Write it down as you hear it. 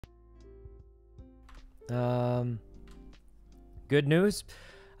Good news.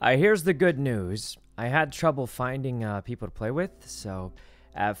 Here's the good news. I had trouble finding people to play with, so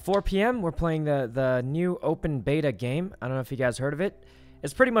at 4 p.m. we're playing the new open beta game. I don't know if you guys heard of it.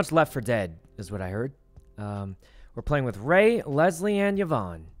 It's pretty much Left 4 Dead, is what I heard. We're playing with Ray, Leslie, and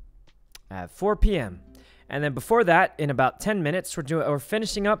Yvonne at 4 p.m. And then before that, in about 10 minutes, we're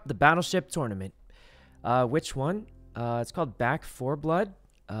finishing up the Battleship tournament. Which one? It's called Back 4 Blood.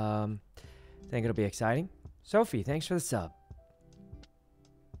 I think it'll be exciting. Sophie, thanks for the sub.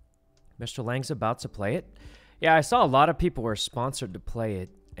 Mr. Lang's about to play it. Yeah, I saw a lot of people were sponsored to play it,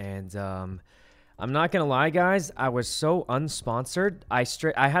 and I'm not gonna lie, guys. I was so unsponsored.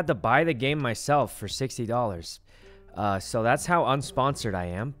 I had to buy the game myself for $60. So that's how unsponsored I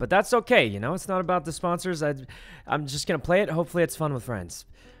am. But that's okay, you know. It's not about the sponsors. I'm just gonna play it. Hopefully, it's fun with friends.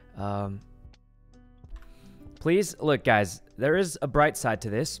 Please look, guys. There is a bright side to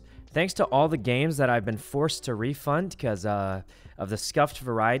this. Thanks to all the games that I've been forced to refund because of the scuffed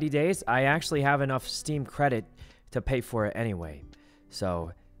variety days, I actually have enough Steam credit to pay for it anyway.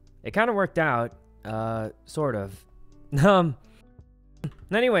 So it kind of worked out, sort of.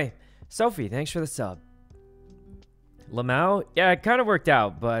 Anyway, Sophie, thanks for the sub. Lamau, yeah, it kind of worked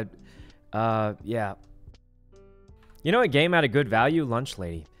out, but yeah. You know what game had a good value? Lunch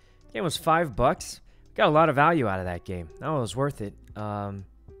Lady. The game was $5. Got a lot of value out of that game. That one was worth it.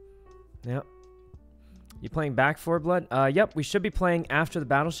 Yep. You playing Back 4 Blood? Yep, we should be playing after the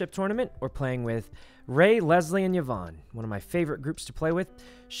Battleship tournament. We're playing with Ray, Leslie, and Yvonne. One of my favorite groups to play with.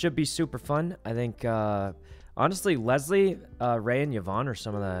 Should be super fun. I think, honestly, Leslie, Ray, and Yvonne are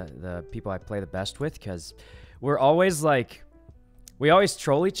some of the people I play the best with because we're always like, we always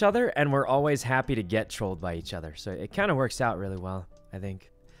troll each other and we're always happy to get trolled by each other. So it kind of works out really well, I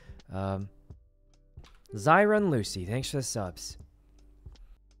think. Zyra and Lucy, thanks for the subs.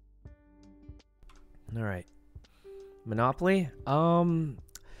 All right. Monopoly?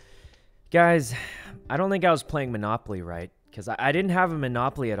 Guys, I don't think I was playing Monopoly right, because I didn't have a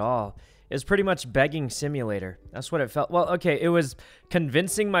Monopoly at all. It was pretty much begging simulator. That's what it felt. Well, okay, it was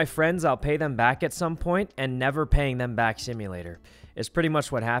convincing my friends I'll pay them back at some point and never paying them back simulator. It's pretty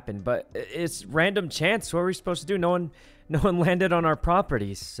much what happened, but it's random chance. What are we supposed to do? No one landed on our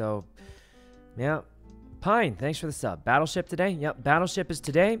properties, so yeah. Pine, thanks for the sub. Battleship today? Yep, Battleship is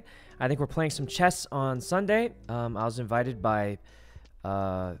today. I think we're playing some chess on Sunday. I was invited by,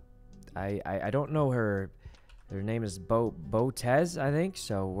 I don't know her name is Botez, I think.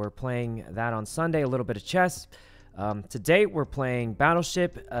 So we're playing that on Sunday, a little bit of chess. Today we're playing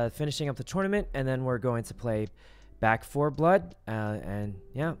Battleship, finishing up the tournament, and then we're going to play Back 4 Blood, and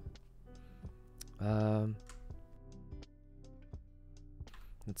yeah.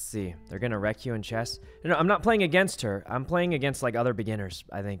 Let's see. They're going to wreck you in chess. No, I'm not playing against her. I'm playing against, like, other beginners,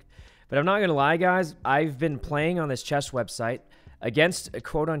 I think. But I'm not going to lie, guys. I've been playing on this chess website against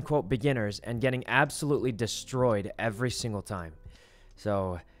quote-unquote beginners and getting absolutely destroyed every single time.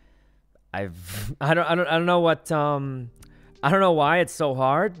 So, I don't know what, I don't know why it's so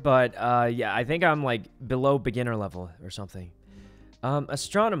hard, but, yeah, I think I'm, like, below beginner level or something.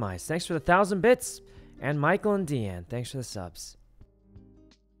 Astronomize, thanks for the 1,000 bits. And Michael and Deanne, thanks for the subs.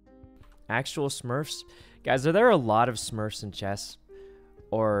 Actual Smurfs? Guys, are there a lot of Smurfs in chess?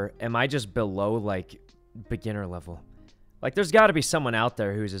 Or am I just below, like, beginner level? Like, there's got to be someone out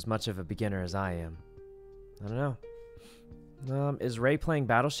there who's as much of a beginner as I am. I don't know. Is Ray playing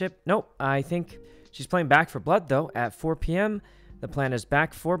Battleship? Nope. I think she's playing Back 4 Blood, though, at 4 p.m. The plan is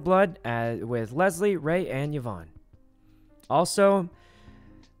Back 4 Blood with Leslie, Ray, and Yvonne. Also,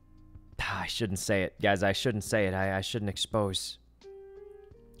 I shouldn't say it. Guys, I shouldn't say it. I shouldn't expose.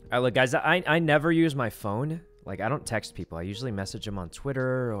 All right, look, guys, I never use my phone. Like, I don't text people. I usually message them on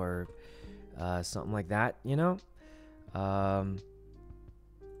Twitter or something like that, you know? I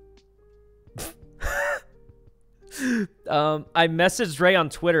messaged Ray on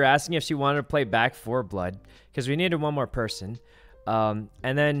Twitter asking if she wanted to play Back 4 Blood because we needed one more person. And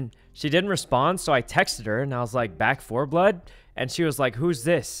then she didn't respond, so I texted her, and I was like, Back 4 Blood? And she was like, who's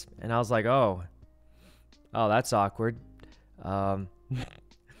this? And I was like, oh, that's awkward.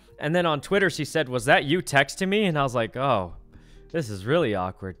 And then on Twitter, she said, was that you texting me? And I was like, oh, this is really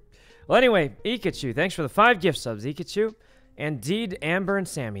awkward. Well, anyway, Ikachu, thanks for the 5 gift subs, Ikachu. And Deed, Amber, and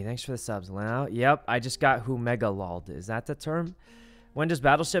Sammy, thanks for the subs. Now, yep, I just got who mega lolled. Is that the term? When does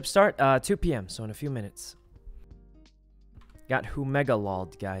Battleship start? 2 p.m., so in a few minutes. Got who mega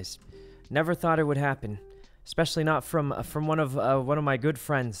lolled, guys. Never thought it would happen. Especially not from one of my good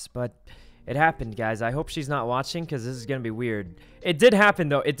friends, but it happened, guys. I hope she's not watching because this is gonna be weird. It did happen,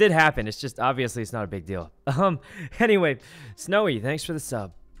 though. It did happen. It's just obviously it's not a big deal. Anyway, Snowy, thanks for the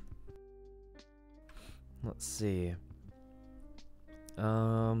sub. Let's see.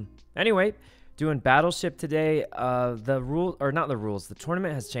 Anyway, doing Battleship today. The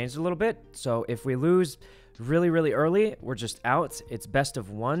tournament has changed a little bit. So if we lose really early, we're just out. It's best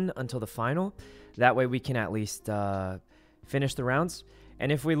of 1 until the final. That way we can at least finish the rounds.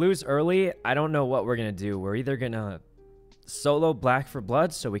 And if we lose early, I don't know what we're going to do. We're either going to solo Black for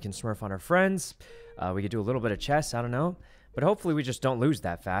Blood so we can smurf on our friends. We could do a little bit of chess. I don't know. But hopefully we just don't lose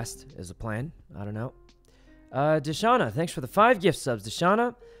that fast is the plan. I don't know. Deshana, thanks for the 5 gift subs,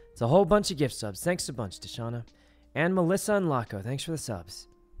 Deshana. It's a whole bunch of gift subs. Thanks a bunch, Deshana. And Melissa and Lako, thanks for the subs.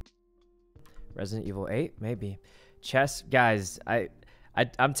 Resident Evil 8, maybe. Chess, guys,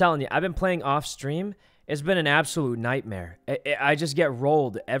 I'm telling you, I've been playing off stream. It's been an absolute nightmare. I just get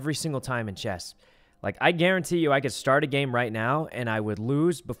rolled every single time in chess. Like, I guarantee you I could start a game right now, and I would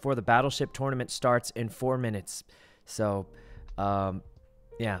lose before the Battleship tournament starts in 4 minutes. So,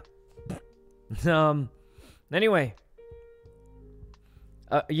 yeah. Anyway.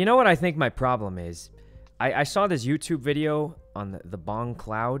 You know what I think my problem is? I saw this YouTube video on the Bong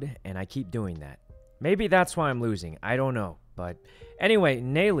Cloud, and I keep doing that. Maybe that's why I'm losing. I don't know. But anyway,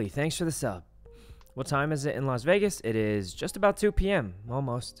 Nayli, thanks for the sub. What time is it in Las Vegas? It is just about 2 p.m.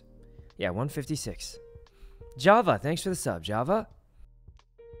 Almost. Yeah, 1:56. Java, thanks for the sub. Java?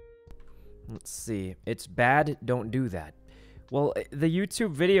 Let's see. It's bad. Don't do that. Well, the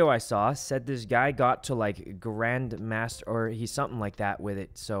YouTube video I saw said this guy got to, like, Grandmaster, or he's something like that with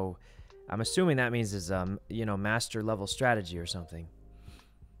it. So I'm assuming that means his, you know, master level strategy or something.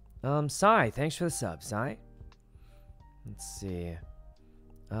 Sai, thanks for the sub. Sai? Let's see.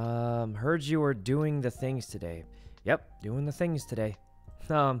 Heard you were doing the things today. Yep, doing the things today.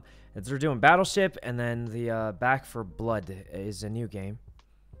 We're doing Battleship, and then the Back for Blood is a new game.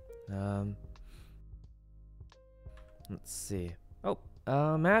 Let's see. Oh,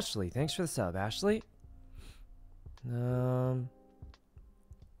 Ashley, thanks for the sub, Ashley. Let's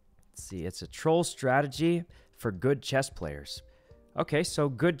see. It's a troll strategy for good chess players. Okay, so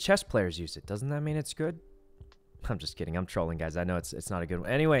good chess players use it. Doesn't that mean it's good? I'm just kidding. I'm trolling, guys. I know it's not a good one.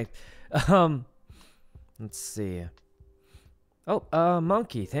 Anyway, let's see. Oh,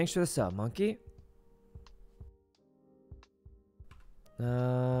 Monkey, thanks for the sub, Monkey.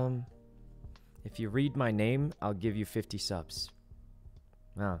 If you read my name, I'll give you 50 subs.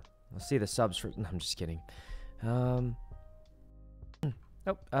 Oh, let's see the subs for... No, I'm just kidding.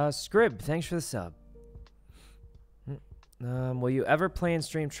 Scrib, thanks for the sub. Will you ever play and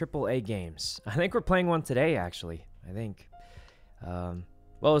stream AAA games? I think we're playing one today, actually. I think.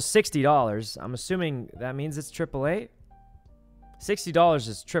 Well, it's $60. I'm assuming that means it's AAA? $60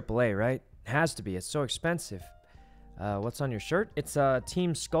 is AAA, right? It has to be. It's so expensive. What's on your shirt? It's a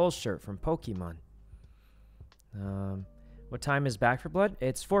Team Skull shirt from Pokemon. What time is Back for Blood?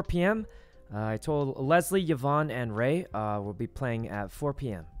 It's 4 p.m. I told Leslie, Yvonne, and Ray we'll be playing at 4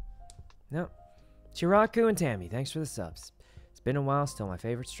 p.m. No. Chiraku and Tammy, thanks for the subs. It's been a while, still my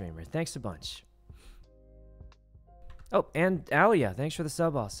favorite streamer. Thanks a bunch. Oh, and Alia, thanks for the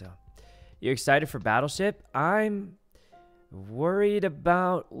sub also. You excited for Battleship? I'm worried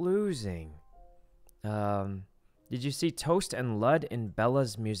about losing. Did you see Toast and Lud in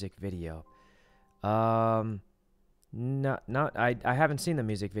Bella's music video? I haven't seen the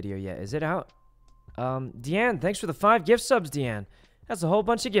music video yet. Is it out? Deanne, thanks for the 5 gift subs, Deanne. That's a whole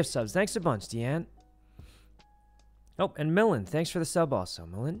bunch of gift subs. Thanks a bunch, Deanne. Oh, and Millen, thanks for the sub also,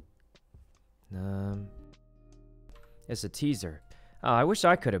 Millen. It's a teaser. Oh, I wish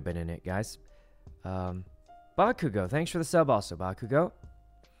I could have been in it, guys. Bakugo, thanks for the sub also, Bakugo.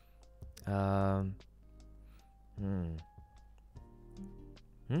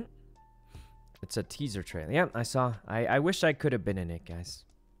 It's a teaser trailer. Yeah, I saw. I wish I could have been in it, guys.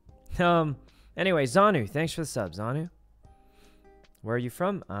 Anyway, Zanu, thanks for the sub, Zanu. Where are you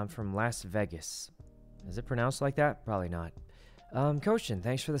from? I'm from Las Vegas. Is it pronounced like that? Probably not. Koshin,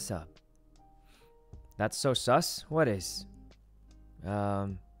 thanks for the sub. That's so sus. What is?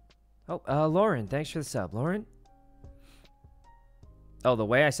 Lauren, thanks for the sub. Lauren? Oh, the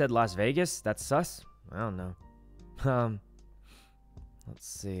way I said Las Vegas? That's sus? I don't know. Let's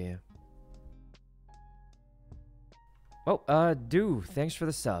see. Oh, Do, thanks for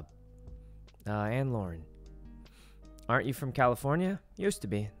the sub. And Lauren. Aren't you from California? Used to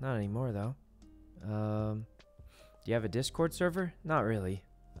be. Not anymore, though. Do you have a Discord server? Not really.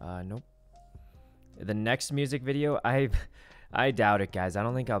 Nope. The next music video, I doubt it, guys. I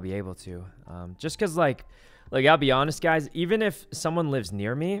don't think I'll be able to. Just because, like, I'll be honest, guys. Even if someone lives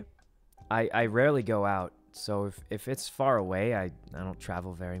near me, I rarely go out. So if it's far away, I don't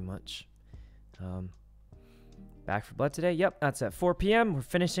travel very much. Back for blood today? Yep, that's at 4 p.m. We're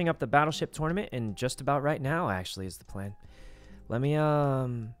finishing up the Battleship tournament, and just about right now, actually, is the plan. Let me,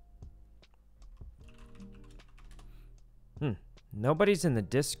 Nobody's in the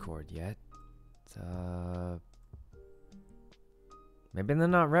Discord yet. Maybe they're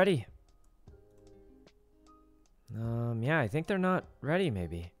not ready. Yeah, I think they're not ready,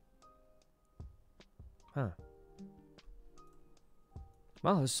 maybe. Huh.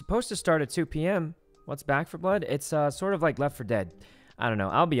 Well, it's supposed to start at 2 p.m. What's Back for Blood? It's sort of like Left 4 Dead. I don't know.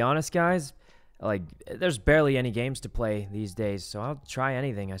 I'll be honest, guys. Like, there's barely any games to play these days, so I'll try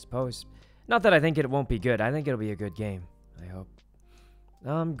anything, I suppose. Not that I think it won't be good. I think it'll be a good game. I hope.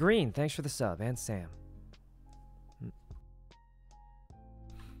 Green, thanks for the sub, and Sam.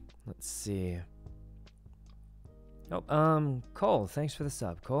 Let's see. Oh, Cole, thanks for the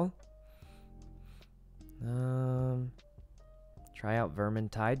sub, Cole. Try out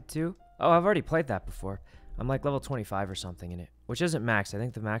Vermintide 2. Oh, I've already played that before. I'm like level 25 or something in it, which isn't max. I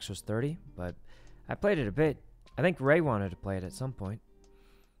think the max was 30, but I played it a bit. I think Ray wanted to play it at some point.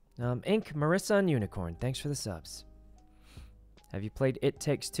 Ink, Marissa, and Unicorn, thanks for the subs. Have you played It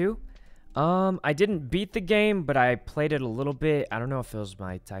Takes Two? I didn't beat the game, but I played it a little bit. I don't know if it was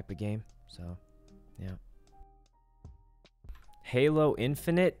my type of game, so, yeah. Halo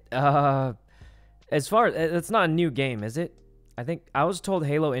Infinite? As far as, it's not a new game, is it? I think, I was told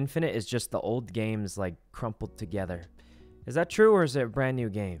Halo Infinite is just the old games, like, crumpled together. Is that true, or is it a brand new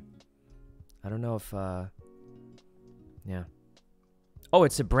game? I don't know if, yeah. Oh,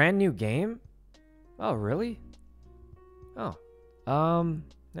 it's a brand new game? Oh, really? Oh.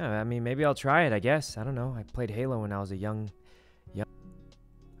 No, I mean, maybe I'll try it, I guess. I don't know. I played Halo when I was a young...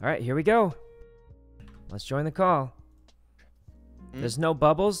 Alright, here we go. Let's join the call. There's no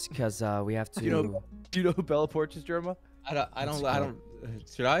bubbles, because, we have to... Do you know who Bella Porch is, Jerma? I don't,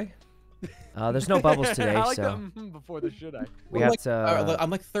 should I? There's no bubbles today, I like so... before the should I? We have to... I'm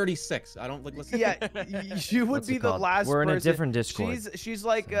like 36. I don't, like, listen. Yeah, you would be the last We're in person. a different Discord. She's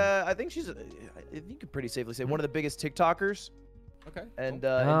like, I think she's, you could pretty safely say, one of the biggest TikTokers. Okay. And,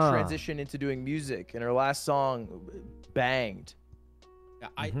 and transition into doing music. And her last song banged. Yeah,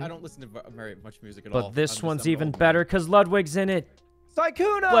 I don't listen to very much music at all. But this I'm one's just, I'm even old, better because Ludwig's in it.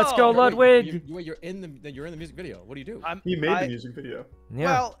 Sykkuno! Let's go, Ludwig! Wait, you're in the music video. What do you do? He made the music video. Yeah.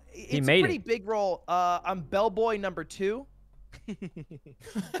 Well, it's a pretty big role. I'm bellboy number 2.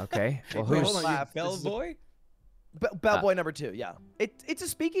 Okay. Well, Wait, who's hold on, bellboy? Bellboy number 2. Yeah. It's a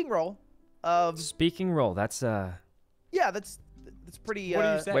speaking role. Speaking role. That's Yeah, that's pretty. What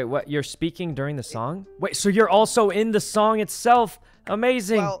do you say? Wait, what? You're speaking during the song? Wait, so you're also in the song itself?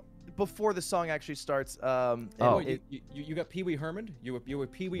 Amazing. Well, before the song actually starts, you got Pee Wee Herman. You were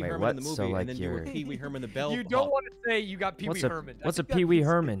Pee Wee Herman what? in the movie, So, like, and then you were Pee Wee Herman the bell. You don't want to say you got Pee Wee Herman. What's a Pee Wee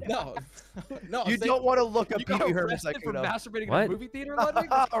Herman? No, no. You don't want to look up Pee Wee Herman. For masturbating what? in a movie theater,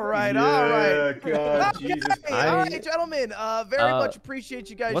 Ludwig? All right, yeah, all right. God, Jesus. All right, gentlemen. Very much appreciate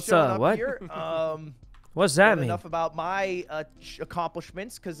you guys showing up here. What's that mean? Enough about my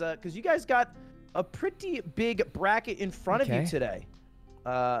accomplishments, because you guys got a pretty big bracket in front of you today.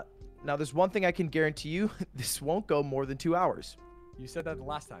 Now, there's one thing I can guarantee you: this won't go more than 2 hours. You said that the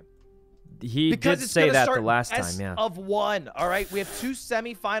last time. He did say that the last time, yeah. Of one. All right, we have 2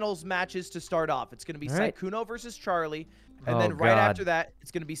 semifinals matches to start off. It's going to be Sykkuno versus Charlie, and then right after that,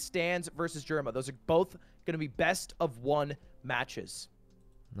 it's going to be Stans versus Jerma. Those are both going to be best of 1 matches.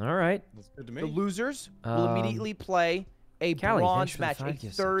 All right. That's good to me. The losers will immediately play a bronze match, a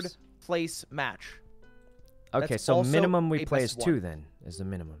 3rd place match. Okay, That's so also minimum we a play best is 2 then, is the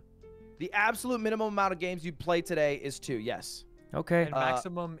minimum. The absolute minimum amount of games you play today is 2, yes. Okay. And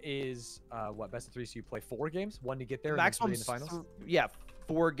maximum is, what, best of 3, so you play 4 games? 1 to get there, Maximum and 3 in the finals? Yeah,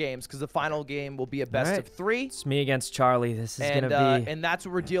 4 games, because the final game will be a best of 3. It's me against Charlie. This is going to be... And that's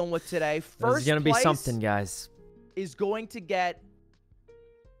what we're dealing with today. First this is going to be something, guys. Is going to get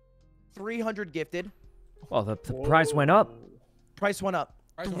 300 gifted. Well, the price went up. Price went up.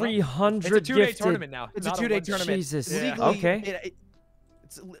 300 It's a 2-day gifted. tournament now. It's a 2-day tournament. Jesus. Legally, Okay.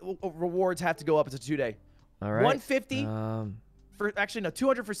 Rewards have to go up. It's a 2-day. All right. 150 for actually no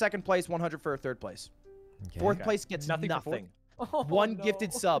 200 for 2nd place, 100 for 3rd place. Okay. 4th place gets nothing. Oh, 1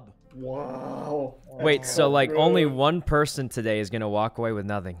 gifted sub. Wow. Wait, so like only one person today is gonna walk away with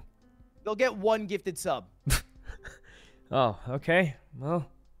nothing. They'll get 1 gifted sub. Oh, okay. Well.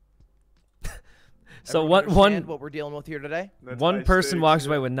 So what we're dealing with here today? One person walks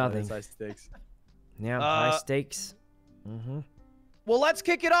away with nothing. High stakes. Yeah, high stakes. Well, let's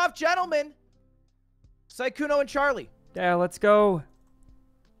kick it off, gentlemen. Sykkuno and Charlie. Yeah, let's go.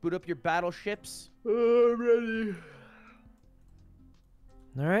 Boot up your battleships. I'm ready.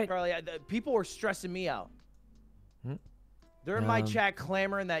 All right. Charlie, people were stressing me out. They're in my chat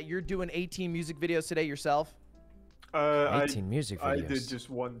clamoring that you're doing 18 music videos today yourself. 18 music videos. I did just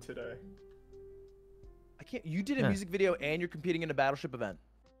one today. I can't. You did a music video and you're competing in a Battleship event.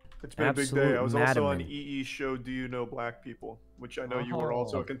 It's been a big day. I was also on EE's show, Do You Know Black People, which I know you were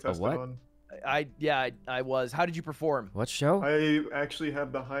also a contestant on. Yeah, I was. How did you perform? What show? I actually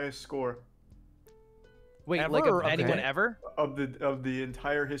have the highest score. Wait, Ever, like of okay. anyone ever? Of the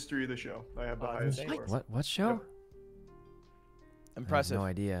entire history of the show. I have the highest score. What show? Impressive. I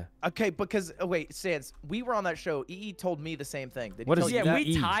have no idea. Okay, because wait, Sans, we were on that show. EE told me the same thing. Did What he is tell you Yeah, that?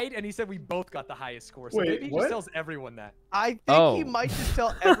 we tied, and he said we both got the highest score. So Wait, maybe he what? just tells everyone that. I think he might just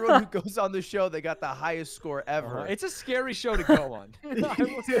tell everyone who goes on the show they got the highest score ever. It's a scary show to go on. I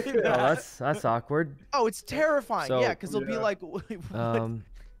will say that. Oh, that's awkward. Oh, it's terrifying. So- Yeah, because they'll be like, what,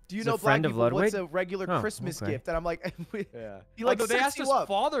 do you is know a black friend of people? What's Ludwig? a regular Oh, Christmas okay. gift? And I'm like, Yeah. he like Although they sets asked you us up.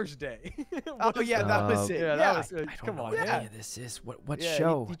 Father's Day. Oh yeah, that was it. Yeah, Yeah, that was. I don't Come know on, what man. any of this is. What yeah,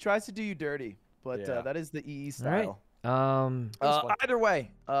 show? He tries to do you dirty, but Yeah. that is the EE All right. style. Either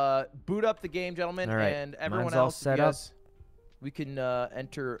way, boot up the game, gentlemen, All right. and everyone Mine's all else. set you up. guys, we can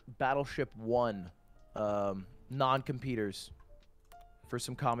enter Battleship 1, non-competers, for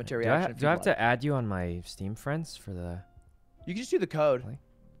some commentary action. Do I have to add you on my Steam friends for the? You can just do the code.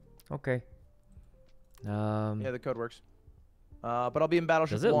 Okay. Yeah, the code works. But I'll be in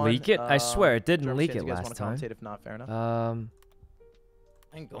Battleship 1. Does it leak it? I swear it didn't leak it you guys last wanna time. commentate? If not, fair enough.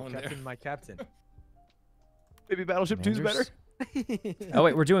 I ain't going there. Captain, my captain. Maybe Battleship 2's better. Oh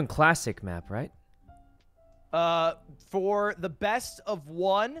wait, we're doing classic map, right? For the best of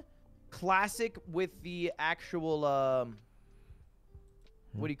 1, classic with the actual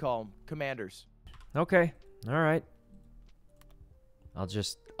what do you call them? Commanders. Okay. All right. I'll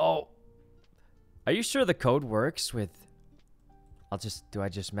just. Oh. Are you sure the code works with? Do I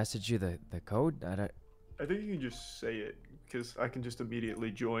just message you the code? I think you can just say it because I can just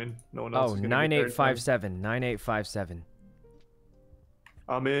immediately join. No one else. Oh, is gonna get there in time. 9857. 9857.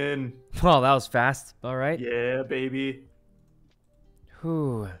 I'm in. Well, that was fast. All right. Yeah, baby.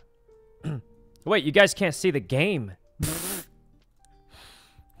 Whew. Wait, you guys can't see the game.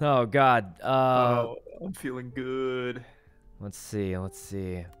 Oh God. Oh, I'm feeling good. Let's see.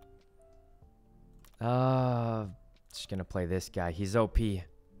 Just gonna play this guy. He's OP.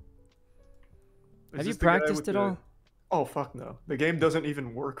 Have you practiced at all? Oh fuck no. The game doesn't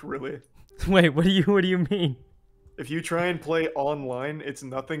even work really. Wait, what do you mean? If you try and play online, it's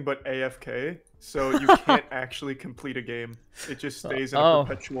nothing but AFK, so you can't actually complete a game. It just stays in a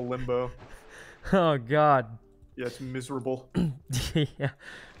perpetual limbo. Oh God. Yeah, it's miserable. Yeah,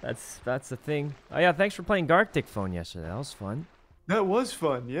 that's the thing. Oh yeah, thanks for playing Garctic Phone yesterday. That was fun. That was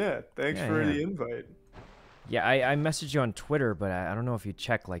fun. Yeah, thanks for the invite. Yeah, I messaged you on Twitter, but I don't know if you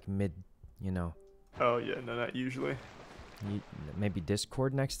check like mid, you know. Oh yeah, no, not usually. Maybe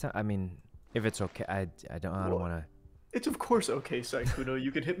Discord next time. I mean, if it's okay, I don't want to. It's of course okay, Sykkuno.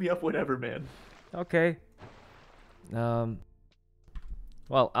 You can hit me up whenever, man. Okay. Well,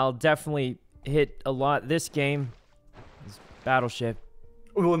 I'll definitely hit a lot this game. This Battleship.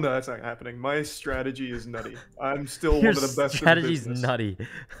 Well, no, that's not happening. My strategy is nutty. I'm still one of the best. Strategy's in business. nutty.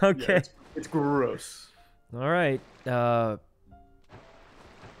 Okay. Yeah, it's gross. All right. I'm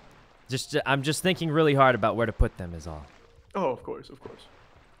just thinking really hard about where to put them is all. Oh, of course, of course.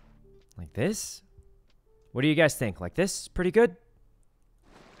 Like this? What do you guys think? Like this? Pretty good?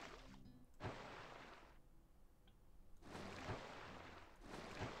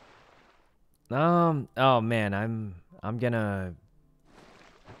 Oh man, I'm gonna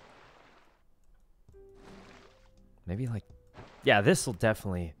maybe like, yeah, this'll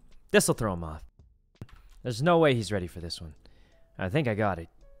throw him off. There's no way he's ready for this one. I think I got it.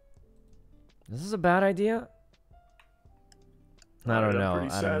 This is a bad idea. I don't know. I'm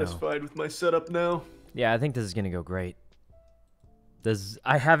pretty I don't know. satisfied with my setup now. Yeah, I think this is gonna go great.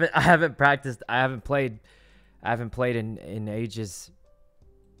 I haven't practiced. I haven't played in ages.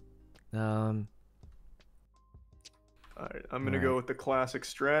 Alright, I'm gonna go with the classic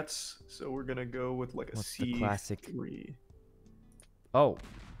strats. So we're gonna go with like a What's the classic? C3. Oh.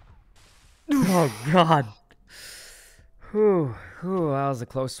 Oh God. Whew, that was a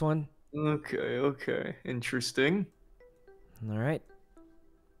close one. Okay. Interesting. All right.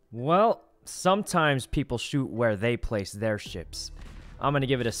 Well, sometimes people shoot where they place their ships. I'm gonna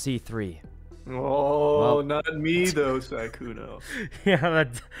give it a C3. Oh, Well, not me though, Sykkuno. Yeah,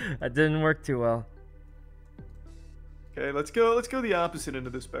 that didn't work too well. Okay, let's go the opposite end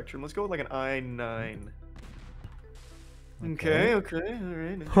of the spectrum. Let's go with like an I9. Okay, all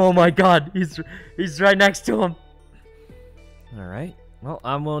right. Oh my God, he's right next to him. All right. Well,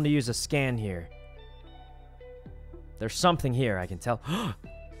 I'm willing to use a scan here. There's something here, I can tell.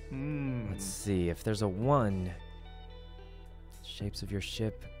 Hmm. Let's see if there's a 1. Shapes of your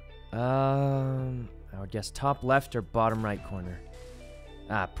ship. I would guess top left or bottom right corner.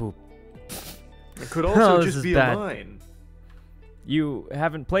 Ah, poop. It could also this just is be bad. a mine. You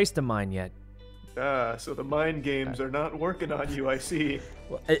haven't placed a mine yet. Ah, so the mind games are not working on you, I see.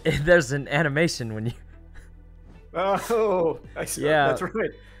 Well, there's an animation when you... Oh, I see. Yeah. That's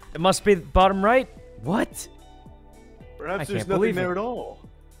right. It must be bottom right? What? Perhaps I there's can't believe nothing there it. at all.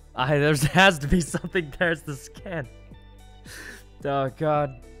 There has to be something. There's the scan. Oh,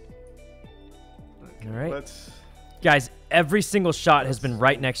 God. Okay, All right. Let's... Guys, every single shot has been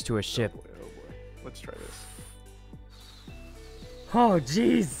right next to a ship. Oh boy. Let's try this. Oh,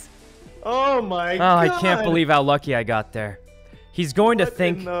 jeez. Oh my Oh, god! I can't believe how lucky I got there. He's going to What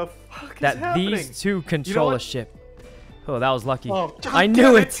think in the fuck is that happening? these two control a what? ship. Oh, that was lucky. Oh, I God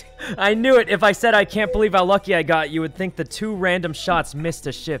knew damn it. I knew it. If I said I can't believe how lucky I got, you would think the 2 random shots missed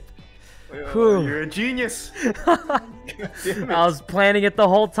a ship. Whew. You're a genius. God damn it. I was planning it the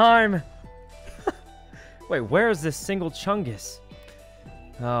whole time. Wait, where is this single Chungus?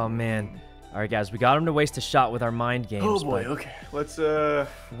 Oh, man. All right, guys, we got him to waste a shot with our mind games. Oh boy. but Okay. Let's where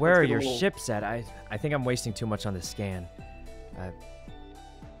let's are get a your little- ships at? I think I'm wasting too much on the scan.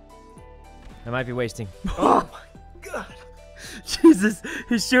 I might be wasting. Oh my god. Jesus,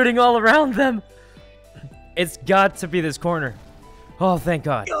 he's shooting all around them. It's got to be this corner. Oh, thank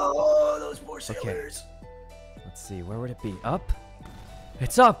God. Oh, those poor Okay. sailors. Let's see, where would it be? Up?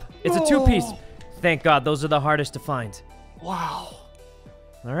 It's up. It's a 2-piece. Thank God, those are the hardest to find. Wow.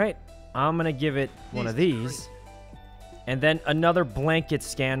 All right, I'm gonna give it one of these, and then another blanket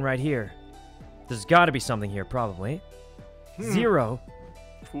scan right here. There's got to be something here, probably. 0.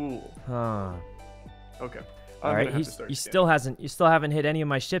 Cool. Huh. Okay. All right, you still haven't hit any of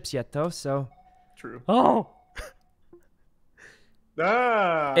my ships yet, though. So. True. Oh.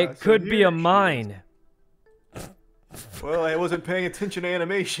 Ah. It so could be here a she is. mine. Well, I wasn't paying attention to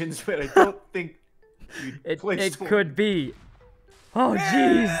animations, but I don't think you It placed one. could be. Oh,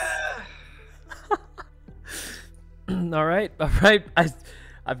 jeez. All right.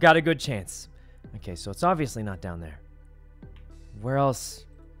 I've got a good chance. Okay, so it's obviously not down there. Where else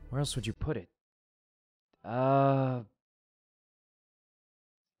would you put it? Go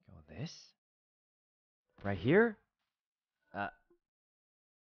this? Right here?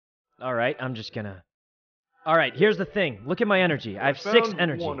 All right, I'm just gonna... All right, here's the thing. Look at my energy. I have 6 found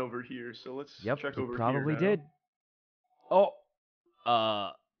energy. one over here, so let's Yep, check you over probably here now. did. Oh,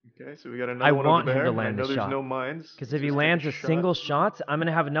 Okay, so we got another I one want over him there. to land I know the there's shot. no mines. because Let's if he just take lands a shot. single shot, I'm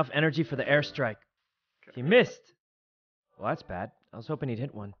gonna have enough energy for the airstrike. He missed. Well, that's bad. I was hoping he'd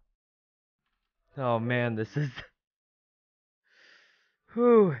hit one. Oh man, this is...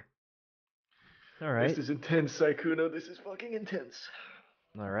 Whew. All right. This is intense, Sykkuno. This is fucking intense.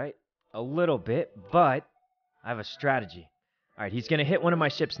 All right. A little bit, but I have a strategy. All right, he's going to hit one of my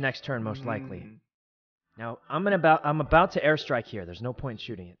ships next turn, most likely. Now, I'm about to airstrike here. There's no point in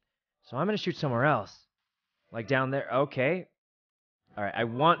shooting it. So I'm going to shoot somewhere else. Like down there. Okay. All right, I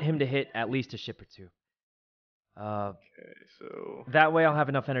want him to hit at least a ship or 2. Okay, so... That way I'll have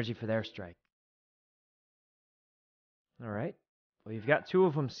enough energy for the airstrike. All right. Well, you've got 2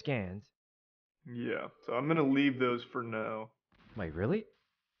 of them scanned. Yeah, so I'm gonna leave those for now. Wait, really?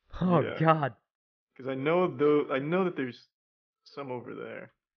 Oh, Yeah. God. Because I know that there's some over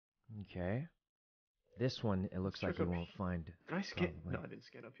there. Okay. This one, it looks like check you up won't find. Did I scan? Probably. No, I didn't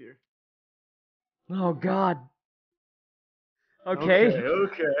scan up here. Oh, God. Okay.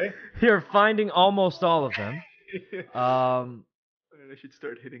 Okay. You're finding almost all of them. I should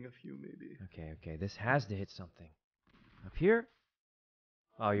start hitting a few, maybe. Okay. This has to hit something. Up here?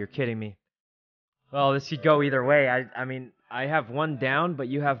 Oh, you're kidding me. Well, this could go either way. I mean, I have 1 down, but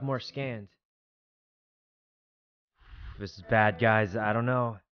you have more scanned. This is bad, guys. I don't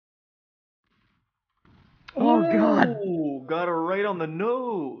know. Oh, God. Oh, got her right on the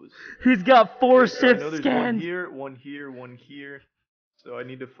nose. He's got 4 Okay, so I know ships there's scanned. one here. So I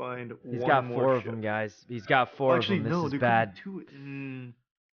need to find one more He's got 4 of ship. them, guys. He's got 4 Actually, of them. no, This there is bad. could be 2.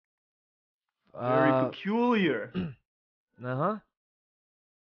 Very peculiar. Uh-huh.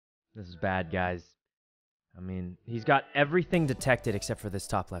 This is bad, guys. I mean, he's got everything detected except for this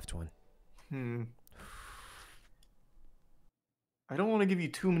top left one. I don't want to give you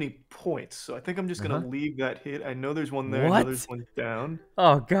too many points, so I think I'm just gonna leave that hit. I know there's one there. I What? know there's one down.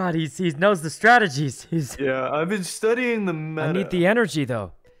 Oh, God, he knows the strategies. Yeah, I've been studying the meta. I need the energy,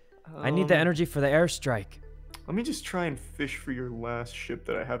 though. I need the energy for the airstrike. Let me just try and fish for your last ship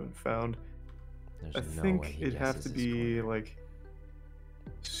that I haven't found. There's I no think way he it'd have guesses to this be corner. like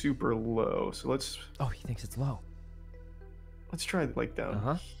super low. So let's. Oh, he thinks it's low. Let's try like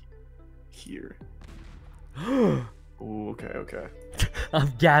down here. Ooh, okay.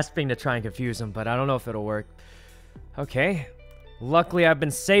 I'm gasping to try and confuse him, but I don't know if it'll work. Okay. Luckily, I've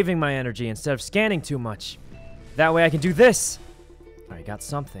been saving my energy instead of scanning too much. That way I can do this. Alright, got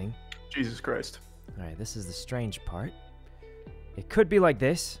something. Jesus Christ. Alright, this is the strange part. It could be like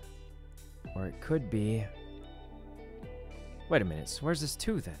this. Or it could be... Wait a minute, so where's this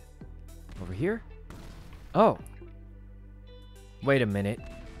 2 then? Over here? Oh. Wait a minute.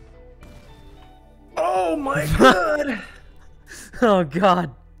 Oh my god! Oh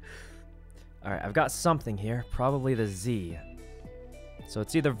god. Alright, I've got something here. Probably the Z. So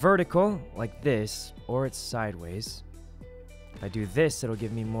it's either vertical, like this, or it's sideways. If I do this, it'll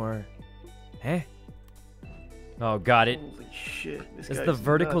give me more... Eh? Oh god, it... Holy shit. This is guy's the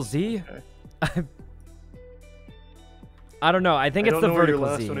vertical nuts. Z? Okay. I don't know. I think it's the vertical where your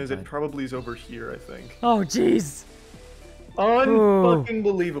last Z. one is. but- It probably is over here, I think. Oh jeez. Unfucking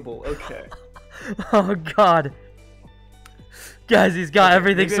believable. Okay. Oh god. Guys, he's got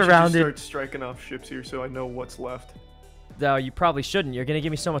everything Maybe I should just surrounded. start striking off ships here so I know what's left. No, you probably shouldn't. You're gonna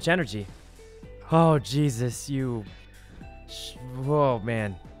give me so much energy. Oh Jesus, you. Whoa,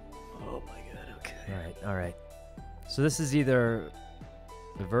 man. Oh my god. Okay. All right. So this is either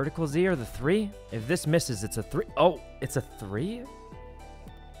the vertical Z or the 3. If this misses, it's a 3. Oh, it's a 3.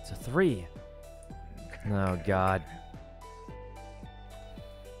 It's a 3. Oh god.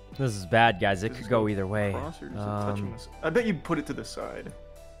 This is bad, guys. It Does could this go go either way. Across or is it touching this? I bet you put it to the side.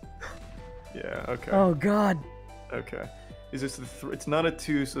 Yeah. Okay. Oh god. Okay. Is this the it's not a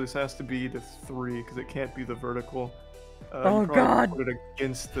 2, so this has to be the 3 because it can't be the vertical. Oh, you probably God. Put it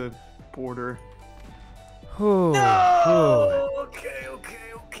against the border. Whew. Okay.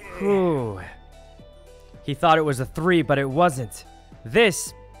 Whew. He thought it was a 3, but it wasn't.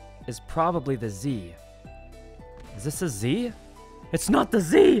 This is probably the Z. Is this a Z? It's not the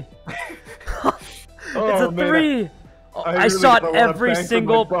Z! It's a 3! I really shot don't wanna every bank on my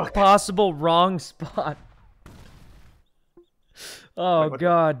single buck. possible wrong spot. Oh Wait,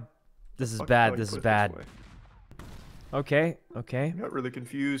 god. This is Fuck, bad. I This put is it bad. way. Okay. I got really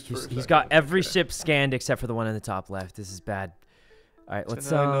confused for a He's second. got every Okay. ship scanned except for the one in the top left. This is bad. All right, let's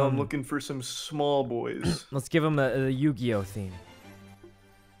So now I'm looking for some small boys. let's give him a Yu-Gi-Oh theme.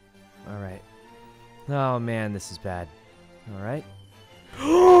 All right. Oh man, this is bad. All right.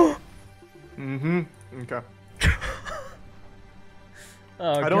 Mm-hmm. Okay.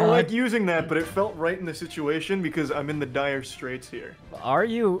 Oh, I don't God. like using that, but it felt right in the situation because I'm in the dire straits here. Are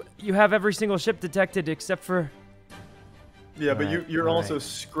you? You have every single ship detected except for. Yeah, but Alright, you're also alright.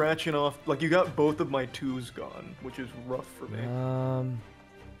 scratching off. Like you got both of my 2s gone, which is rough for me.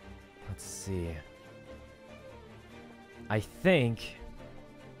 Let's see. I think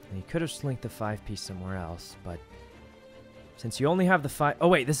you could have slinked the 5-piece somewhere else, but since you only have the 5. Oh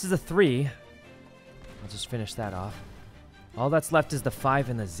wait, this is a 3. I'll just finish that off. All that's left is the 5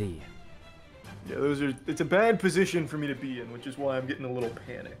 and the Z. Yeah, those are. It's a bad position for me to be in, which is why I'm getting a little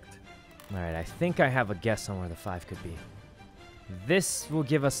panicked. All right, I think I have a guess on where the 5 could be. This will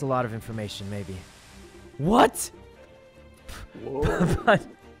give us a lot of information, maybe. What? Whoa.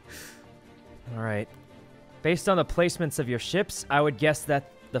 All right. Based on the placements of your ships, I would guess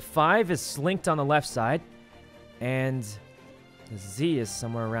that the 5 is slinked on the left side, and the Z is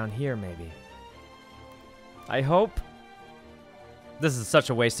somewhere around here, maybe. I hope. This is such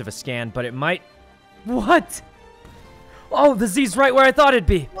a waste of a scan, but it might... What? Oh, the Z's right where I thought it'd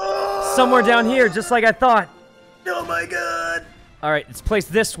be. Somewhere down here, just like I thought. Oh my god! All right, it's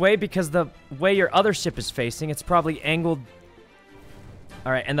placed this way because the way your other ship is facing, it's probably angled.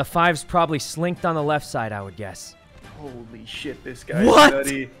 All right, and the 5's probably slinked on the left side, I would guess. Holy shit, this guy's What?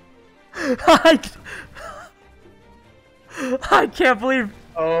 nutty. I can't believe.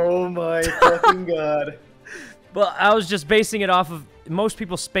 Oh my fucking god. Well, I was just basing it off of most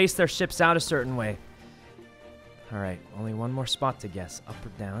people space their ships out a certain way. All right, only one more spot to guess, up or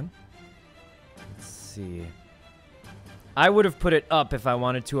down. Let's see. I would have put it up if I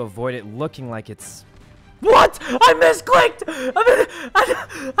wanted to avoid it looking like it's... What? I misclicked!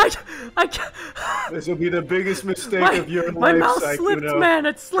 I This will be the biggest mistake my, of your my life, mouse Sykkuno. slipped, man.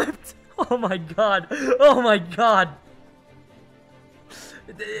 It slipped. Oh my god. Oh my god.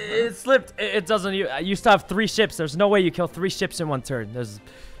 It slipped. It doesn't. You used to have 3 ships. There's no way you kill 3 ships in one turn. There's...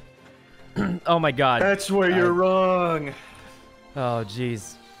 Oh my god. That's where you're wrong. Oh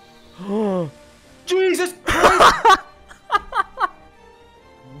jeez. Jesus Christ!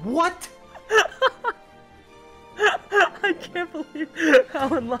 What? I can't believe how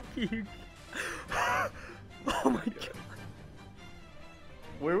unlucky you... Oh my god.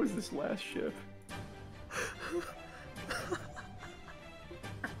 Where was this last ship?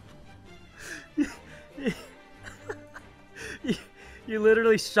 You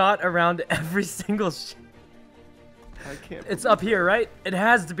literally shot around every single ship. I can't. It's up here, right? It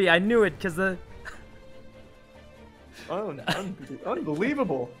has to be. I knew it because the.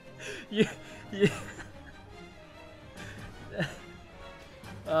 Unbelievable. you.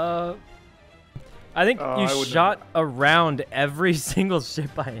 I think you shot around every single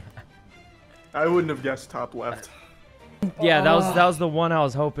ship I had. I wouldn't have guessed top left. Yeah, that was the one I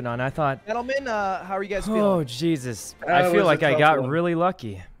was hoping on. I thought. Gentlemen, how are you guys feeling? Oh Jesus! I feel like I got really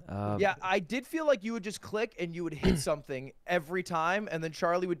lucky. Yeah, I did feel like you would just click and you would hit something every time, and then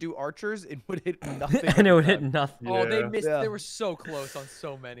Charlie would do archers and would hit nothing. And it would hit nothing. Oh, they missed. They were so close on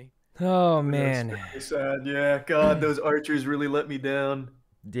so many. Oh man. That's sad. Yeah, God, those archers really let me down.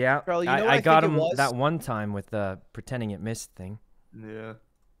 Yeah, Charlie, you know I got him that one time with the pretending it missed thing. Yeah.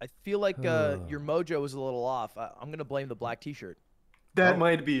 I feel like your mojo was a little off. I'm gonna blame the black T-shirt. That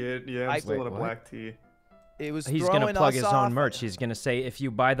might be it. Yeah, I'm still in a what? black tee. It was. He's gonna plug his own merch. He's gonna say, if you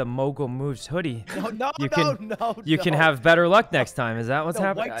buy the Mogul Moves hoodie, you can have better luck next time. Is that what's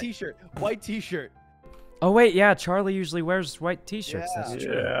happening? White T-shirt. White T-shirt. Oh wait, yeah. Charlie usually wears white T-shirts. Yeah. That's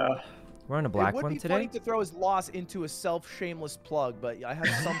true. Yeah. We're on a black one It would be today. funny to throw his loss into a self-shameless plug, but I have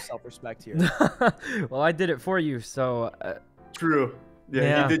some self-respect here. Well, I did it for you, so. True.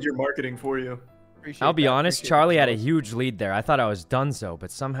 Yeah, he did your marketing for you. Appreciate I'll be that. honest. Charlie had a huge lead there. I thought I was donezo,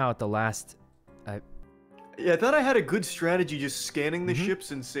 but somehow at the last. Yeah, I thought I had a good strategy just scanning the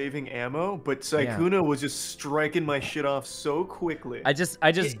ships and saving ammo, but Sykkuno was just striking my shit off so quickly. I just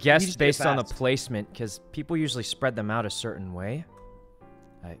guessed based on the placement, because people usually spread them out a certain way.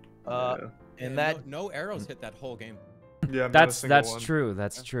 And that no arrows hit that whole game. Yeah, that's true.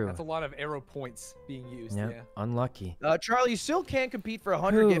 That's true. That's a lot of arrow points being used. Yeah. Unlucky. Charlie, you still can compete for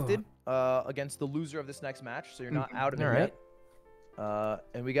 100 gifted against the loser of this next match, so you're not out of it yet.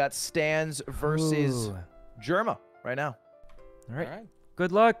 And we got Stans versus Germa right now. All right.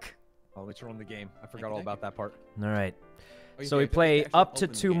 Good luck. I'll let you run the game. I forgot all about that part. All right. So we play up to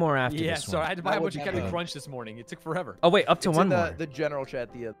 2 more after this one. Yeah, so I had to buy a bunch of Captain Crunch this morning. It took forever. Oh, wait, up to one more. The general chat.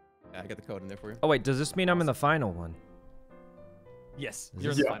 Yeah, I got the code in there for you. Oh, wait, does this mean I'm in the final one? Yes,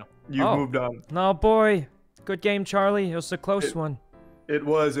 you're in the final. You moved on. No, boy. Good game, Charlie. It was a close one. It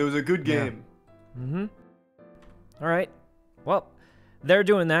was. It was a good game. Mm-hmm. All right. Well, they're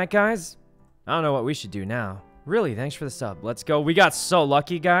doing that, guys. I don't know what we should do now. Really, thanks for the sub. Let's go. We got so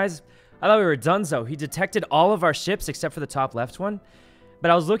lucky, guys. I thought we were donezo. He detected all of our ships except for the top left one.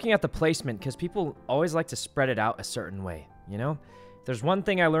 But I was looking at the placement because people always like to spread it out a certain way, you know? If there's one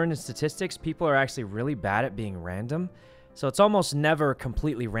thing I learned in statistics, people are actually really bad at being random. So it's almost never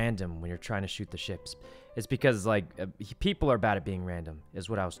completely random when you're trying to shoot the ships. It's because, like, people are bad at being random, is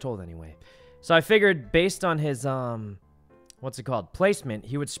what I was told anyway. So I figured based on his, placement,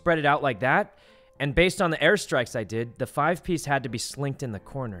 he would spread it out like that. And based on the airstrikes I did, the 5-piece had to be slinked in the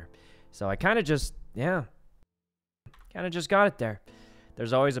corner. So I kind of just, got it there.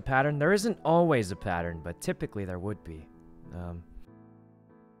 There's always a pattern. There isn't always a pattern, but typically there would be.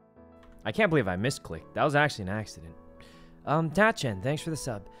 I can't believe I misclicked. That was actually an accident. Tachen, thanks for the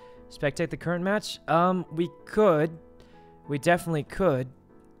sub. Spectate the current match? We could. We definitely could.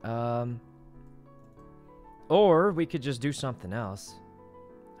 Or we could just do something else.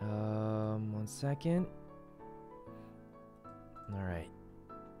 1 second. All right.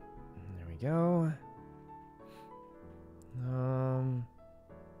 There we go. All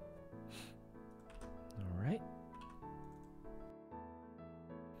right.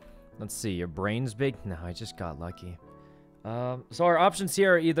 Let's see. Your brain's big? No, I just got lucky. So our options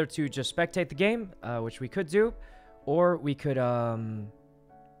here are either to just spectate the game, which we could do, or we could,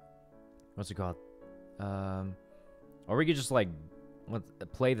 what's it called? Or we could just, like,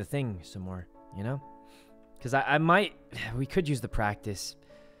 play the thing some more, you know? Because I might, we could use the practice,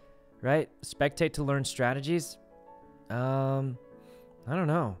 right? Spectate to learn strategies. I don't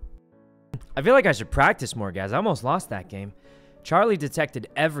know. I feel like I should practice more, guys. I almost lost that game. Charlie detected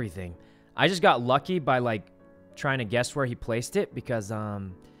everything. I just got lucky by, like, trying to guess where he placed it because,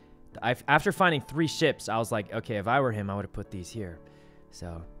 after finding 3 ships, I was like, okay, if I were him, I would have put these here.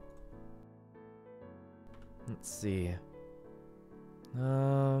 So, let's see.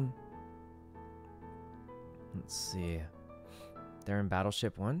 Let's see. They're in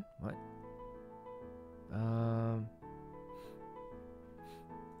Battleship 1? What?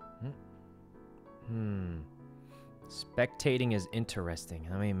 Spectating is interesting.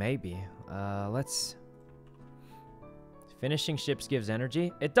 I mean, maybe. Let's... Finishing ships gives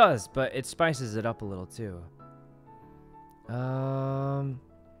energy? It does, but it spices it up a little, too.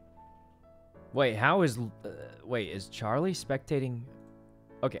 Wait, how is... wait, is Charlie spectating...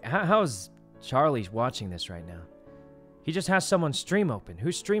 Okay, how is Charlie watching this right now? He just has someone's stream open.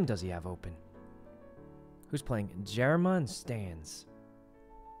 Whose stream does he have open? Who's playing? Jerema and Stans.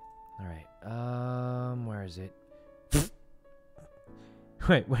 All right. Where is it?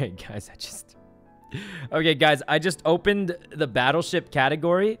 Wait, guys. Okay, guys. I just opened the Battleship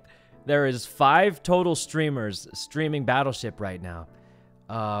category. There is 5 total streamers streaming Battleship right now.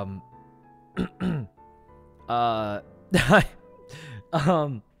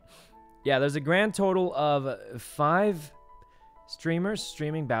 Yeah, there's a grand total of 5 streamers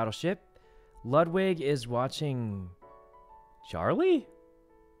streaming Battleship. Ludwig is watching Charlie?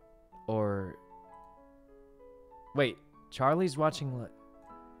 Or... Wait, Charlie's watching...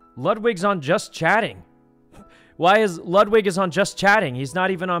 Ludwig's on Just Chatting. Why is Ludwig is on Just Chatting? He's not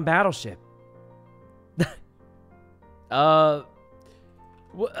even on Battleship.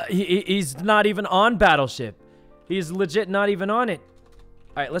 He's not even on Battleship. He's legit not even on it.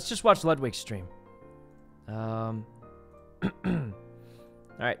 All right, let's just watch Ludwig's stream. All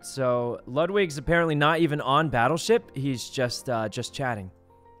right, so Ludwig's apparently not even on Battleship. He's just chatting.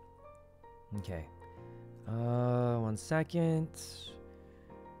 Okay. 1 second.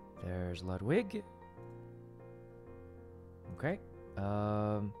 There's Ludwig. Okay.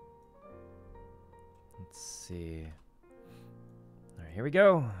 Let's see. All right, here we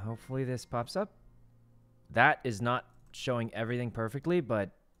go. Hopefully this pops up. That is not showing everything perfectly, but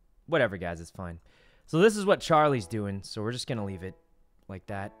whatever, guys, it's fine. So this is what Charlie's doing, so we're just gonna leave it like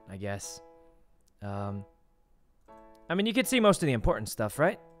that, I guess. I mean, you could see most of the important stuff,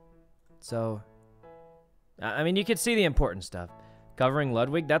 right? So, I mean, you could see the important stuff. Covering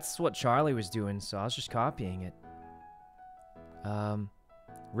Ludwig, that's what Charlie was doing, so I was just copying it.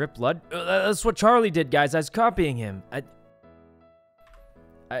 Rip Lud... that's what Charlie did, guys. I was copying him. I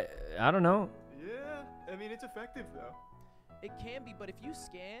don't know. Yeah, I mean, it's effective, though. It can be, but if you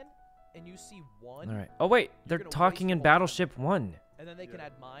scan and you see 1... All right. Oh, wait. They're talking in Battleship 1. And then they can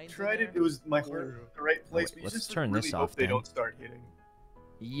add mines. Tried it. It was my heart in the right place. Wait, but you let's just turn really this hope off, they then. don't start hitting.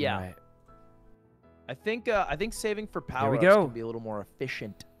 Yeah. All right. I think saving for Here power we ups go. can be a little more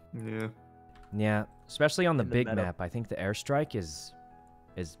efficient. Yeah. Yeah, especially on the In the big meta. map. I think the airstrike is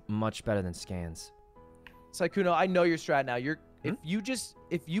much better than scans. Sykkuno, I know your strat now.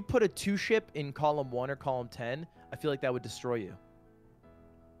 If you put a 2-ship in column 1 or column 10, I feel like that would destroy you.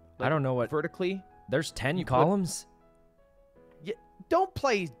 I don't know what... Vertically. There's 10 you put- columns? Don't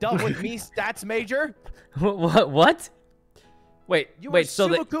play dumb with me, stats major. What? Wait, You wait, are so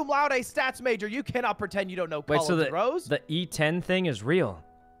summa cum laude stats major. You cannot pretend you don't know columns so and rows. the E10 thing is real.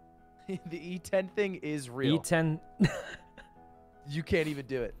 The E10 thing is real. E10... You can't even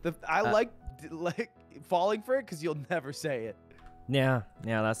do it. I like falling for it because you'll never say it. Yeah,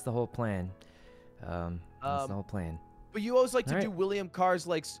 that's the whole plan. That's the whole plan. But you always like to All do right. William Carr's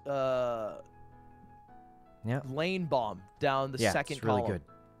like Yeah. lane bomb down the second it's really column good.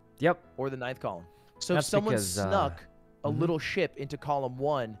 Yep. or the 9th column. So That's if someone because, snuck a mhm. little ship into column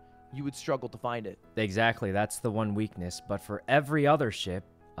 1, you would struggle to find it. Exactly. That's the one weakness. But for every other ship,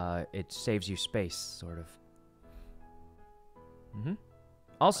 it saves you space, sort of.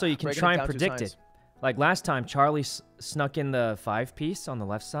 Also, you can Breaking try it and down to predict science. it. Like last time, Charlie snuck in the 5-piece on the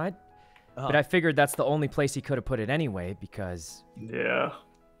left side. But I figured that's the only place he could have put it anyway, because... Yeah.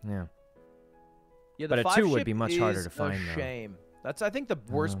 Yeah. Yeah, the But a 5 2 would ship be much harder is to find, though. a shame. That's, I think, the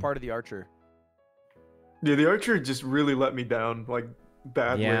worst part of the Archer. Yeah, the Archer just really let me down, like,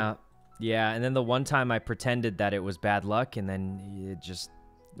 badly. Yeah, and then the one time I pretended that it was bad luck, and then it just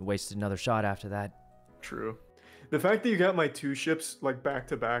wasted another shot after that. True. The fact that you got my 2 ships, like,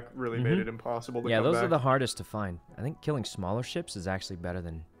 back-to-back really made it impossible to Yeah, come those back. are the hardest to find. I think killing smaller ships is actually better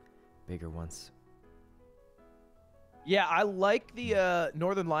than bigger ones. Yeah, I like the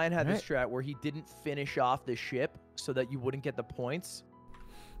Northern Lion had this Right. strat where he didn't finish off the ship so that you wouldn't get the points.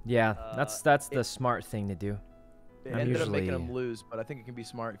 Yeah, that's the smart thing to do. It I'm ended up making usually- him lose, but I think it can be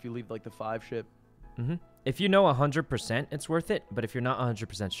smart if you leave like the 5 ship. If you know 100%, it's worth it. But if you're not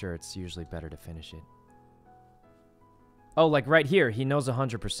 100% sure, it's usually better to finish it. Oh, like right here, he knows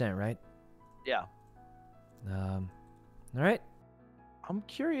 100%, right? Yeah. All right. I'm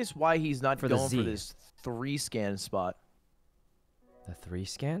curious why he's not For the going for Z. this 3 scan spot. The 3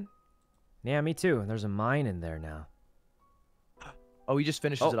 scan? Yeah, me too. There's a mine in there now. Oh, he just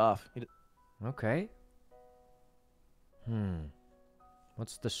finishes it off. Okay.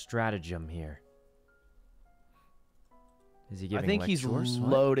 What's the stratagem here? Is he giving I think he's lectures? What?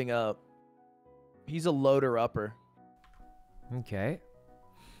 loading up. He's a loader upper. Okay.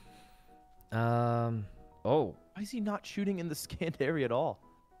 Oh. Why is he not shooting in the scanned area at all?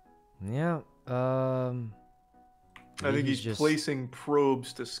 Yeah. I maybe think he's just... placing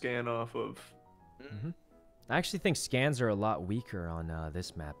probes to scan off of. I actually think scans are a lot weaker on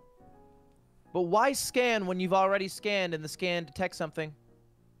this map. But why scan when you've already scanned and the scan detects something?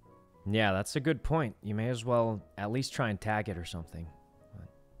 Yeah, that's a good point. You may as well at least try and tag it or something. But...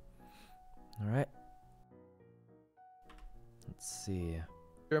 All right. Let's see.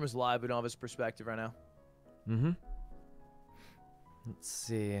 Jerma's live. We don't have his perspective right now. Mm-hmm. Let's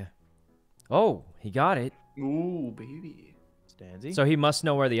see. Oh, he got it. Ooh, baby. Stanzy. So he must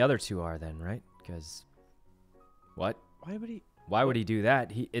know where the other two are then, right? Because... What? Why would he... Why would he do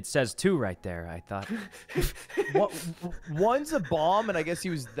that? It says 2 right there, I thought. One's a bomb, and I guess he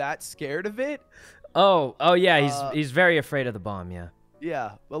was that scared of it. Oh yeah, he's very afraid of the bomb, yeah.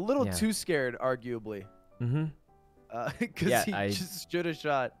 Yeah, a little too scared, arguably. Mm-hmm. Because he just should have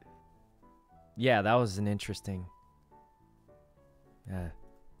shot. Yeah, that was an interesting... Yeah.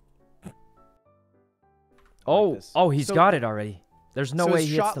 Oh, he's got it already. There's no way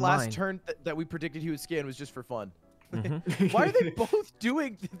he hits the mine. Last turn that we predicted he would scan was just for fun. Mm-hmm. Why are they both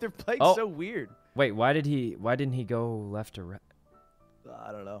doing? They're playing so weird. Wait, why didn't he go left or right?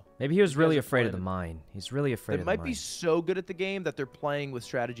 I don't know. Maybe he was really afraid of the mine. He's really afraid of the mine. They might be so good at the game that they're playing with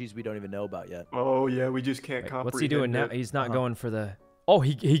strategies we don't even know about yet. Oh yeah, we just can't comprehend. What's he doing now? He's not going for the... Oh,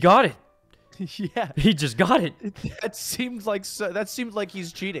 he got it. Yeah. He just got it. That seems like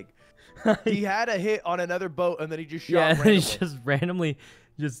he's cheating. He had a hit on another boat and then he just shot randomly. He just randomly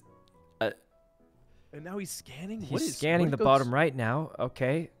just... And now he's scanning? He's scanning the bottom right now.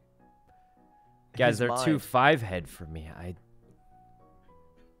 Okay. Guys, they're 2 5-head for me.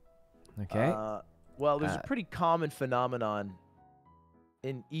 Okay. Well, there's a pretty common phenomenon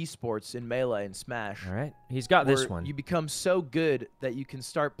in esports, in Melee and Smash. All right. He's got this one. You become so good that you can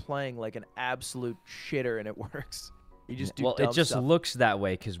start playing like an absolute shitter and it works. You just do it just stuff. looks that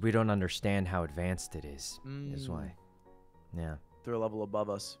way because we don't understand how advanced it is. Is why. Yeah. They're a level above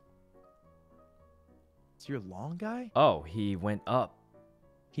us. Is your long guy? Oh, he went up.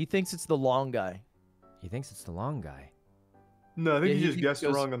 He thinks it's the long guy. He thinks it's the long guy. No, I think he just guessed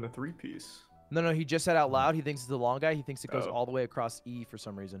wrong on the 3-piece. No, he just said out loud he thinks it's the long guy. He thinks it goes all the way across E for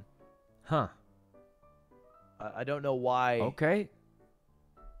some reason. Huh. I don't know why. Okay.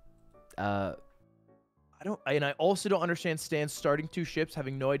 I also don't understand Stan starting 2 ships,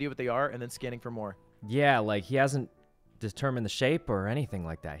 having no idea what they are, and then scanning for more. Yeah, like he hasn't determined the shape or anything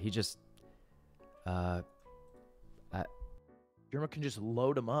like that. He just... Germa can just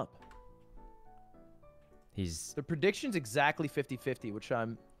load them up. The prediction's exactly 50-50, which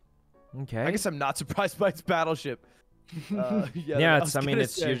I'm... Okay. I guess I'm not surprised by its Battleship. Yeah,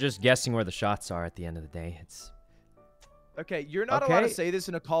 you're just guessing where the shots are at the end of the day. It's... Okay, you're not allowed to say this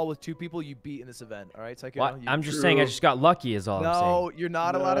in a call with 2 people you beat in this event, all right? Sykkuno, well, I'm just saying I just got lucky is all I'm saying. No, you're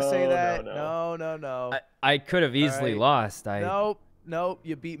not allowed to say that. No. I could have easily lost. Nope,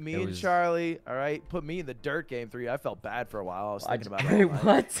 you beat me and Charlie, all right? Put me in the dirt game 3. I felt bad for a while. I was thinking about it.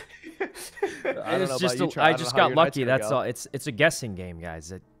 What? It's just I just got lucky, that's all. It's a guessing game,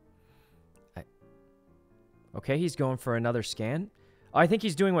 guys. Okay, he's going for another scan. Oh, I think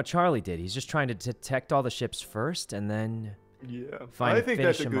he's doing what Charlie did. He's just trying to detect all the ships first and then I think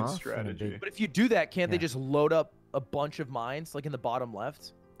that's a good strategy. But if you do that, can't they just load up a bunch of mines, like in the bottom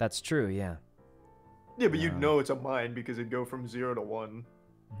left? That's true, yeah. Yeah, but you'd know it's a mine because it'd go from 0 to 1.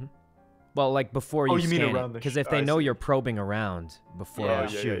 Mm-hmm. Well, like before you scan mean around because if they know you're probing around before you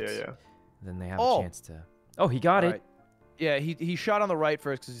shoot, then they have a chance to... Oh, he got it. Yeah, he shot on the right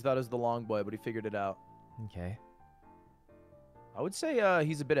first because he thought it was the long boy, but he figured it out. Okay. I would say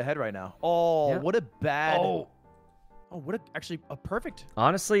he's a bit ahead right now. Oh, what a bad... Oh, actually a perfect...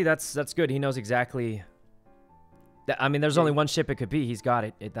 Honestly, that's good. He knows exactly... I mean, there's only one ship it could be. He's got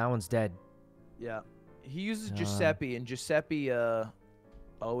it. That one's dead. Yeah. He uses Giuseppe, and Giuseppe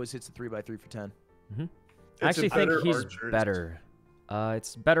always hits the 3x3 for 10. Mm-hmm. I actually think he's better.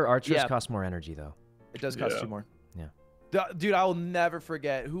 It's better archers, cost more energy, though. It does cost 2 more. Yeah. Dude, I will never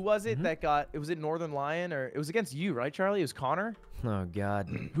forget. Who was it that got... It was it Northern Lion, or... It was against you, right, Charlie? It was Connor? Oh, God.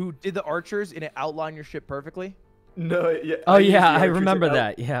 Who did the archers, and it outlined your ship perfectly? No, yeah. Oh, yeah, I remember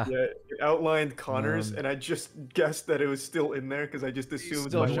that, yeah. Yeah, it outlined Connor's, and I just guessed that it was still in there, because I just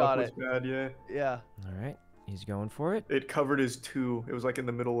assumed my luck was bad, Yeah. All right, he's going for it. It covered his 2. It was, like, in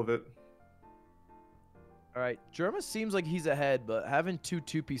the middle of it. All right, Germa seems like he's ahead, but having 2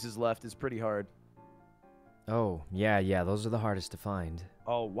 pieces left is pretty hard. Oh, yeah, those are the hardest to find.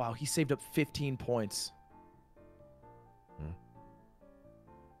 Oh, wow, he saved up 15 points.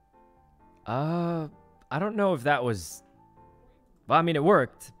 I don't know if that was... Well, I mean, it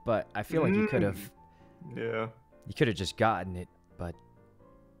worked, but I feel like you could have... Yeah. You could have just gotten it, but...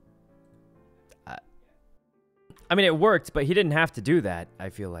 I mean, it worked, but he didn't have to do that, I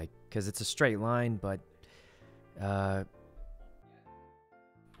feel like, because it's a straight line, but...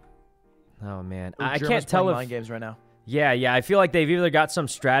 Oh man, Ooh, I Germa's can't tell playing if. mind games right now. Yeah, yeah. I feel like they've either got some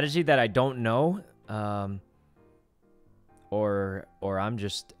strategy that I don't know, or I'm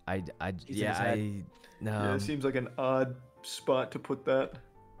just He's in his yeah, head. Yeah, it seems like an odd spot to put that.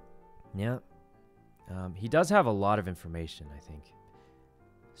 yeah. He does have a lot of information. I think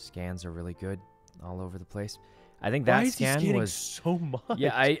scans are really good all over the place. I think that Why is he scan scanning was so much?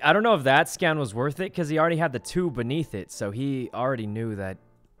 yeah. I don't know if that scan was worth it because he already had the 2 beneath it, so he already knew that.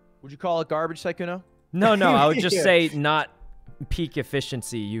 Would you call it garbage, Sykkuno? No, I would just Yeah. say not peak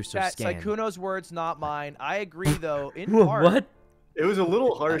efficiency use of That scan. Sykkuno's words, not mine. I agree, though. In Wha- part, what? It was a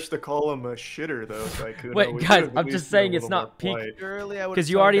little harsh to call him a shitter, though. Sykkuno. Wait, We guys, could've at I'm least just been a saying it's little more not peak. polite. surely I would. Because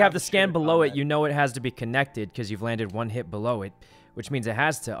you already have the scan below it, you know it has to be connected because you've landed 1 hit below it, which means it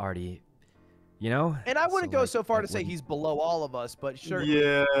has to already, you know? And I wouldn't go like, so far it to say wouldn't- he's below all of us, but sure.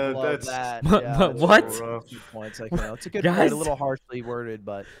 Yeah, Love that's that. But- Yeah, but that's what? a rough. good point, Sykkuno. It's a good Guys? point, a little harshly worded,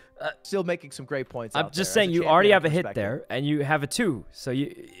 but still making some great points. I'm out just there. saying As you champion, already I have a can hit respect it. there, and you have a 2, so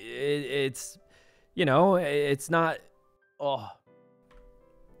it's, you know, it's not. Oh,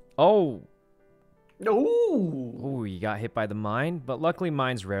 Oh, Ooh. you got hit by the mine, but luckily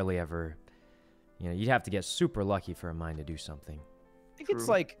mines rarely ever. You know, you'd have to get super lucky for a mine to do something. I think it's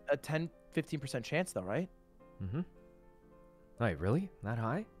True. like a 10-15% chance, though, right? Mm-hmm. Wait, really? That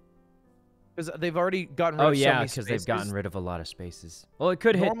high? Because they've already gotten rid Oh of so yeah, many because they've spaces. gotten rid of a lot of spaces. Well, it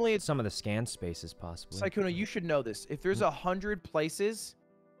could Normally hit it's- some of the scan spaces, possibly. Sykkuno, you should know this. If there's 100 places,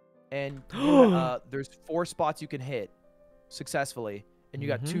 and there's 4 spots you can hit successfully, and you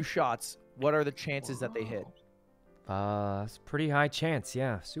got 2 shots, what are the chances that they hit? It's pretty high chance.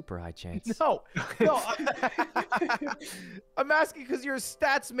 Yeah, super high chance. No. I'm asking because you're a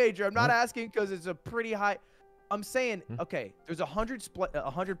stats major. I'm not What? asking because it's a pretty high. I'm saying, Hmm? okay, there's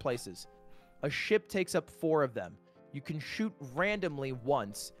 100 places. A ship takes up 4 of them. You can shoot randomly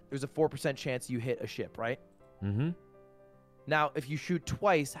once. There's a 4% chance you hit a ship, right? Mm-hmm. Now, if you shoot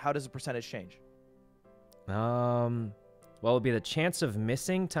twice, how does the percentage change? Well, it'll be the chance of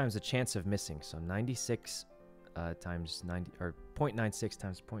missing times the chance of missing. So 96 times 90, or 0.96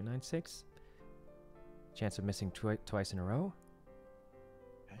 times 0.96. Chance of missing twice in a row.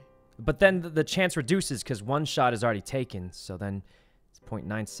 Okay. But then the chance reduces because 1 shot is already taken. So then it's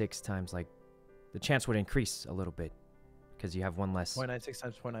 0.96 times, like, the chance would increase a little bit because you have 1 less. 0.96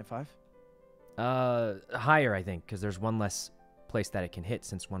 times 0.95? Higher, I think, because there's 1 less place that it can hit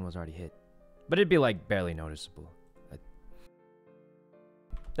since 1 was already hit. But it'd be like barely noticeable.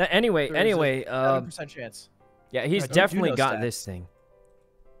 Anyway, There's a 7% chance. yeah, he's I do definitely know got stats. this thing.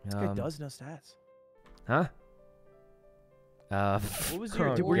 This guy does know stats. Huh? What was your?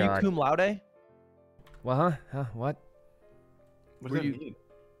 Oh, were you God. cum laude? Well, huh? What? What Were does that you- mean?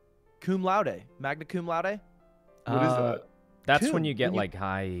 Cum laude, magna cum laude. What is that? That's when Cum, you get when you- like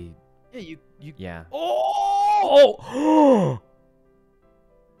high. Yeah, you. Yeah. Oh! Oh!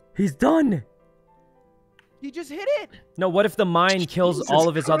 He's done. You just hit it. No, what if the mine kills Jesus all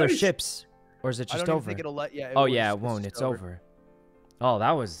of his other Christ. ships, or is it I just don't even over? think it'll let. Yeah. Oh yeah, it won't. It's over. Oh,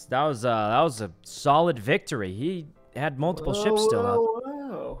 that was a solid victory. He had multiple ships still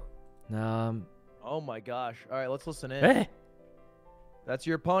up. Wow. Oh my gosh! All right, let's listen in. Eh. That's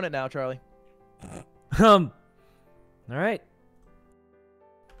your opponent now, Charlie. All right.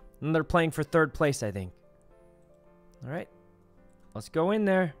 And they're playing for 3rd place, I think. All right. Let's go in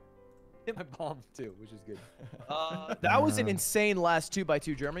there. Hit my palm too, which is good. That was an insane last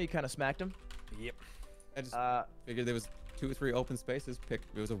 2x2, German. You kind of smacked him. Yep. I just Uh, figured there was 2 or 3 open spaces. It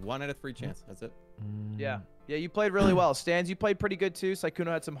was a 1 out of 3 chance. That's it. yeah. Yeah, you played really well. Stans, you played pretty good too. Sykkuno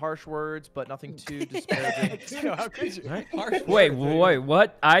had some harsh words, but nothing too disparaging. How could you? Right. Harsh Wait, words,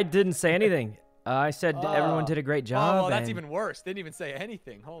 what? I didn't say anything. I said everyone did a great Oh, job. well, that's and- even worse. Didn't even say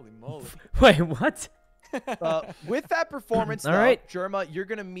anything. Holy moly. Wait, what? With that performance, All though, right. Germa, you're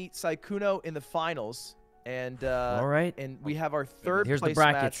gonna meet Sykkuno in the finals, and All right. and we have our 3rd Here's the place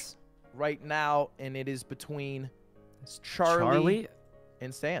match brackets. right now, and it is between It's Charlie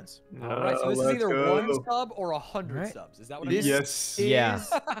and Stans. All right, so this is let's either go. 1 sub or 100 Alright. subs. Is that what This it is? Yes. Yeah.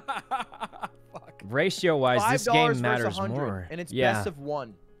 Fuck. Ratio-wise, this $5 game versus matters 100, more. and it's yeah. best of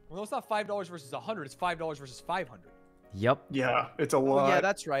 1. Well, it's not $5 versus 100. It's $5 versus 500. Yep. Yeah, it's a Oh, lot. yeah,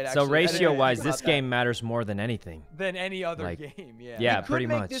 that's right. So Actually, I didn't even ratio-wise, think this about that. game matters more than anything. Than any other Like, game. Yeah. yeah. You could pretty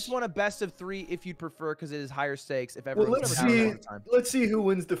make much. this one a best of 3 if you'd prefer, because it is higher stakes. If Well, everyone's let's never done it see. all the time. Let's see who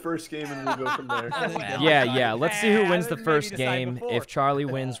wins the first game, and we'll go from there. Yeah. Let's see who wins the Maybe first decide game. before. If Charlie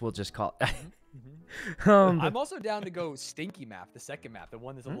wins, we'll just call. I'm also down to go Stinky map, the second map, the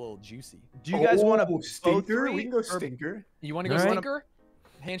one that's a little juicy. Do you guys want to stinker? three, We can go or- stinker. You want to go Alright. Stinker?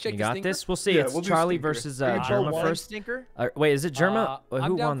 Handshake You the got stinker? this. We'll see. Yeah, It's we'll do Charlie stinker. versus Are you Germa both first. Stinker? Wait, is it Germa? I'm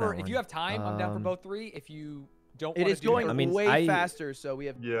Who down won for, that one? if you have time, I'm down for both 3. If you don't It want is to do going I mean, way faster, so we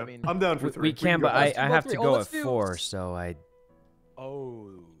have. Yeah, I mean, I'm down for 3. We can, go but I fast. have to Oh, go at let's do- 4, so I. Oh.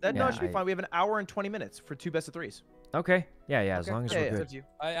 that yeah, no, it should be fine. We have an hour and 20 minutes for 2 best of 3s. Okay. Yeah, as Okay. long as Yeah, we're yeah. It's good. up to you.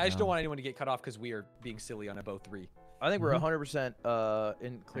 I just don't want anyone to get cut off because we are being silly on a both 3. I think we're Mhm. 100%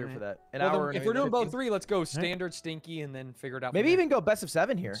 in clear for that. An Well, hour. then, and if we're doing both 15. 3, let's go standard, stinky, and then figure it out. Maybe from even go best of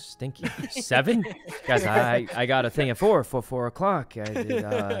 7 here. Stinky. 7? Guys, I got a thing at 4 for 4 o'clock. I did.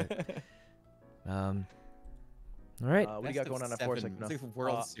 All right. What do you got going on at 4 seconds? It's like the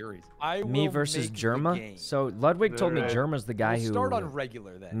World Series. I Me will versus make the Germa. game. So Ludwig told me Alright. Germa's the guy We'll who start on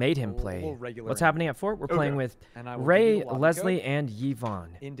regular then. made him We'll- play. we'll regular What's him. happening at 4? We're playing Okay. with And I will give Ray, you the lobby Leslie, code and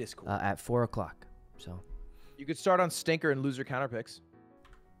Yvonne in Discord. at 4 o'clock. So, You could start on Stinker and lose your counter picks.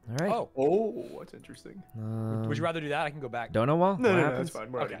 all right. Oh, Oh, that's interesting. would you rather do that? I can go back. Don't know wall? No, What no, happens? that's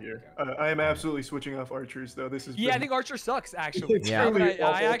fine. We're out of Okay, here. okay. I am absolutely switching off archers, though. This is. Yeah, I think Archer sucks, actually. It's Yeah. really I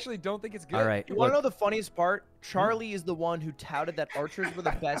awful. actually don't think it's good. All right. You want to know Look, the funniest part? Charlie is the one who touted that archers were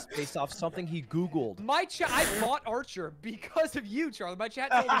the best based off something he Googled. My chat, I bought Archer because of you, Charlie. My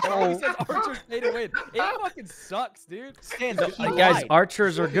chat told me Charlie says Archer's pay to win. It fucking sucks, dude. Stan, he guys, lied.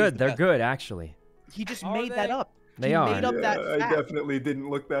 archers are Charlie's good. the They're best. good, actually. He just Are made that they? up. They he are. Made up that I fact. definitely didn't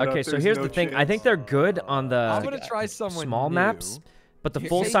look that up. Okay, so There's here's no the thing. I chance. think they're good on I'm the gonna try someone small new. maps, but the Here-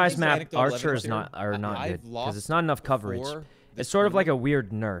 full-size here's map anecdotal archer evidence is not here. are not I've good because lost it's not enough coverage. before this It's sort of like a tournament. weird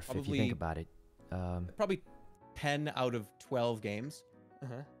nerf if you Probably- think about it. Probably 10 out of 12 games.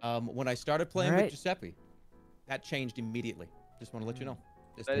 Uh-huh. When I started playing Alright. with Giuseppe, that changed immediately. Just want to let you know.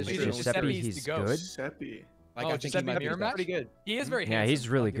 Just That to is let true. you know. Giuseppe, Giuseppe's he's the goat. good. Giuseppe. Like, Oh, I think Giuseppe he might be mirror the match? best. Pretty good. He is very Yeah, handsome. he's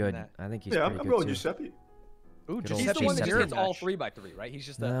really I'll give him good. that. I think he's Yeah, pretty I'm good going too. Giuseppe. Ooh, Good just old He's the one that Giuseppe. gets all 3x3, right? He's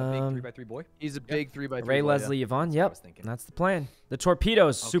just a big Um, 3x3 boy. He's a big 3x3. Ray, boy, Leslie, Yvonne. what I Yep, was thinking. that's the plan. The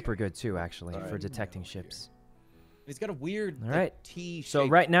torpedo's Okay. super good too, actually, Alright. for detecting ships. He's got a weird All like, right. T-shaped, So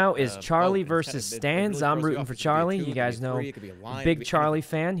right now is boat, Charlie and it's versus kinda- it Stans. really I'm throws you rooting off. for It could be a Charlie. 2, You it could be guys a know, 3, it could be a line, it could big be Charlie anything.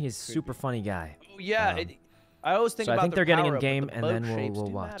 fan. He's Could super be. funny guy. Oh, yeah. Um, I always think So I about think the they're getting power in up, but game, the and boat then shapes we'll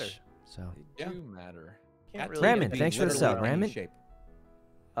do watch. matter. So, Yeah. Do matter. Can't That really Raymond, could be thanks for the literally sub, any Raymond. shape.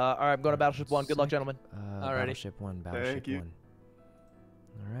 All right, I'm going to Battleship 1. Good luck, gentlemen. Alrighty. Battleship 1, Battleship Thank you. 1.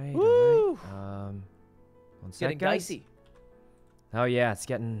 All right, Woo! all right. One sec, Getting guys. dicey. Oh yeah, it's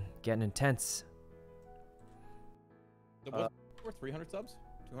getting intense. What's worth 300 subs?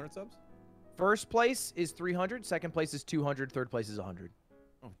 200 subs? First place is 300. Second place is 200. Third place is 100.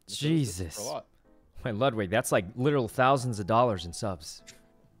 Oh, this is Jesus. a lot. Wait, Ludwig, that's like literal thousands of dollars in subs.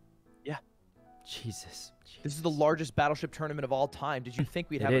 Yeah. Jesus. This is the largest Battleship tournament of all time. Did you think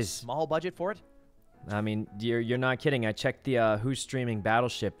we'd It have is. a small budget for it? I mean, you're not kidding. I checked the who's streaming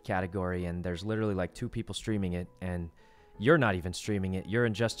Battleship category, and there's literally like 2 people streaming it, and you're not even streaming it. You're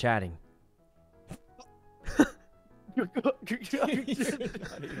in just chatting. Not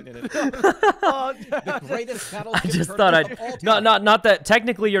even in it. Oh, The greatest I battleship just thought tournament of all I'd time. not that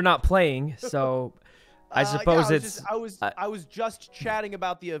technically you're not playing, so I yeah, suppose it's I was just chatting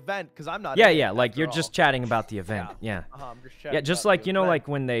about the event because I'm not. yeah, in it yeah, like after you're all. just chatting about the event. Yeah. I'm just Yeah, chatting just about like the you know, event. like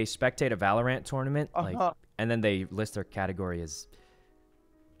when they spectate a Valorant tournament, like, Uh-huh. and then they list their category as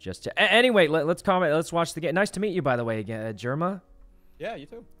just. Anyway, let's comment. Let's watch the game. Nice to meet you, by the way, again, Germa. Yeah, you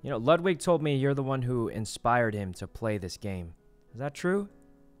too. You know, Ludwig told me you're the one who inspired him to play this game. Is that true?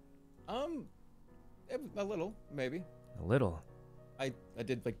 A little, maybe. A little. I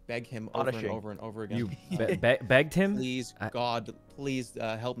did like beg him over and Punishing. over and over again. You begged him? Please, I- God, please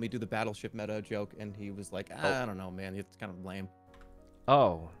help me do the Battleship meta joke. And he was like, I don't know, man. It's kind of lame.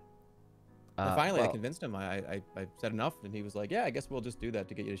 Oh. And finally, I well- convinced him. I said enough. And he was like, yeah, I guess we'll just do that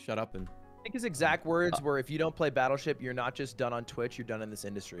to get you to shut up. And I think his exact words were, "If you don't play Battleship, you're not just done on Twitch. You're done in this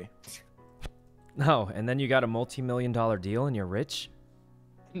industry." No, and then you got a multi-million-dollar deal and you're rich?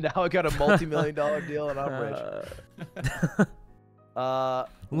 Now I got a multi-million-dollar deal and I'm rich. What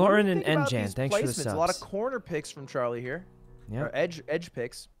do Lauren you and think about Enjan, these thanks for the placements? A lot of subs. corner picks from Charlie here. Yeah. Or edge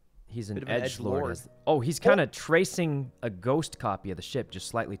picks. He's Bit an of an edge lord. edgelord. Oh, he's kind of tracing a ghost copy of the ship just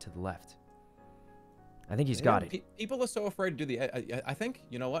slightly to the left. I think he's got it. People are so afraid to do the. I think,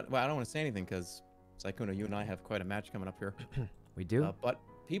 you know what? Well, I don't want to say anything because, Sykkuno, you and I have quite a match coming up here. We do? But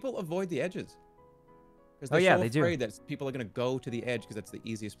people avoid the edges. Because Oh, they're yeah, so they do. afraid that people are going to go to the edge because that's the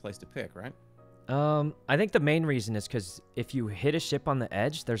easiest place to pick, right? I think the main reason is because if you hit a ship on the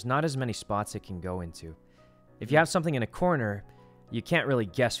edge, there's not as many spots it can go into. If you have something in a corner, you can't really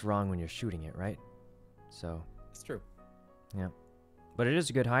guess wrong when you're shooting it, right? So, It's true. yeah. But it is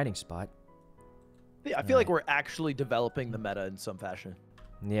a good hiding spot. Yeah, I feel like we're actually developing the meta in some fashion.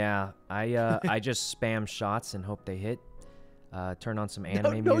 Yeah, I just spam shots and hope they hit. Turn on some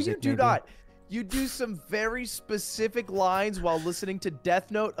anime no, music. you do maybe. not. You do some very specific lines while listening to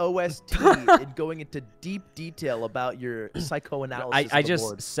Death Note OST and going into deep detail about your psychoanalysis. I of the just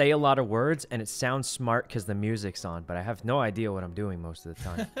board. say a lot of words and it sounds smart because the music's on, but I have no idea what I'm doing most of the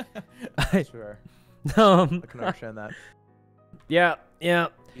time. Sure. I I can understand that. Yeah.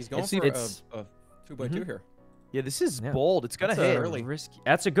 He's going See, for it's- a 2x2 here. Yeah, this is Yeah. bold. It's gonna That's hit. early. Risky.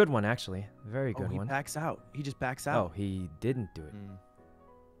 That's a good one, actually. Very good He one. backs out. He just backs Oh, out. he didn't do it. Mm.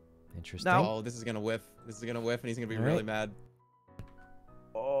 Interesting. Now- Oh, this is gonna whiff. This is gonna whiff, and he's gonna be All really right. mad.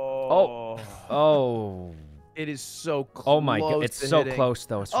 Oh. Oh. It is so close. Oh my god, it's to so hitting. close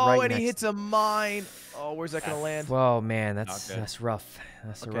though. It's Oh, right and next. he hits a mine. Oh, where's that gonna land? Oh man, Not that's good. rough.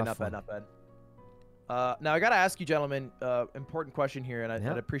 That's a Okay, rough not one. bad, not bad. Now I gotta ask you, gentlemen, important question here, and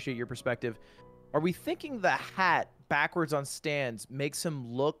Yeah. I'd appreciate your perspective. Are we thinking the hat backwards on stands makes him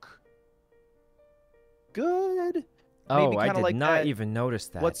look good? Oh, Maybe I kinda did like not that even notice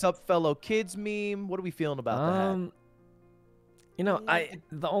that. What's up, fellow kids meme? What are we feeling about the hat? You know,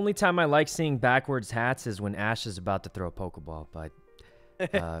 the only time I like seeing backwards hats is when Ash is about to throw a Pokeball, but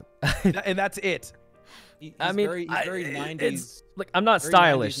And that's it. He's I mean, very, he's very 90s. it's like I'm not very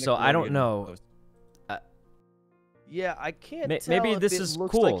stylish, 90s so I don't Nickelodeon know. post. Yeah, I can't May- tell maybe if this it is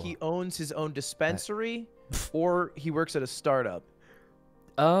looks like cool. he owns his own dispensary or he works at a startup.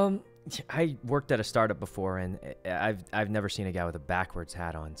 I worked at a startup before, and I've never seen a guy with a backwards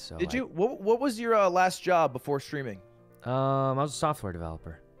hat on. So Did you? What was your last job before streaming? I was a software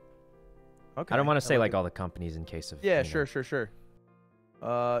developer. Okay. I don't want to say like it. all the companies in case of. Yeah, you know. sure.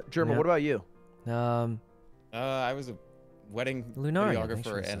 German, Yeah. what about you? I was a wedding Lunaria, thanks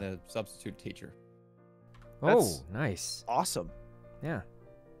for videographer the and sub. a substitute teacher. Oh, That's- nice. Awesome. Yeah.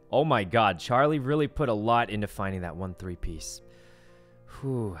 Oh my God, Charlie really put a lot into finding that 1-3 piece.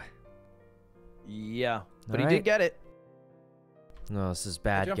 Whew. Yeah, but he Alright. did get it. No, this is I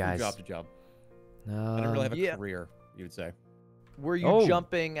bad, jumped from guys. job to job. I didn't really have a yeah. career, you would say. Were you Oh.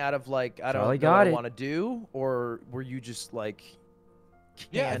 jumping out of like I don't Charlie know got what I it. want to do, or were you just like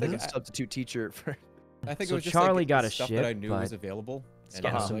Yeah, I canned think as a substitute teacher for? I think So it was just Charlie like got a stuff ship, that I knew was but available. And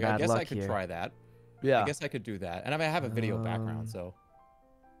getting I was some like, I bad guess I luck could here. try that. Yeah. I guess I could do that. And I have a video background, so.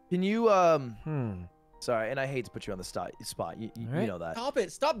 Can you Hmm. Sorry, and I hate to put you on the spot. You Alright. know that. Stop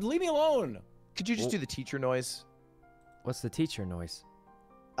it! Stop! Leave me alone! Could you just do the teacher noise? What's the teacher noise?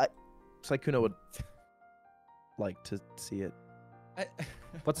 Sykkuno would like to see it. I,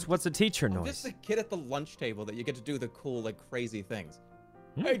 What's a teacher I'm noise? just a kid at the lunch table that you get to do the cool, like, crazy things.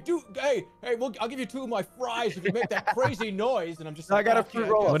 Hmm? Hey, I'll give you 2 of my fries if you make that crazy noise. And I'm just I like, got a okay, fruit I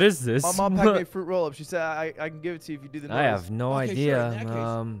roll-up. guess. What is this? My mom packed me a fruit roll up. She said I can give it to you if you do the noise. I have no Okay, sure, in idea. that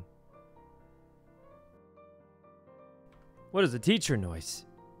case. What is a teacher noise?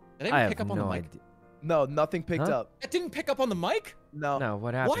 Did they I even have pick up on no the mic? idea. No, nothing picked Huh? up. It didn't pick up on the mic? No. No,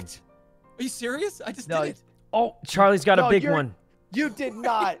 what happened? What? Are you serious? I just No, did it. Oh, Charlie's got No, a big you're- one. You did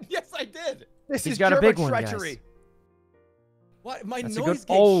not. Yes, I did. This He's is got a German big one, guys. treachery. What? My That's a noise good-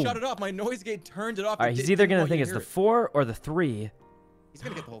 gate oh. shut it off. My noise gate turned it off. All right, he's either gonna think it's the 4 or the 3. He's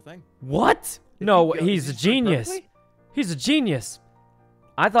gonna get the whole thing. What? No, Did he he's a start genius. correctly? He's a genius.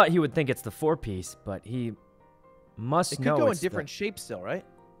 I thought he would think it's the 4 piece, but he must It could know go in it's different shapes still, right?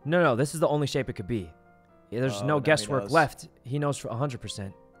 No, this is the only shape it could be. Yeah, there's Oh, now no he guesswork knows. left. He knows for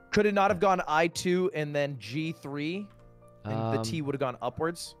 100%. Could it not have gone I2 and then G3, and the T would have gone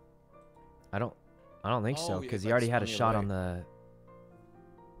upwards? I don't think so, Oh, yeah, because it's he like already had a spun the shot other on the.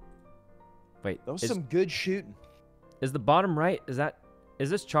 Wait, That was is, some good shooting. is the bottom right? Is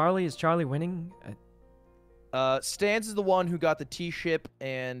this Charlie? Is Charlie winning? Stans is the one who got the T ship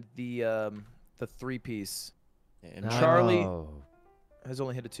and the 3-piece. And Charlie- Oh, Has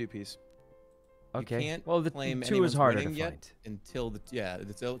only hit a 2-piece. okay. can't well, the claim 2 is anyone's harder to winning yet find. until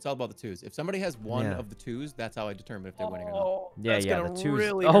it's all about the 2s. If somebody has one Yeah. of the 2s, that's how I determine if they're winning or not. Oh, Yeah, that's yeah, gonna the 2's.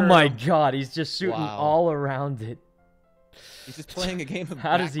 really Oh hurt my him. God, he's just shooting Wow. all around it. He's just playing a game of.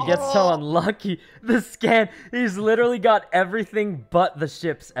 How does he back- get so Oh. unlucky? The scan. He's literally got everything but the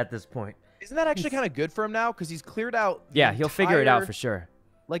ships at this point. Isn't that actually kind of good for him now? Because he's cleared out. the Yeah, he'll figure it out entire- for sure.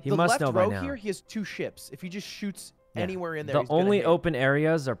 Like He the must left know by row now. here, he has 2 ships. If he just shoots Yeah. anywhere in there, The he's gonna only hit. open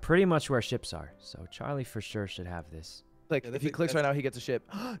areas are pretty much where ships are. So Charlie for sure should have this. Like Yeah, if he that's- clicks right now, he gets a ship.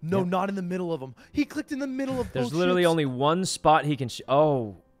 No, Yep. not in the middle of them. He clicked in the middle of There's both literally ships. only one spot he can.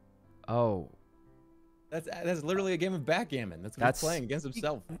 Oh. That's literally a game of backgammon. That's what That's- he's playing against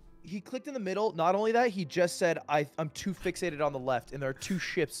himself. He clicked in the middle. Not only that, he just said, I'm too fixated on the left, and there are 2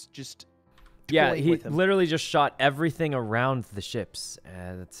 ships just. Yeah, toying he with him. literally just shot everything around the ships.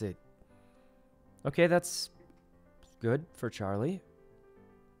 That's it. Okay, that's good for Charlie.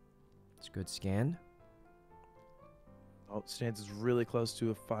 It's a good scan. Oh, Stance is really close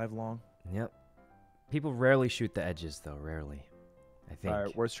to a 5 long. Yep. People rarely shoot the edges, though. Rarely. I think. All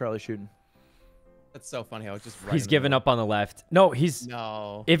right, where's Charlie shooting? That's so funny. I was just right He's in the giving middle. up on the left. No, he's...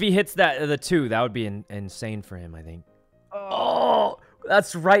 No. If he hits the 2, that would be insane for him, I think. Oh,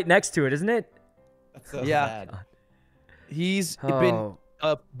 that's right next to it, isn't it? That's so Yeah. bad. He's been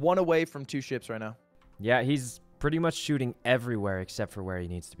 1 away from 2 ships right now. Yeah, he's pretty much shooting everywhere except for where he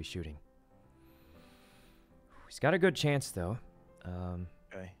needs to be shooting. He's got a good chance, though.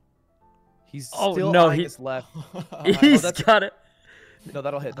 Okay. He's Oh, still no, eyeing his left. He's got it. No,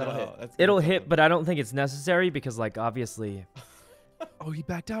 that'll hit. That'll hit. That's It'll gonna hit, but I don't think it's necessary because, like, obviously, Oh, he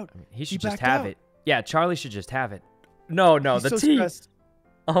backed out. I mean, he should just backed have out. it. Yeah, Charlie should just have it. No, He's the so T. stressed.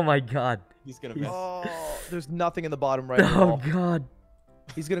 Oh my God. He's gonna miss. Oh, there's nothing in the bottom right at Oh all. God.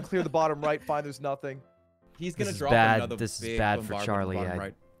 He's gonna clear the bottom right, find there's nothing. He's gonna This is drop bad. another This is big bad for bombardment Charlie, bottom yeah.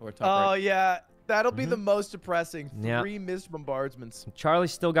 right or top Oh right. yeah, that'll be the most depressing. Yeah. 3 missed bombardments.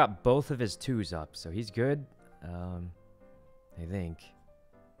 Charlie's still got both of his 2s up, so he's good. I think.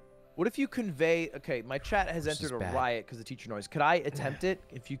 What if you convey? Okay, my chat has This is entered a bad. riot because of teacher noise. Could I attempt it?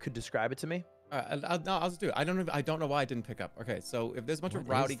 If you could describe it to me. No, I'll just do it. I don't know why I didn't pick up. Okay, so if there's a bunch of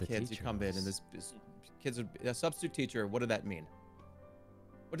What is rowdy the kids who teacher come in and noise? this kids are a substitute teacher, what did that mean?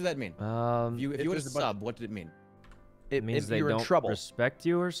 What did that mean? Um, If you it were was to a bunch- sub, what did it mean? it means they you're in don't trouble. respect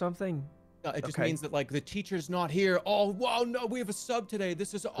you or something. No, it just Okay. means that like the teacher's not here. Oh wow, no, we have a sub today.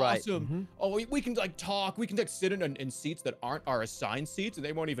 This is Right. awesome. Mhm. Oh, we can like talk. We can like sit in seats that aren't our assigned seats, and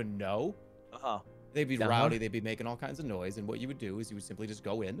they won't even know. They'd be Uh-huh. rowdy. They'd be making all kinds of noise. And what you would do is you would simply just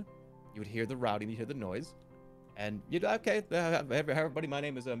go in. You would hear the rowdy, and you hear the noise, and you'd okay, everybody. My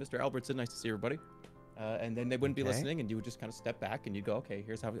name is Mr. Albertson. Nice to see everybody. And then they wouldn't be Okay. listening, and you would just kind of step back, and you'd go, okay,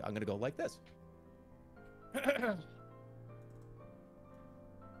 here's how I'm gonna go like this.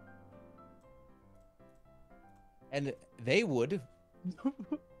 And they would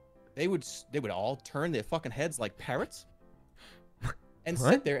all turn their fucking heads like parrots and What?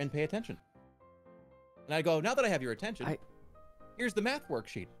 sit there and pay attention. And I go, now that I have your attention, here's the math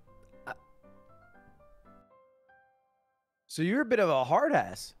worksheet. So you're a bit of a hard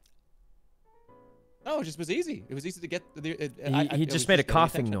ass. No, it just was easy. It was easy to get. He just made a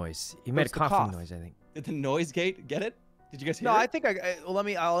coughing noise. He made a What's the coughing cough? noise, I think. Did the noise gate get it? Did you guys hear No, it? I think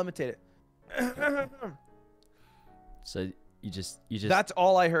I'll imitate it. So you just. That's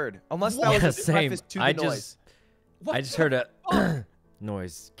all I heard. Unless that Yeah, was a same. preface to the I noise. What I just the heard a fuck?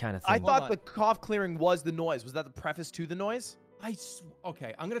 noise kind of I thing. thought on. the cough clearing was the noise. Was that the preface to the noise?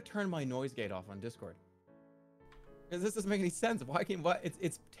 Okay, I'm gonna turn my noise gate off on Discord. Because this doesn't make any sense. Why can't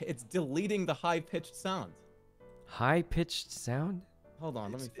it's deleting the high pitched sound. High pitched sound. Hold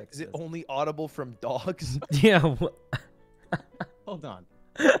on, let me fix Is this. it only audible from dogs? Yeah. Hold on.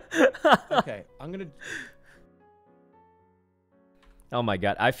 Okay, I'm gonna. Oh my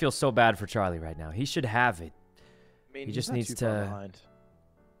God, I feel so bad for Charlie right now. He should have it. I mean, He he's just not needs too far to- behind.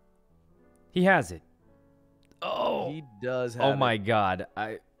 He has it. Oh. He does have Oh it. my God.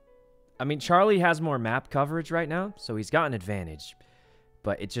 I mean, Charlie has more map coverage right now, so he's got an advantage.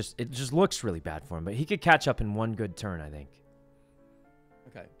 But it just looks really bad for him. But he could catch up in one good turn, I think.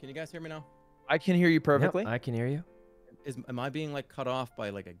 Okay, can you guys hear me now? I can hear you perfectly. Yep, I can hear you. Am I being like cut off by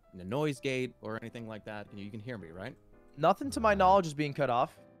like a noise gate or anything like that? You can hear me, right? Nothing to my knowledge is being cut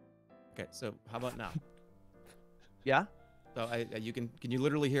off. Okay, so how about now? Yeah? So can you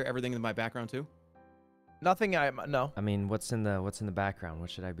literally hear everything in my background too? Nothing. No. I mean, what's in the background? What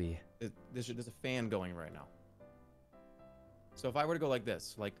should I be? There's a fan going right now. So if I were to go like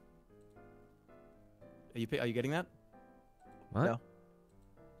this, like, are you getting that? What? No.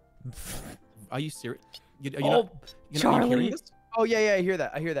 Are you serious? Are you Oh, not Charlie. hearing this? Oh yeah, I hear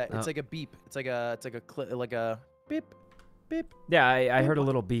that. It's Oh. like a beep. It's like a beep, beep. Yeah, I heard a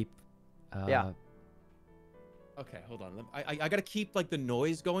little beep. Yeah. Okay, hold on. I gotta keep like the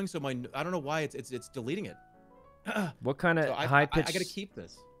noise going, so I don't know why it's deleting it. What kind of So high pitched? I gotta keep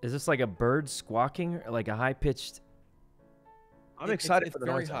this. Is this like a bird squawking or like a high pitched? I'm excited it's for the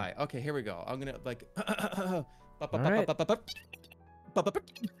very noise. high. Okay, here we go. I'm gonna like. right.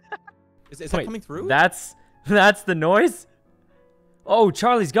 Is that Wait, coming through? That's the noise. Oh,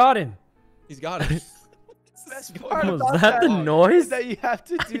 Charlie's got him. He's got it. Best part Was about that the is noise? that you have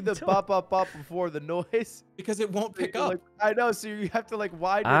to do the bop before the noise. Because it won't pick up. Like, I know, so you have to like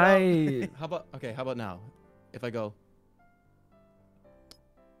widen it up. How about now? If I go.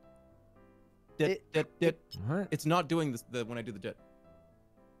 What? It's not doing this when I do the dit.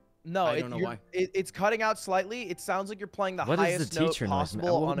 No, I don't know why. It's cutting out slightly. It sounds like you're playing the What is highest the note teacher noise?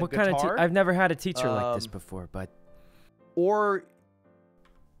 possible on a What kind guitar. of? I've never had a teacher like this Um, before, but Or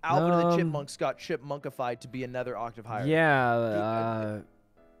Alvin and the Chipmunks got chipmunkified to be another octave higher. Yeah.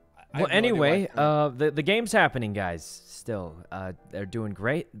 Well, anyway, the game's happening, guys. Still, they're doing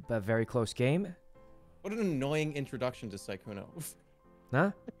great, but very close game. What an annoying introduction to Sykkuno.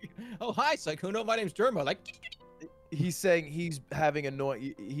 Huh? Oh, hi, Sykkuno. My name's Dermo. Like, He's saying he's giving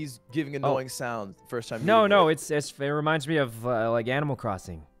annoying sounds the first time. No, it reminds me of like Animal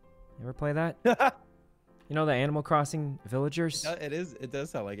Crossing. You ever play that? You know the Animal Crossing villagers? It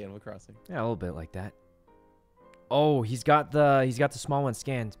does sound like Animal Crossing. Yeah, a little bit like that. Oh, he's got the small one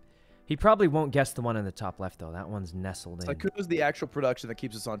scanned. He probably won't guess the one in the top left though. That one's nestled in. Sykkuno's the actual production that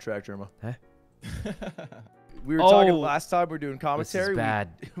keeps us on track, Dermo. Huh? We were talking last time. We're doing commentary. This is bad.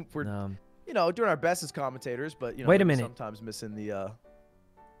 We're doing our best as commentators, but wait a minute. Sometimes missing the.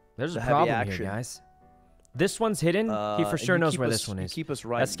 There's a heavy problem action. here, guys. This one's hidden. He for sure knows where this one is. Keep us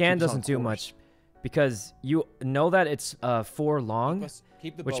right. That scan doesn't do much, because you know that it's 4 long,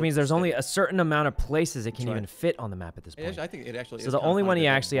 which means there's only a certain amount of places it can even fit on the map at this point. I think it actually. So the only one he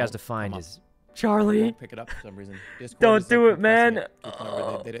actually has to find is Charlie. Charlie. Pick it up for some reason. Don't do it, man.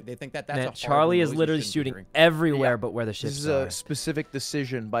 They think that's a hard Charlie is noise literally you shouldn't be shooting hearing. everywhere but where the ships This is are. a specific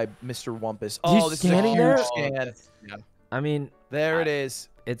decision by Mr. Wumpus. He's This is a scanning huge there? scan. Yeah. I mean, There it is.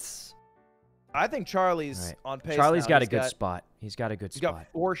 it's I think Charlie's right. on pace. Charlie's now. got a good spot. He's got a good He's spot. got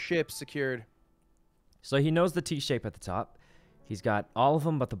 4 ships secured. So he knows the T shape at the top. He's got all of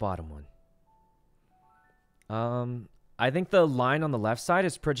them but the bottom one. I think the line on the left side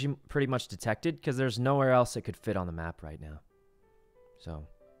is pretty much detected because there's nowhere else it could fit on the map right now. So,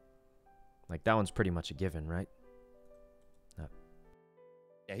 like, that one's pretty much a given, right?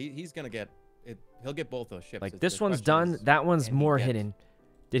 Yeah, he's gonna get it. He'll get both those ships. Like, It's- this the one's question done. is, That one's can he more get hidden.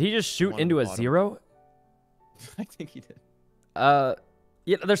 Did he just shoot one into on a the bottom? 0? I think he did.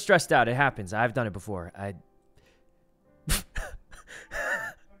 Yeah, they're stressed out. It happens. I've done it before.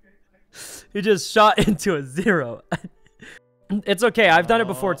 He just shot into a 0. It's okay. I've done it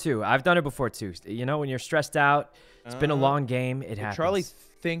before too. You know, when you're stressed out, it's been a long game. It happens. Charlie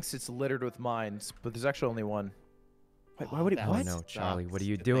thinks it's littered with mines, but there's actually only one. Wait, why would he? that I What? know, Charlie. What are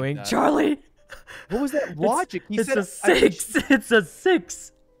you to think doing, that. Charlie? What was that logic? He It's said a 6. It's a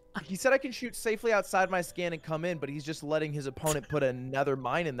 6. He said I can shoot safely outside my scan and come in, but he's just letting his opponent put another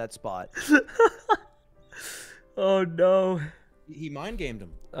mine in that spot. Oh no. He mind gamed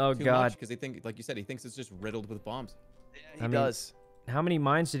him. Oh too god. Because like you said, he thinks it's just riddled with bombs. He does. How many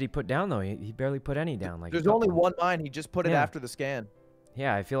mines did he put down though? He barely put any down. Like, There's only one mine. He just put it Yeah. after the scan.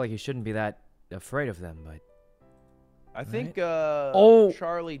 Yeah, I feel like he shouldn't be that afraid of them, but I think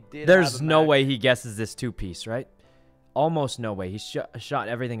Charlie did. there's have a no match. way he guesses this 2-piece, right? Almost no way. He shot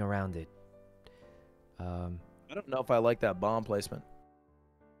everything around it. I don't know if I like that bomb placement.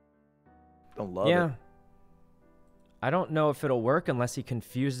 Don't love it. Yeah. I don't know if it'll work unless he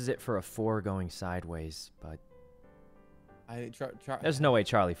confuses it for a 4 going sideways, but there's no way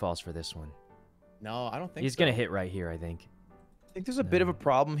Charlie falls for this one. No, I don't think He's going to hit right here, I think. I think there's a bit of a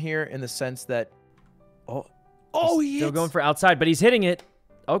problem here in the sense that. He's still going for outside, but he's hitting it.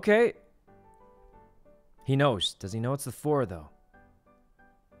 Okay. He knows. Does he know it's the 4 though?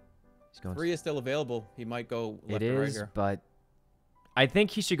 He's going 3 is still available. He might go left It or right is, here. but I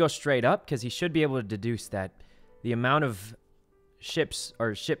think he should go straight up because he should be able to deduce that the amount of ships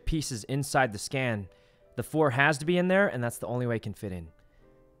or ship pieces inside the scan, the 4 has to be in there, and that's the only way it can fit in.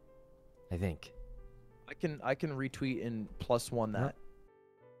 I think. I can retweet and +1 that.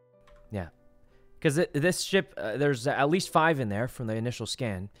 Yeah. Because this ship, there's at least 5 in there from the initial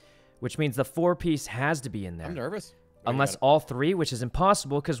scan, which means the 4 piece has to be in there. I'm nervous. Unless all 3, which is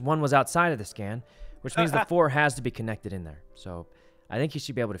impossible because 1 was outside of the scan, which means the 4 has to be connected in there. So I think you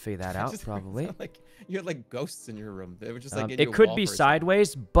should be able to figure that out, probably. Like you had like ghosts in your room. They were just like It could be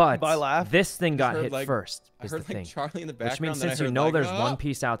sideways, but this thing got hit like, first. I Is heard the thing. Charlie in the background. Which means then I since you heard, know like, there's 1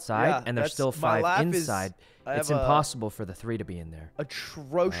 piece outside and there's still 5 inside, it's impossible for the 3 to be in there.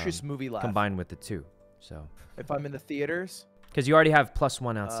 Atrocious movie laugh. Combined with the 2. So if I'm in the theaters. Because you already have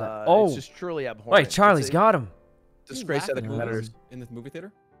 +1 outside. It's just truly abhorrent. Wait, Charlie's got him. Disgrace to the competitors. In the movie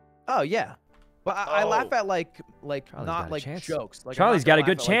theater? Oh yeah. But I laugh at like Charlie's not got a like chance. jokes. Like, Charlie's got a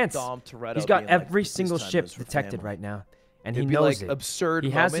good Like, chance. Dom Toretto He's got being like, every "This single time ship is for detected family." right now, and It'd he be knows like it. absurd.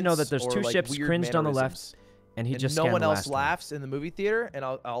 He has to know that moments there's or, 2 like, ships weird cringed on the left, mannerisms. and he just no scanned one the else last one. laughs in the movie theater, and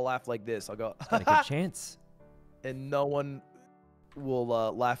I'll laugh like this. I'll go. Got a good chance. And no one will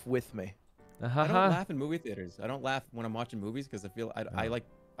laugh with me. I don't laugh in movie theaters. I don't laugh when I'm watching movies because I feel I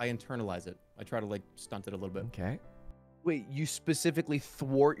internalize it. I try to like stunt it a little bit. Okay. Wait, you specifically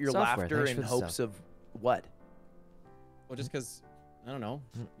thwart your Software, laughter thanks in for the hopes sub. of what? Well, just because I don't know.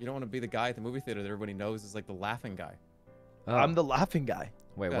 You don't want to be the guy at the movie theater that everybody knows is like the laughing guy. Oh. I'm the laughing guy.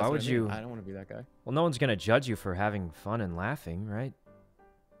 Wait, That's why what would I mean. you? I don't want to be that guy. Well, no one's gonna judge you for having fun and laughing, right?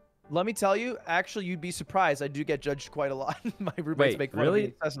 Let me tell you, actually, you'd be surprised. I do get judged quite a lot. My roommates Wait, make fun of me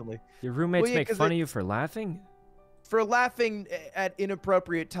incessantly. Your roommates Well, yeah, make 'cause fun of you for laughing? For laughing at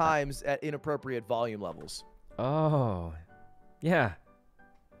inappropriate times at inappropriate volume levels. Oh, yeah.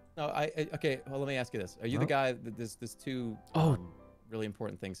 No, okay. Well, let me ask you this: are you the guy that there's two really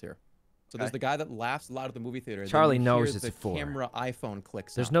important things here? So there's the guy that laughs a lot at the movie theater. Charlie then you knows hear it's the a 4. Camera iPhone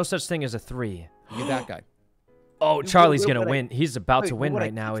clicks. There's no such thing as a 3. You're that guy. Oh, Charlie's gonna what I- win. He's about to wait, win what I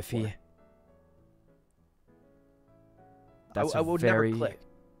right now clicked if he. for? That's I a would very. never click.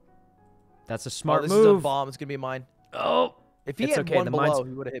 That's a smart this move. is a bomb. It's gonna be mine. Oh, If he it's had okay. one The below, mine's-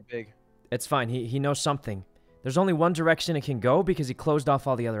 he would have hit big. It's fine. He knows something. There's only one direction it can go because he closed off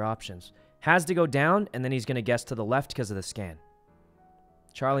all the other options. Has to go down, and then he's gonna guess to the left because of the scan.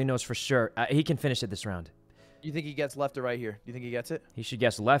 Charlie knows for sure. He can finish it this round. You think he gets left or right here? Do you think he gets it? He should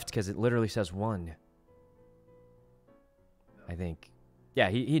guess left because it literally says 1. I think. Yeah,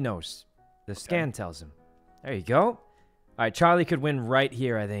 he knows. The scan tells him. There you go. All right, Charlie could win right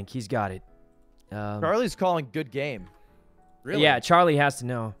here, I think. He's got it. Charlie's calling good game. Really? Yeah, Charlie has to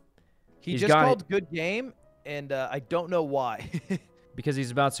know. He He's just got called it. good game, and I don't know why. Because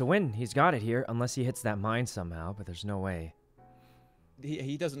he's about to win. He's got it here, unless he hits that mine somehow, but there's no way.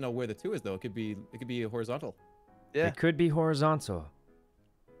 He doesn't know where the 2 is though. It could be horizontal. Yeah. It could be horizontal.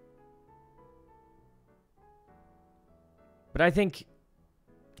 But I think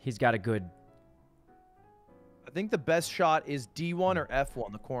he's got a good... I think the best shot is D1 or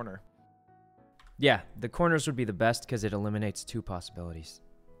F1, the corner. Yeah, the corners would be the best because it eliminates 2 possibilities.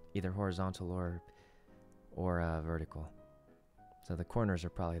 Either horizontal or vertical. So the corners are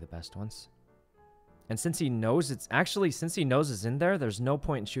probably the best ones. And since he knows since he knows it's in there, there's no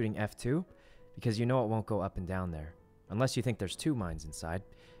point in shooting F2 because you know it won't go up and down there. Unless you think there's 2 mines inside,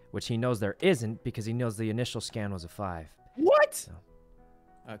 which he knows there isn't because he knows the initial scan was a 5. What? So.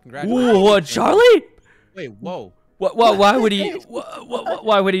 Congratulations. Whoa, Charlie? Wait, whoa. Why would he?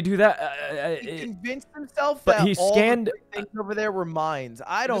 Why would he do that? He convinced himself but that he all scanned- the things over there were mines.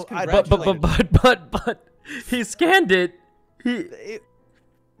 I don't. But he scanned it.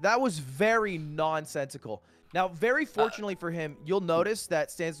 That was very nonsensical. Now, very fortunately for him, you'll notice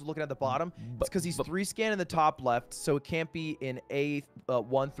that Stan's looking at the bottom. It's because he's 3 scanned in the top left, so it can't be in A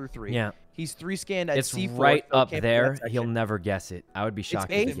 1 through 3. Yeah. He's 3 scanned at It's C4. right so it up can't be there. that He'll section. never guess it. I would be It's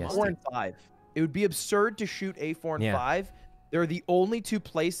shocked if he A4 guessed it. and 5. It would be absurd to shoot A4 and Yeah. 5. They're the only 2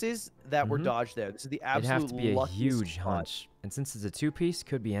 places that were dodged there. This is the It'd absolute have to be a luckiest huge spot. hunch. And since it's a 2-piece,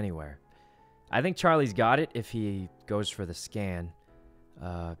 could be anywhere. I think Charlie's got it if he goes for the scan.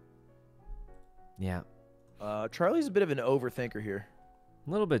 Yeah. Charlie's a bit of an overthinker here. A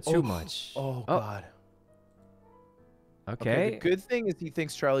little bit too much. Oh, God. Okay. The good thing is he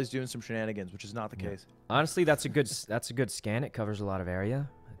thinks Charlie's doing some shenanigans, which is not the case. Honestly, that's a good scan. It covers a lot of area.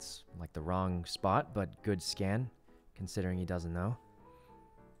 It's like the wrong spot, but good scan, considering he doesn't know.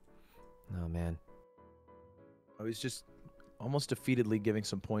 Oh, man. Oh, he's just almost defeatedly giving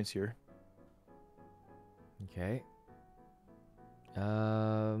some points here. Okay.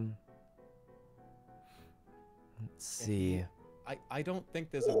 Let's see. I don't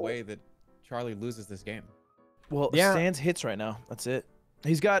think there's a way that Charlie loses this game. Well, Yeah. Stan's hits right now. That's it.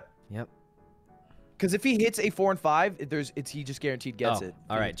 He's got... Yep. Because if he hits a 4 and 5, he just guaranteed gets it.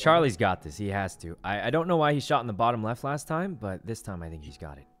 All right, Charlie's got this. He has to. I don't know why he shot in the bottom left last time, but this time I think he's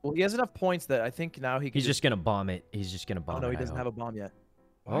got it. Well, he has enough points that I think now he can He's just gonna bomb it. He's just gonna bomb Oh, it. no, he I doesn't hope. have a bomb yet.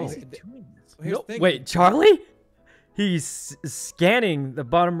 Why Oh. is he doing this? Here's Nope. the thing. Wait, Charlie? He's scanning the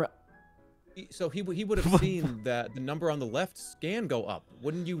bottom. So he would have seen that the number on the left scan go up.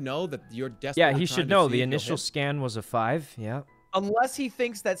 Wouldn't you know that you're desperately Yeah, he trying should to know. see The if you'll initial hit? scan was a 5. Yeah. Unless he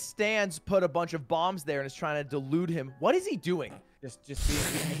thinks that Stan's put a bunch of bombs there and is trying to delude him. What is he doing? Just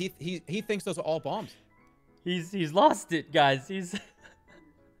he thinks those are all bombs. He's lost it, guys. He's.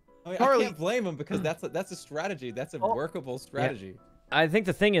 I Charlie- can't blame him because that's a strategy. That's a workable strategy. I think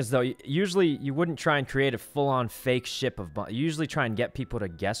the thing is, though, usually you wouldn't try and create a full-on fake ship of bombs. You usually try and get people to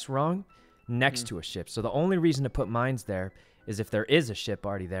guess wrong next to a ship. So the only reason to put mines there is if there is a ship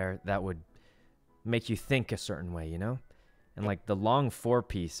already there that would make you think a certain way, you know? And like the long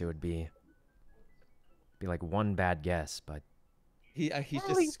 4-piece, it would be like one bad guess, but He's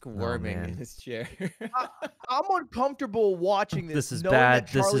Charlie- just squirming man. in his chair. I'm uncomfortable watching this. This is knowing bad.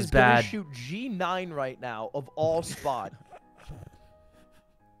 That This Charlie's is gonna bad. Shoot G9 right now of all spot.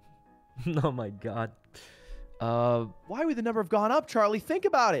 oh my god. Why would the number have gone up, Charlie? Think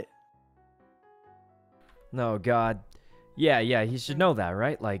about it. No, God. Yeah, he should know that,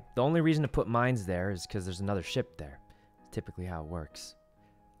 right? Like, the only reason to put mines there is because there's another ship there. typically how it works.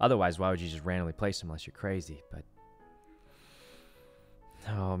 Otherwise, why would you just randomly place him unless you're crazy? But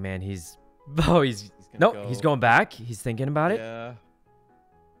oh man, he's going back. He's thinking about it. Yeah.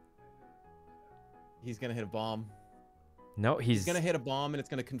 He's gonna hit a bomb. No, he's gonna hit a bomb, and it's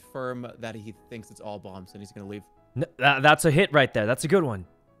gonna confirm that he thinks it's all bombs, and he's gonna leave. No, that's a hit right there. That's a good one.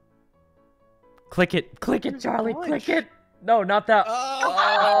 Click it, Charlie, click it. No, not that.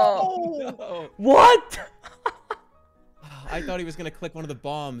 Oh, no. What? I thought he was gonna click one of the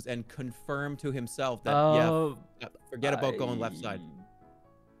bombs and confirm to himself that forget about going left side.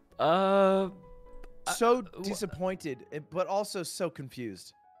 So disappointed, but also so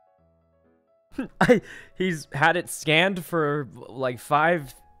confused. He's had it scanned for like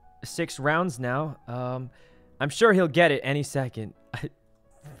 5-6 rounds now. I'm sure he'll get it any second.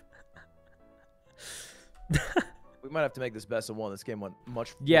 We might have to make this best of one. This game went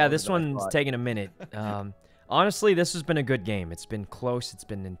much. Yeah, this one's taking a minute. Honestly, this has been a good game. It's been close. It's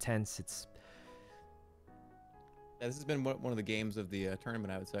been intense. Yeah, this has been one of the games of the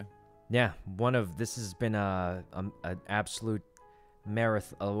tournament, I would say. Yeah, this has been an absolute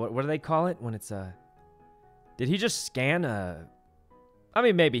marathon. What do they call it when it's a? Did he just scan a? I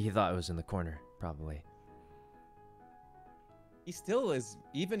mean, maybe he thought it was in the corner. Probably. He still is,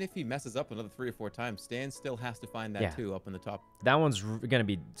 even if he messes up another 3 or 4 times, Stan still has to find that 2 up in the top. That one's gonna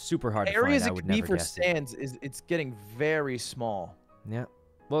be super hard to find. Areas I it would could be never for guess stands it's getting very small. Yeah.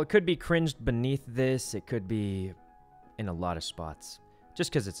 Well, it could be cringed beneath this. It could be in a lot of spots.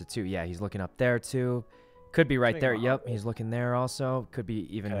 Just because it's a 2. Yeah, he's looking up there too. Could be right there. Yep, he's looking there also. Could be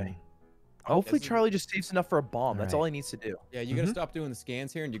even. Okay. Hopefully Charlie just saves enough for a bomb. That's all he needs to do. Yeah, you gotta stop doing the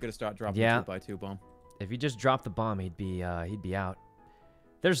scans here, and you gotta start dropping 2x2 bomb. If he just dropped the bomb, he'd be out.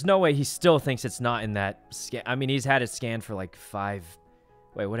 There's no way he still thinks it's not in that scan. I mean, he's had it scanned for like 5.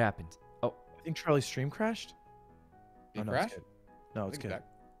 Wait, what happened? Oh, I think Charlie's stream crashed. Did it crash? No, it's good.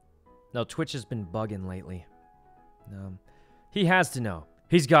 No, Twitch has been bugging lately. He has to know.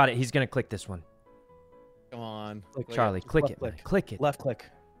 He's got it. He's gonna click this one. Come on, Charlie, click it. Click it. Left click.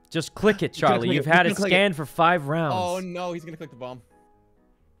 Just click it, Charlie. You've had it scanned for 5 rounds. Oh no, he's gonna click the bomb.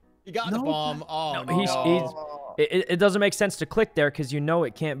 He got the bomb. Oh no. It doesn't make sense to click there because you know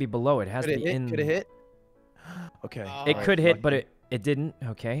it can't be below it. It has to be in. Could it hit? Okay. It could hit, but it didn't.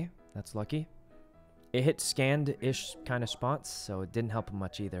 Okay, that's lucky. It hit scanned-ish kind of spots, so it didn't help him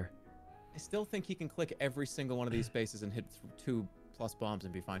much either. I still think he can click every single one of these spaces and hit 2+ bombs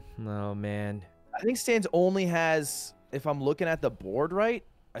and be fine. No, man. I think Stans only has, if I'm looking at the board right,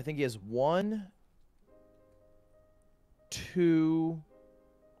 I think he has 1, 2.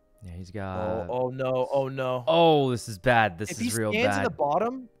 Yeah, he's got. Oh no! Oh no! Oh, this is bad. This is real bad. If he scans at the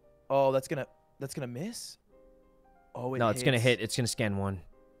bottom, oh, that's gonna miss. Oh, no, it's gonna hit. It's gonna scan 1.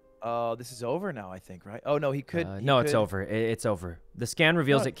 Oh, this is over now, I think, right? Oh no, he could. No, it's over. It's over. The scan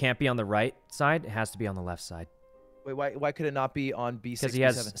reveals it can't be on the right side. It has to be on the left side. Wait, why could it not be on B6? Because he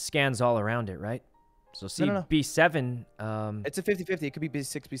has scans all around it, right? So see, no. B7. It's a 50-50. It could be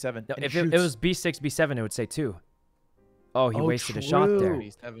B6, B7. No, if it was B6, B7, it would say 2. Oh, he wasted a shot there.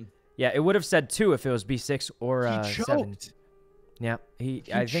 B7. Yeah, it would have said 2 if it was B6 or 7. Yeah, he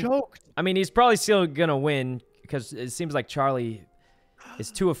I think. Choked. I mean, he's probably still gonna win because it seems like Charlie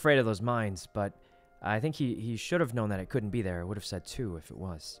is too afraid of those mines. But I think he should have known that it couldn't be there. It would have said 2 if it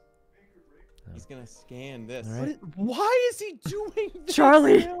was. He's gonna scan this. Right. Why is he doing this?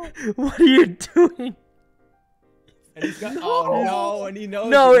 Charlie, what are you doing? And he's got, oh no, and he knows.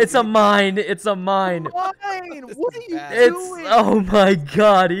 No, it's a mine. It's a mine. Mine. What are you doing? Oh my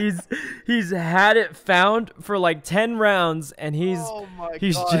God, he's had it found for like 10 rounds, and he's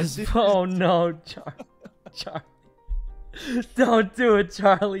just. Oh no, Charlie, don't do it,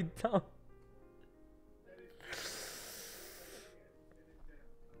 Charlie. Don't.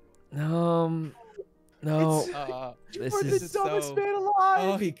 No. This is the dumbest man alive.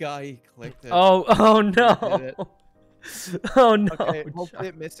 Oh, he clicked it. Oh no. Oh no. Okay, hopefully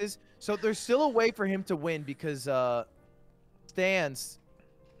it misses. So there's still a way for him to win because Stans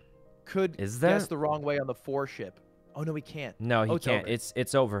could guess the wrong way on the 4 ship. Oh no, he can't. No, he can't.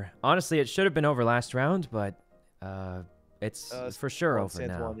 It's over. Honestly, it should have been over last round, but it's for sure over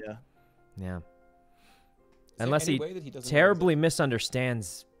now. Yeah. Unless he terribly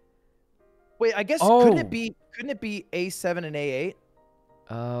misunderstands. Wait, I guess couldn't it be A7 and A8?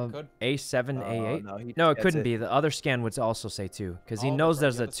 A7, A8? No, it couldn't be. The other scan would also say 2, because he knows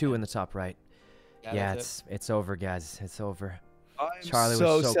there's a 2 in the top right. Yeah, it's over, guys. It's over. Charlie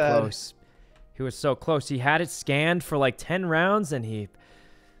was so close. He was so close. He had it scanned for like 10 rounds, and he...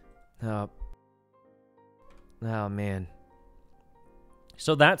 Oh, man.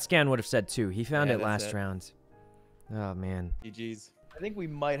 So that scan would have said 2. He found it last round. Oh, man. GG's. I think we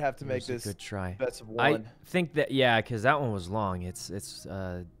might have to make this a good try. best of one. I think that, yeah, because that one was long.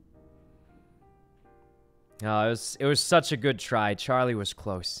 No, it was such a good try. Charlie was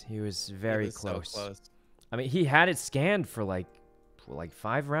close. He was very close. So close. I mean, he had it scanned for like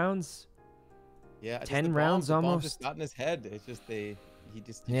 5 rounds. Yeah, 10 rounds the bomb almost. just got in his head. It's just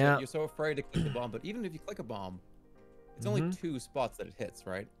Yeah. You're so afraid to click the bomb, but even if you click a bomb, it's only 2 spots that it hits,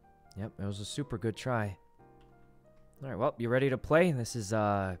 right? Yep, it was a super good try. All right, well, you ready to play? This is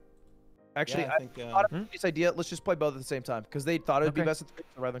Actually, yeah, I thought of this idea. Let's just play both at the same time because they thought it would be best of 3,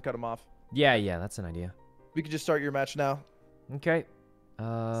 so rather than cut them off. yeah, that's an idea. We could just start your match now. Okay.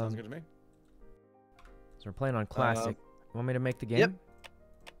 Sounds good to me. So we're playing on classic. Want me to make the game? Yep.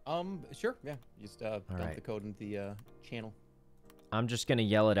 Sure. Yeah. Just dump right. the code in the channel. I'm just gonna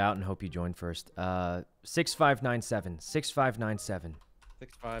yell it out and hope you join first. 6597. 6597.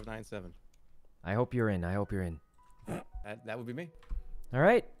 6597. I hope you're in. I hope you're in. That would be me. All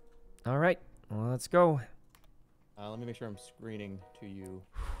right. All right. Well, let's go. Let me make sure I'm screening to you,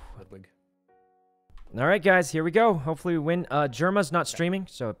 Ludwig. All right, guys. Here we go. Hopefully we win. Germa's not streaming,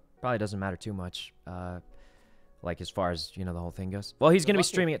 so it probably doesn't matter too much. Like as far as the whole thing goes. Well, he's gonna be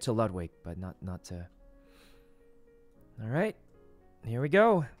streaming it to Ludwig, but not to. All right. Here we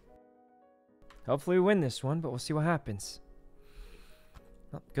go. Hopefully we win this one, but we'll see what happens.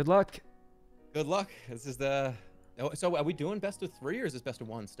 Well, good luck. Good luck. This is the. Oh, so are we doing best of 3 or is this best of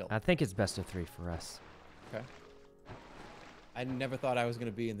 1 still? I think it's best of 3 for us. Okay. I never thought I was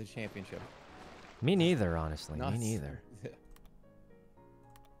gonna be in the championship. Me neither, honestly. Nuts. Me neither.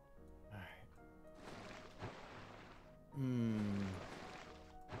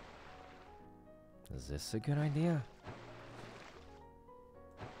 Is this a good idea?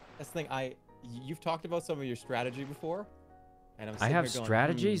 That's the thing. You've talked about some of your strategy before, and I'm. I have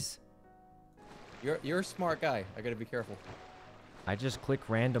strategies. You're a smart guy. I gotta be careful. I just click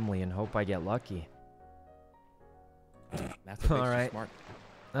randomly and hope I get lucky. That's what All makes you right. smart.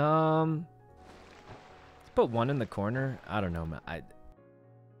 Let's put 1 in the corner. I don't know.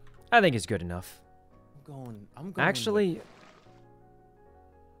 I think it's good enough. I'm going. Actually,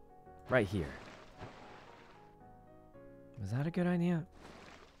 right here. Is that a good idea?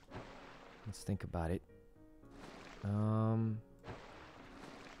 Let's think about it. I'm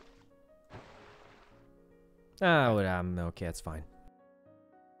okay. That's fine.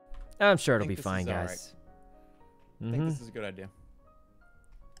 I'm sure it'll be fine, guys. I think this is a good idea.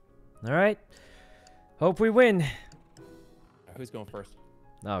 All right. Hope we win. Who's going first?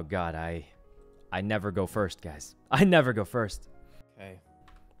 Oh God, I never go first, guys. I never go first. Okay.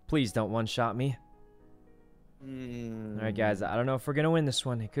 Please don't one-shot me. All right, guys. I don't know if we're gonna win this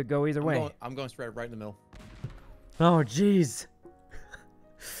one. It could go either way. I'm going straight right in the middle. Oh, jeez.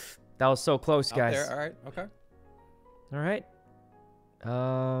 That was so close, guys. Out there. All right. Okay. All right.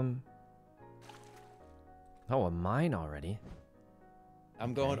 Oh, a mine already.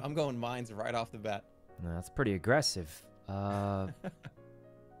 I'm going mines right off the bat. No, that's pretty aggressive. Well,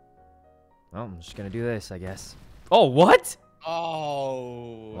 I'm just gonna do this, I guess. Oh, what?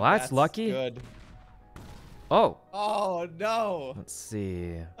 Oh. Well, that's lucky. Good. Oh. Oh no. Let's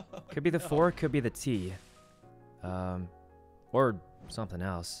see. Could be the 4, could be the T. Or something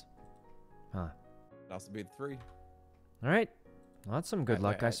else. Huh. Could also be the 3. All right. Well, that's some good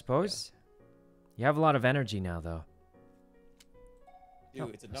luck, I suppose. You have a lot of energy now, though.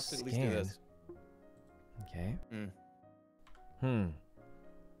 Dude, it's enough to at least do this. Okay.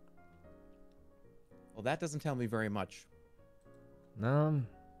 Well, that doesn't tell me very much.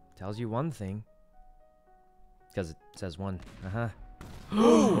 Tells you one thing. Because it says 1.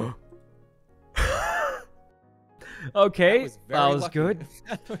 Okay, that was good.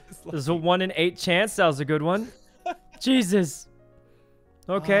 There's a 1 in 8 chance. That was a good one. Jesus.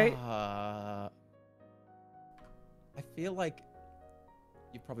 Okay. I feel like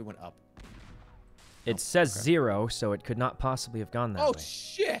you probably went up. It says 0, so it could not possibly have gone that way. Oh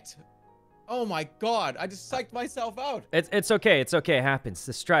shit! Oh my god! I just psyched myself out. It's okay. It's okay. It happens.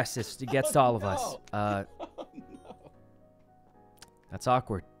 The stress it gets to all of us. No. That's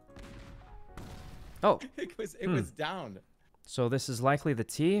awkward. Oh. It was down. So this is likely the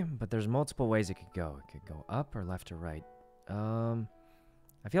T, but there's multiple ways it could go. It could go up or left or right.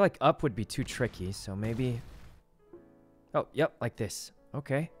 I feel like up would be too tricky, so maybe... Oh, yep, like this.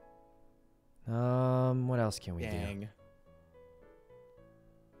 Okay. What else can we do?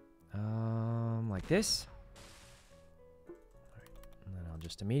 Like this. All right. And then I'll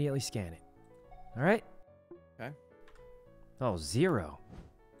just immediately scan it. All right. Okay. Oh, 0.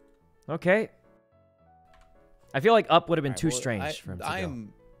 Okay. I feel like up would have been too strange for him to go.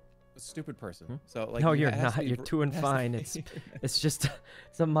 a stupid person. So like. No, it you're has to not. be You're too it has to fine. be- It's just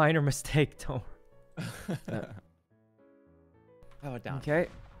it's a minor mistake. Don't. How about down? Okay.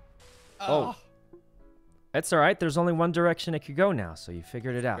 Oh, It's all right. There's only one direction it could go now, so you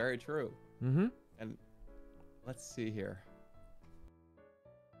figured it out. very true. Mm-hmm. And let's see here.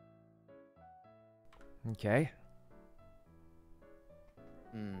 Okay.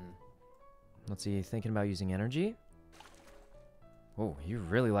 Hmm. Let's see. You thinking about using energy? Oh, you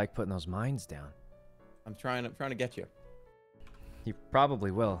really like putting those mines down. I'm trying to get you. You probably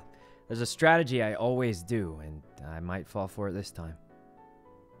will. There's a strategy I always do, and I might fall for it this time.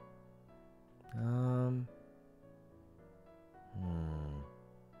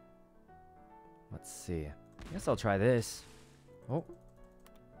 Let's see. I guess I'll try this. Oh.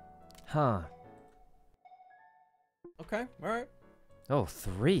 Huh. Okay. All right. Oh,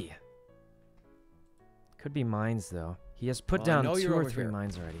 3. Could be mines, though. He has put Well, I down know 2 you're or over 3 here.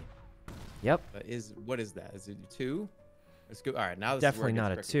 mines already. Yep. What is that? Is it 2? Let's go. All right. Now this Definitely is where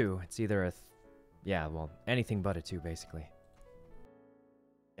not it a gets tricky. 2. It's either a... yeah, well, anything but a 2, basically.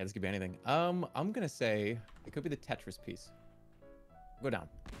 Yeah, this could be anything. I'm gonna say it could be the Tetris piece. Go down.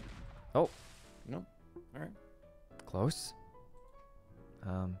 Oh. No. All right. Close.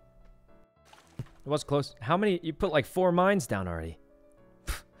 It was close. How many? You put like 4 mines down already.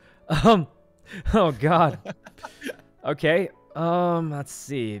 Oh God. Okay. Let's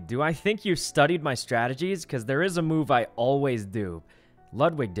see. Do I think you studied my strategies? Because there is a move I always do.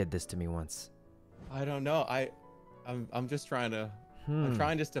 Ludwig did this to me once. I don't know. I'm just trying to. I'm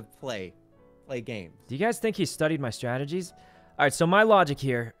trying just to play games. Do you guys think he studied my strategies? All right. So my logic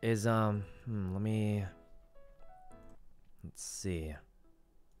here is let's see.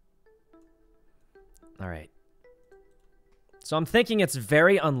 All right. So I'm thinking it's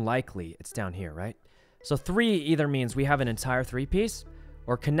very unlikely it's down here, right? So 3 either means we have an entire 3-piece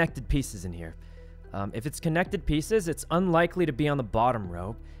or connected pieces in here. If it's connected pieces, it's unlikely to be on the bottom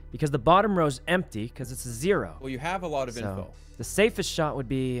row because the bottom row is empty because it's a 0. Well, you have a lot of info. The safest shot would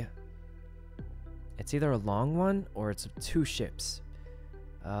be it's either a long one or it's 2 ships.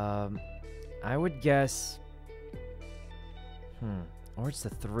 I would guess or it's the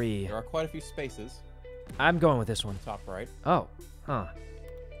 3. There are quite a few spaces. I'm going with this one. Top right. Oh, huh.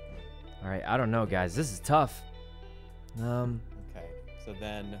 All right, I don't know, guys. This is tough. Okay. So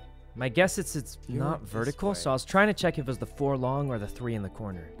then. My guess it's You're not this vertical, so way. I was trying to check if it was the 4 long or the 3 in the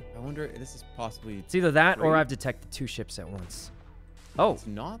corner. I wonder. This is possibly. It's either that or 3? I've detected 2 ships at once. Oh. It's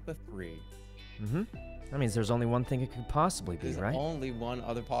not the 3. Mm-hmm. That means there's only one thing it could possibly be, There's right? only one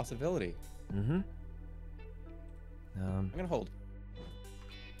other possibility. Mm-hmm. I'm gonna hold.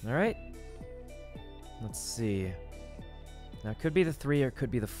 All right. Let's see. Now, it could be the 3 or it could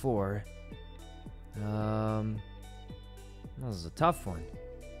be the 4. This is a tough one.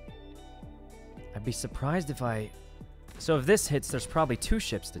 I'd be surprised if I... So if this hits, there's probably 2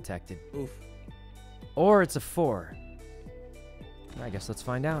 ships detected. Oof. Or it's a 4. I guess let's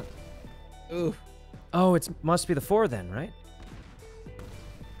find out. Oof. Oh, it must be the 4 then, right?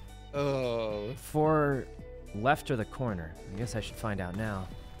 Oh. 4 left or the corner? I guess I should find out now.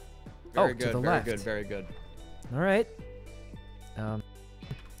 Very Oh, good. to the very left. good. Very good. All right.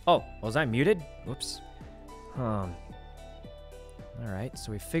 Oh, was I muted? Whoops. All right,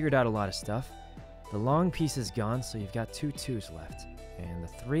 so we figured out a lot of stuff. The long piece is gone, so you've got 2 2s left. And the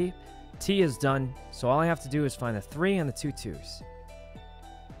 3. T is done, so all I have to do is find the 3 and the 2 2s.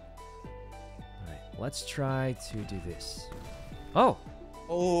 All right, let's try to do this. Oh!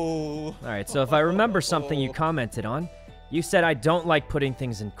 Oh. All right, so if I remember something you commented on, you said I don't like putting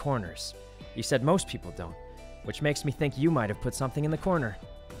things in corners. You said most people don't, which makes me think you might have put something in the corner.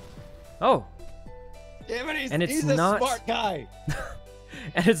 Oh! Damn it, And it's he's not- a smart guy.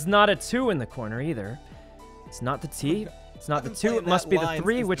 And it's not a 2 in the corner either. It's not the T. It's not the 2. It must be the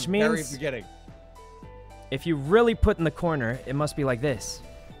 3, which Very means beginning. if you really put in the corner, it must be like this.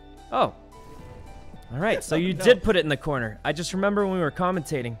 Oh. All right, so you No. did put it in the corner. I just remember when we were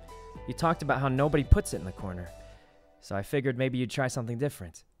commentating, you talked about how nobody puts it in the corner. So I figured maybe you'd try something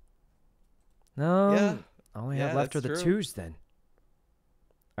different. No. Yeah. All I Yeah, have left are that's the true. 2s then.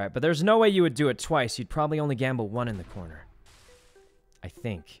 All right, but there's no way you would do it twice. You'd probably only gamble 1 in the corner. I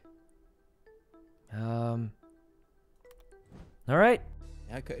think. All right.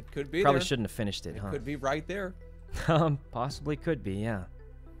 Yeah, it could be Probably there. shouldn't have finished it, It huh? could be right there. Possibly could be, yeah.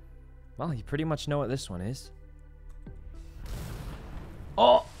 Well, you pretty much know what this one is.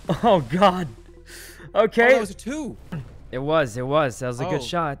 Oh, oh God. Oh, Okay. that was a 2. It was. That was a Oh, good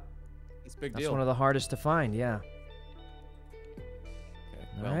shot. It's a big That's deal. one of the hardest to find, yeah. Okay,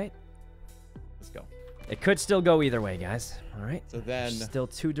 All well, right. Let's go. It could still go either way, guys. All right. So then, There's still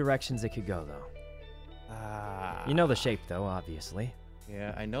 2 directions it could go, though. You know the shape, though, obviously.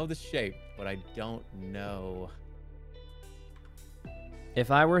 Yeah, I know the shape, but I don't know.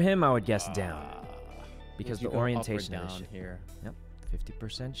 If I were him, I would guess down. Because the Would you go orientation up or of the down ship. here. Yep,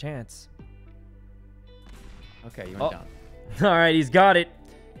 50% chance. Okay, you went down. All right, he's got it.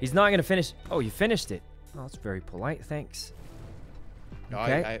 He's not gonna finish. Oh, you finished it. Oh, that's very polite. Thanks. No,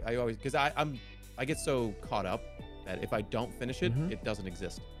 Okay. I always, because I get so caught up that if I don't finish it, Mhm. it doesn't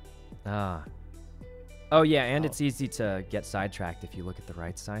exist. Ah. Oh yeah, and Oh. it's easy to get sidetracked if you look at the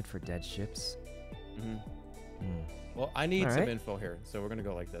right side for dead ships. Hmm. Hmm. Well, I need All some right. info here, so we're gonna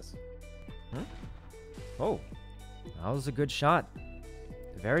go like this. Oh, that was a good shot.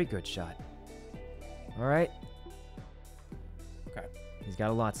 Very good shot. All right. Okay. He's got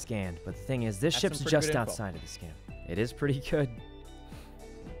a lot scanned, but the thing is, this That's ship's some pretty just good info. outside of the scan. It is pretty good.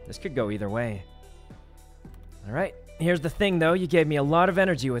 This could go either way. All right. Here's the thing, though. You gave me a lot of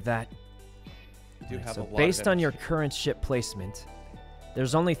energy with that. You do Alright, have so a lot based of on your energy. current ship placement,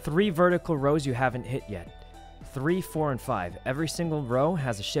 there's only 3 vertical rows you haven't hit yet. 3, 4, and 5. Every single row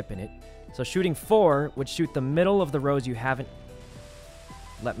has a ship in it. So shooting 4 would shoot the middle of the rows you haven't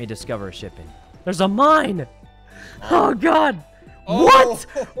let me discover a ship in. There's a mine! Oh, God! Oh! What?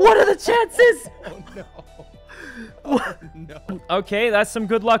 What are the chances? Oh no! Oh no! Okay, that's some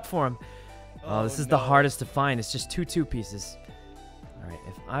good luck for him. Oh, this is the no. hardest to find. It's just 2 pieces. All right,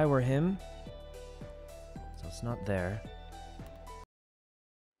 if I were him, so it's not there.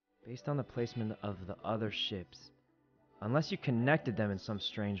 Based on the placement of the other ships, unless you connected them in some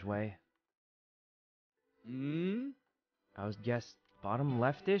strange way, Hmm. I would guess bottom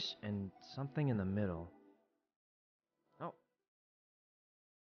leftish and something in the middle. Oh.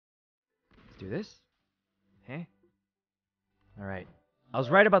 Let's do this. Hey. All right. I was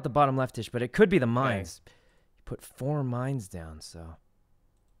right about the bottom leftish, but it could be the mines. You put 4 mines down, so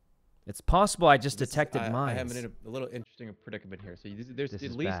it's possible I just detected mines. I am in a little interesting predicament here. So there's This at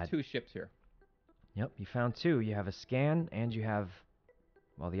is least bad. 2 ships here. Yep, you found 2. You have a scan, and you have,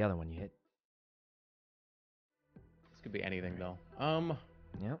 well, the other one you hit. This could be anything though.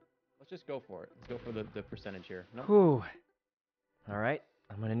 Yep. Let's just go for it. Let's go for the percentage here. No. Whew. All right,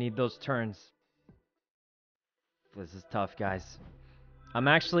 I'm gonna need those turns. This is tough, guys. I'm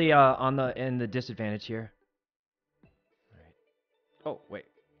actually in the disadvantage here. All right. Oh wait.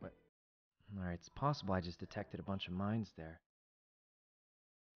 All right, it's possible I just detected a bunch of mines there.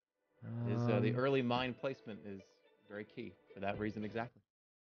 The early mine placement is very key for that reason exactly.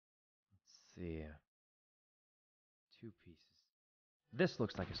 Let's see. 2 pieces. This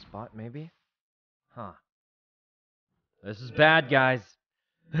looks like a spot, maybe. Huh. This is bad, guys.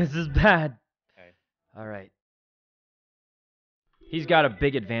 This is bad. Okay. All right. He's got a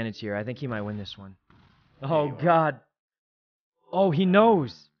big advantage here. I think he might win this one. Oh, you are. God. Oh, he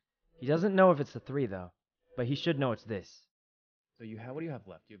knows. He doesn't know if it's the 3, though. But he should know it's this. So you have, what do you have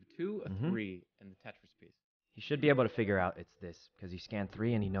left? You have 2, a Mhm. 3, and the Tetris piece. He should be able to figure out it's this. Because he scanned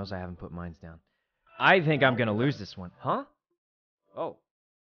 3 and he knows I haven't put mines down. I think I'm going to lose this one. Huh? Oh.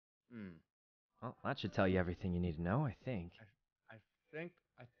 Hmm. Well, that should tell you everything you need to know, I think.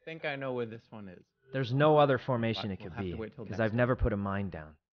 I think I know where this one is. There's no other formation But it we'll could have to be. wait till Because next I've time. never put a mine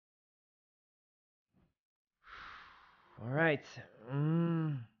down. All right. How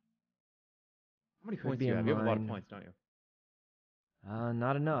many Could points be do you a have? You have a lot of mine. points, don't you?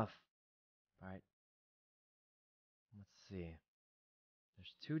 Not enough. All right. Let's see.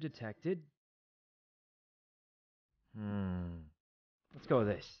 There's 2 detected. Let's go with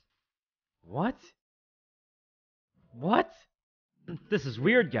this. What? What? This is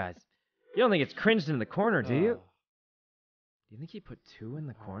weird, guys. You don't think it's cringed in the corner, do you? Oh, Do you think he put 2 in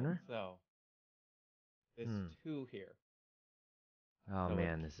the I think corner? So, this 2 here. Oh So it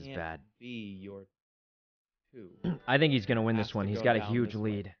man, this is can't bad. Be your 2. I think he's gonna win Has this one. to He's go got a down huge this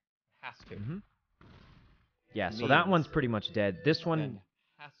way. lead. Has to. Yeah, Which so that one's means pretty much dead. This one Then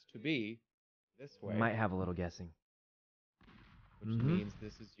has to be this way. might have a little guessing. Which means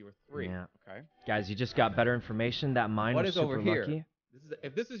this is your 3. Yeah. Okay. Guys, you just got better information. That mine What was is over super here? lucky.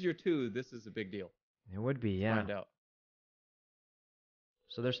 If this is your 2, this is a big deal. It would be, yeah. Find out.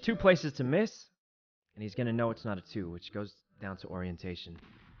 So there's 2 places to miss, and he's gonna know it's not a 2, which goes down to orientation.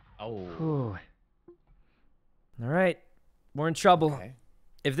 Oh. Whew. All right, we're in trouble. Okay.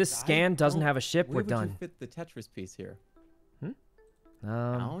 If this scan doesn't have a ship, Where we're would done. you fit the Tetris piece here? Um,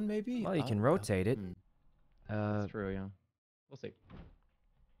 Down, maybe? well, you Up? can rotate it. That's true, yeah. We'll see.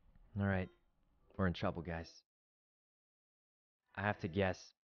 All right, we're in trouble, guys. I have to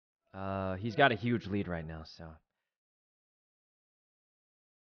guess. He's got a huge lead right now, so.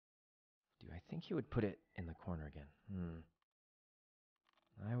 Do I think he would put it in the corner again.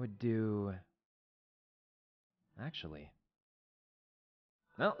 I would do... Actually...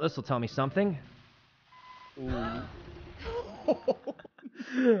 Well, this will tell me something.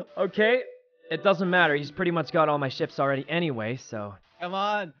 Okay, it doesn't matter. He's pretty much got all my ships already anyway, so... Come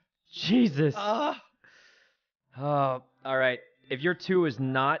on. Jesus. Oh, alright. If your 2 is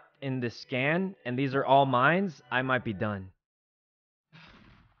not in the scan, and these are all mines, I might be done.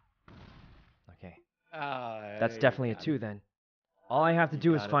 Okay. That's definitely a 2 then. All I have to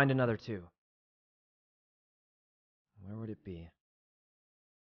do is find another 2. Where would it be?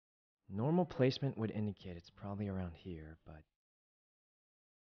 Normal placement would indicate it's probably around here, but...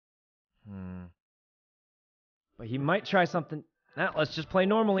 But he might try something... Nah, let's just play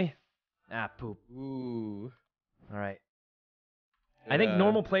normally. Ah, poop. Ooh. Alright. I think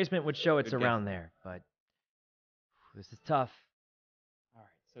normal placement would show it's around there, but... This is tough. Alright,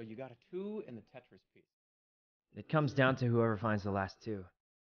 so you got a 2 in the Tetris piece. It comes down to whoever finds the last 2.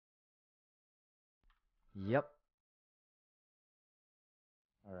 Yep.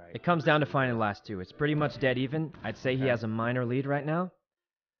 Alright. It comes down to finding the last 2. It's pretty much dead even. I'd say he has a minor lead right now.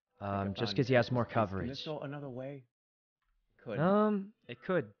 Just because he has more coverage. Can this go another way? Could. It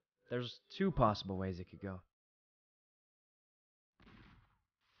could. There's 2 possible ways it could go.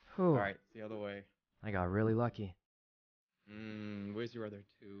 Whew. Alright, the other way. I got really lucky. Where's your other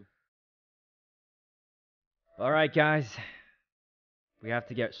 2? Alright, guys. We have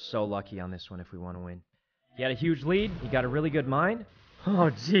to get so lucky on this one if we want to win. He had a huge lead. He got a really good mine. Oh,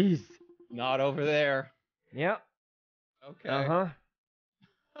 jeez. Not over there. Yep. Okay. Uh-huh.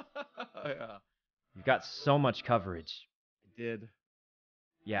 Yeah. You've got so much coverage. I did.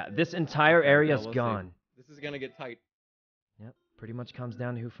 Yeah, this entire area's we'll gone. See. This is gonna get tight. Yep, pretty much comes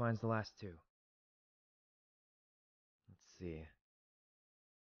down to who finds the last 2. Let's see.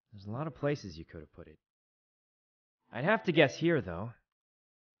 There's a lot of places you could have put it. I'd have to guess here, though.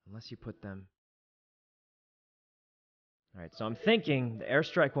 Unless you put them... Alright, so I'm thinking the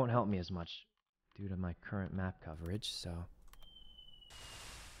airstrike won't help me as much due to my current map coverage, so...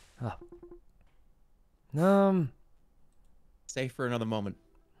 Safe for another moment.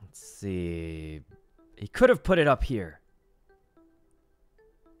 Let's see... He could have put it up here.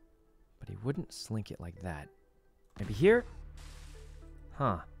 But he wouldn't slink it like that. Maybe here?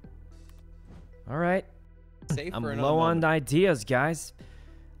 Huh. Alright. Safe I'm for another low moment. on ideas, guys.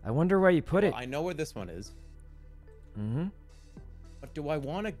 I wonder where you put it. I know where this one is. But do I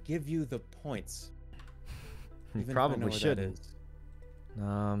want to give you the points? You probably shouldn't.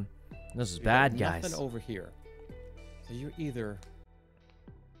 This is bad, guys. Nothing over here. So you're either...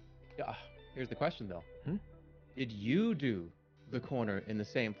 here's the question, though. Did you do the corner in the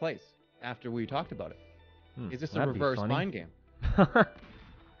same place after we talked about it? Is this a reverse mind game? Oh,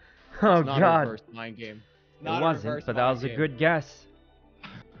 it's not God. a reverse mind game. It wasn't, but that was a good guess.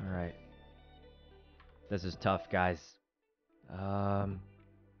 Alright. This is tough, guys. How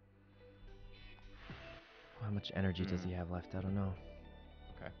much energy does he have left? I don't know.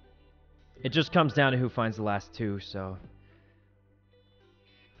 Okay. It just comes down to who finds the last 2, so...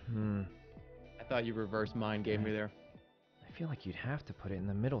 I thought you reverse mind game me there. I feel like you'd have to put it in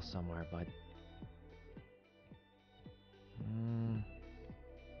the middle somewhere, but...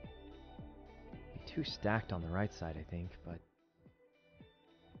 Be too stacked on the right side, I think, but...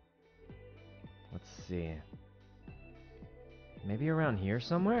 Let's see. Maybe around here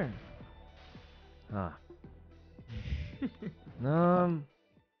somewhere? Huh.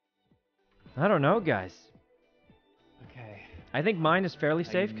 I don't know, guys. Okay. I think mine is fairly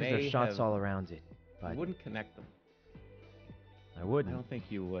safe because there's shots all around it. But I wouldn't connect them. I wouldn't. I don't think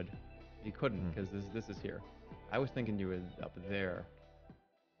you would. You couldn't because this is here. I was thinking you were up there.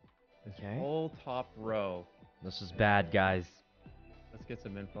 This whole top row. This is bad, guys. Let's get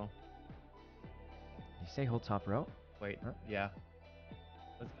some info. You say whole top row? Wait, yeah.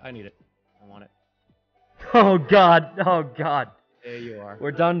 I need it. I want it. Oh, God. Oh, God. There you are.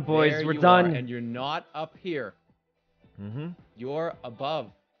 We're done, boys. There We're you done. Are, and you're not up here. You're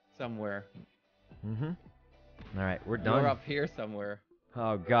above somewhere. All right, we're done. You're up here somewhere.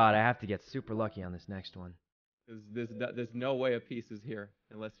 Oh, God. I have to get super lucky on this next one. There's no way a piece is here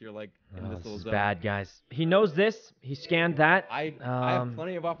unless you're like in this little zone. Bad, guys. He knows this. He scanned that. I have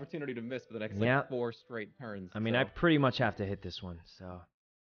plenty of opportunity to miss for the next like 4 straight turns. I mean, I pretty much have to hit this one, so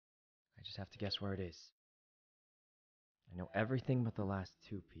I just have to guess where it is. I know everything but the last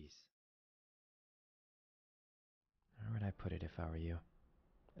 2 piece. Where would I put it if I were you?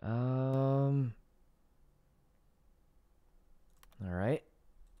 All right.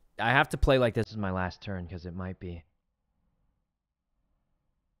 I have to play like this is my last turn because it might be.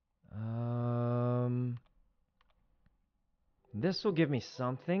 This will give me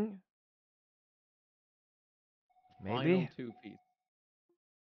something. Maybe. Final 2-piece.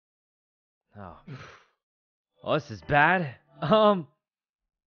 Oh. Oh, this is bad. Where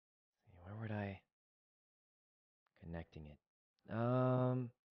would I connecting it?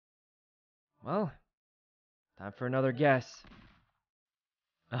 Well, time for another guess.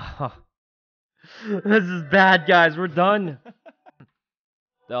 Oh. This is bad, guys. We're done.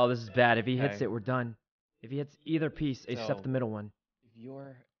 Oh, this is bad. If he hits it, we're done. If he hits either piece except the middle one. If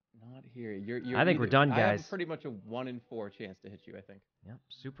you're not here, you're I think we're done, guys. I have pretty much a 1 in 4 chance to hit you, I think. Yep,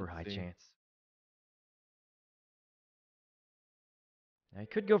 super high chance. Now, he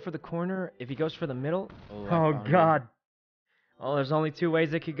could go for the corner. If he goes for the middle... Oh, God. Oh, there's only 2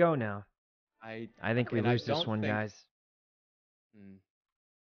 ways it could go now. I think we lose this one, guys.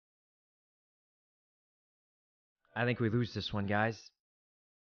 I think we lose this one, guys.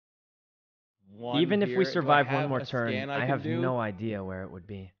 Even if we survive one more turn, I have no idea where it would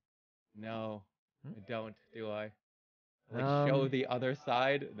be. No, I don't, do I? Like, show the other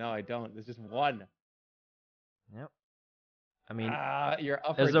side? No, I don't. There's just one. Yep. I mean, you're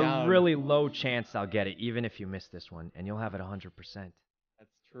up there's or down. a really low chance I'll get it, even if you miss this one, and you'll have it 100%. That's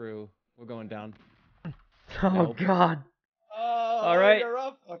true. We're going down. Oh, God. Oh, all right. You're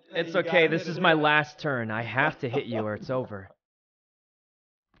up. Okay, it's okay. This is my last turn. I have to hit you or it's over.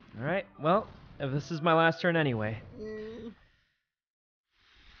 All right. Well, if this is my last turn anyway.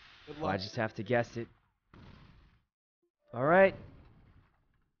 Well, I just have to guess it. All right.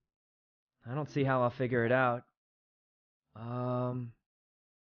 I don't see how I'll figure it out. Corner.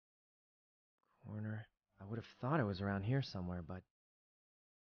 I would have thought it was around here somewhere, but...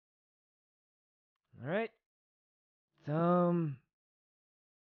 All right.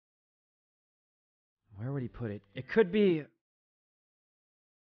 Where would he put it? It could be...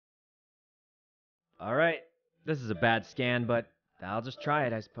 All right. This is a bad scan, but I'll just try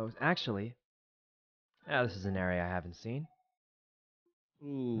it, I suppose. Actually, this is an area I haven't seen.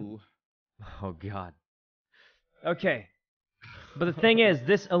 Ooh. Oh, God. Okay. But the thing is,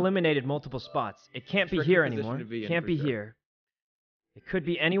 this eliminated multiple spots. It can't be here anymore. It can't be here. It could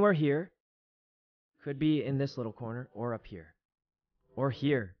be anywhere here. Could be in this little corner, or up here. Or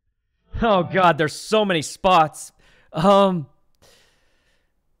here. Oh, God, there's so many spots. Guys,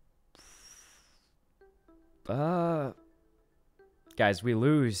 we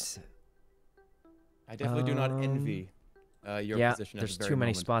lose. I definitely do not envy your position at there's the very too many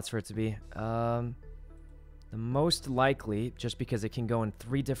moment. spots for it to be. The most likely, just because it can go in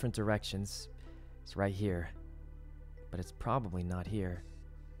 3 different directions, is right here. But it's probably not here.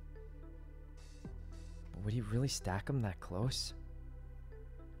 Would he really stack them that close?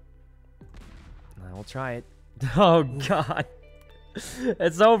 We'll try it. Oh, God.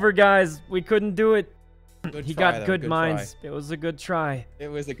 It's over, guys. We couldn't do it. He got good minds. It was a good try. It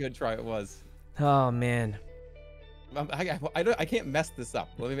was a good try. It was. Oh, man. I can't mess this up.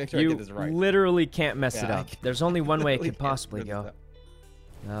 Let me make sure I get this right. You literally can't mess it up. There's only one way it could possibly go.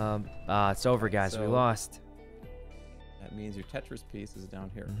 It's over, guys. We lost. That means your Tetris piece is down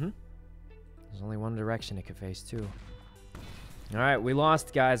here. There's only one direction it could face, too. All right, we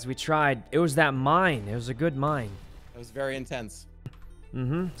lost, guys. We tried. It was that mine. It was a good mine. It was very intense.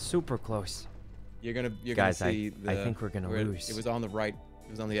 Super close. You're gonna guys, see. I think we're gonna lose. It was on the right. It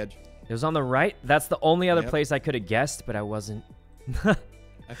was on the edge. It was on the right? That's the only other place I could have guessed, but I wasn't. I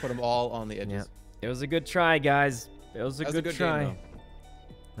put them all on the edges. Yeah. It was a good try, guys. It was a good try. Game,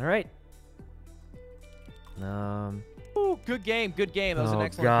 all right. Ooh, good game. Good game. That was an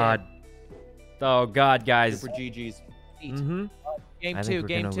excellent game. Oh, God, guys. Super GG's. Game I 2. Think we're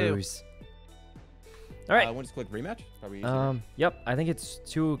game gonna 2. Lose. All right. I want to click rematch. Probably easier. Yep. I think it's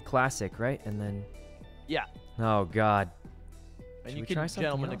 2 classic, right? And then. Yeah. Oh, God. And you can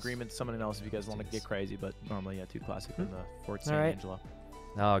gentleman agreement someone else if you guys want to get crazy, but normally, 2 classic in the Fort St. Angelo.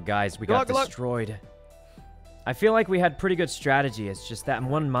 Oh, guys, we got destroyed. I feel like we had pretty good strategy. It's just that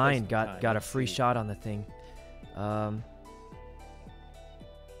one mine got a free shot on the thing. All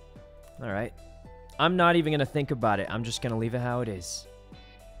right. I'm not even going to think about it. I'm just going to leave it how it is.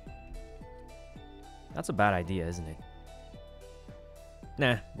 That's a bad idea, isn't it?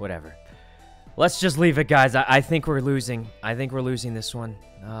 Nah, whatever. Let's just leave it, guys. I think we're losing. I think we're losing this one.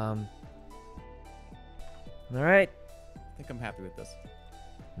 All right. I think I'm happy with this.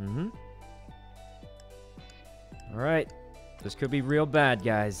 All right. This could be real bad,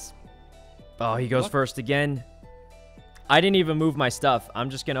 guys. Oh, he goes first again. I didn't even move my stuff. I'm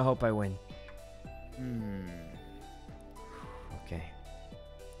just going to hope I win. Okay.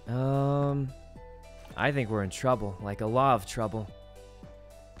 I think we're in trouble. Like a lot of trouble.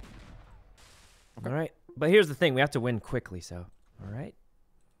 Okay. All right. But here's the thing. We have to win quickly, so. All right.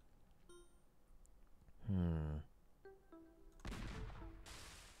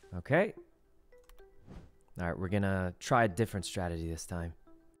 Okay. All right, we're going to try a different strategy this time.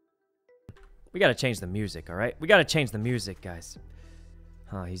 We got to change the music, all right? We got to change the music, guys.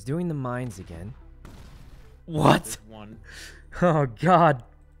 Huh, he's doing the mines again. What? One. Oh, God.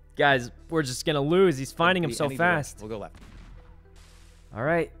 Guys, we're just going to lose. He's finding him so fast. We'll go left. All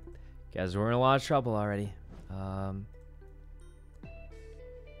right. Guys, we're in a lot of trouble already.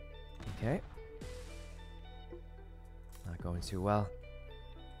 Okay. Not going too well.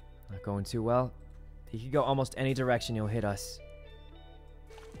 Not going too well. He could go almost any direction. He'll hit us.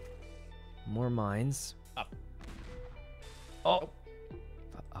 More mines. Up. Oh.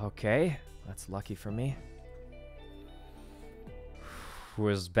 Okay. That's lucky for me.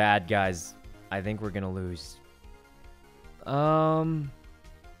 Was bad, guys. I think we're going to lose. All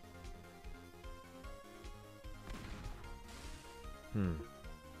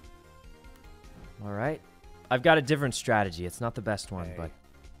right. I've got a different strategy. It's not the best one, but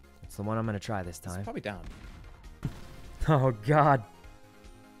it's the one I'm going to try this time. It's probably down. Oh, God.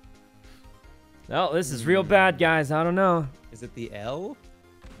 Oh, this is real bad, guys. I don't know. Is it the L?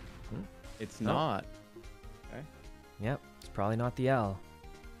 It's not. Okay. Yep. It's probably not the L.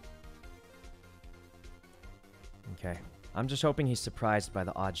 Okay. I'm just hoping he's surprised by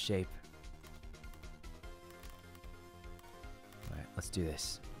the odd shape. All right. Let's do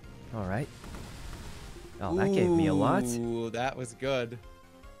this. All right. Oh, that gave me a lot. Ooh, that was good.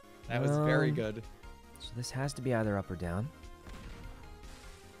 That was very good. So this has to be either up or down.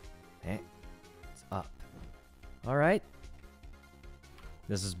 Eh. It's up. All right.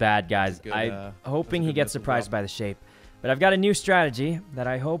 This is bad, guys. Good, I'm hoping he gets surprised by the shape. But I've got a new strategy that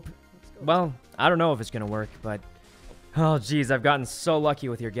I hope... Well, I don't know if it's going to work, but... Oh, geez, I've gotten so lucky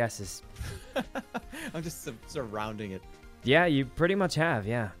with your guesses. I'm just surrounding it. Yeah, you pretty much have,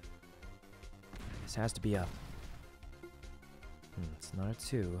 yeah. This has to be up. It's not a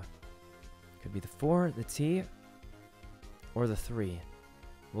 2. Could be the 4, the T, or the 3.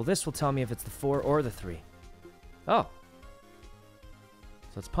 Well, this will tell me if it's the 4 or the 3. Oh.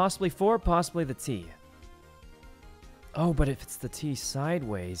 So it's possibly 4, possibly the T. Oh, but if it's the T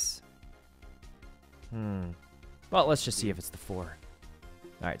sideways... Well, let's just see if it's the 4.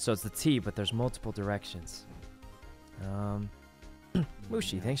 Alright, so it's the T, but there's multiple directions.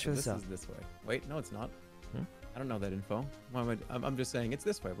 Mushi, thanks for the sub. This is this way. Wait, no, it's not. I don't know that info. Why would, I'm just saying it's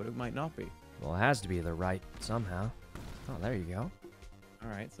this way, but it might not be. Well, it has to be the right somehow. Oh, there you go.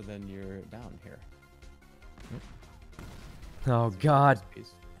 Alright, so then you're down here. Oh, God.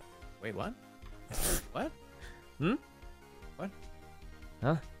 Wait, what? What? What?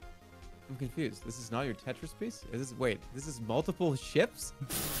 Huh? I'm confused. This is not your Tetris piece? Wait, this is multiple ships?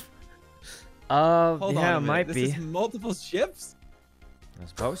 Hold on yeah, a it minute. might be. This is multiple ships? I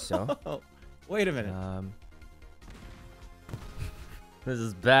suppose so. Wait a minute. This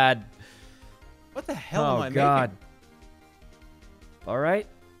is bad. What the hell am I God. making? All right.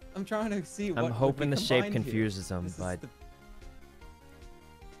 I'm trying to see what I'm hoping the shape here. confuses him, but...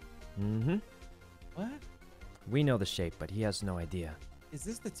 What? We know the shape, but he has no idea. Is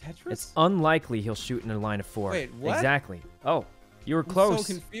this the Tetris? It's unlikely he'll shoot in a line of 4. Wait, what? Exactly. Oh, you were I'm close.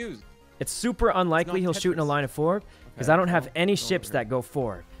 so confused. It's super unlikely he'll shoot in a line of 4 because I don't have any ships that go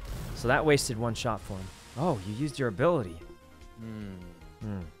 4. So that wasted 1 shot for him. Oh, you used your ability.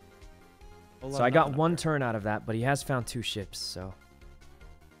 So I got 1 turn out of that, but he has found 2 ships, so...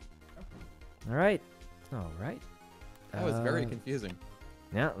 All right. All right. That was very confusing.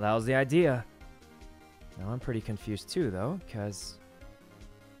 Yeah, that was the idea. Now I'm pretty confused too, though, because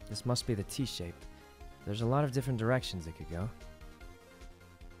this must be the T shape. There's a lot of different directions it could go.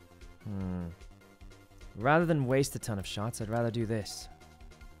 Rather than waste a ton of shots, I'd rather do this.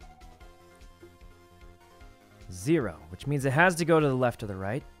 0, which means it has to go to the left or the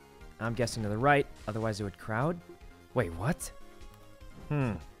right. I'm guessing to the right, otherwise it would crowd. Wait, what?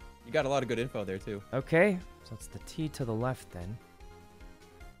 You got a lot of good info there, too. Okay, so it's the T to the left then.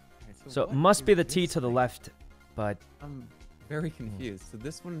 Right, So it must be the T to the left, but... I'm very confused. So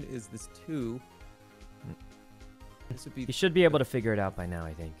this one is this 2. This would be... He should be able to figure it out by now,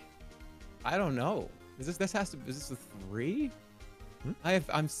 I think. I don't know. Is this a 3?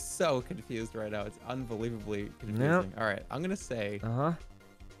 I'm so confused right now. It's unbelievably confusing. Yep. All right, I'm gonna say Uh-huh.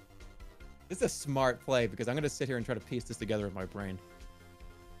 this is a smart play because I'm gonna sit here and try to piece this together in my brain.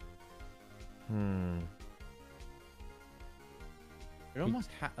 It almost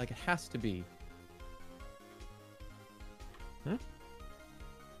it has to be. It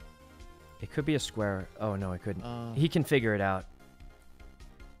could be a square. Oh, no, it couldn't. Uh, He can figure it out.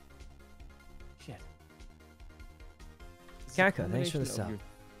 Shit. Kaka, thanks for the Combination of sub. your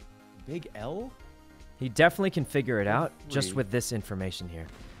Big L? He definitely can figure it out just Three. with this information here.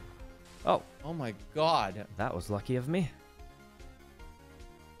 Oh, Oh my god. that was lucky of me.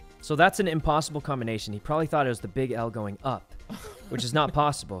 So that's an impossible combination. He probably thought it was the big L going up, which is not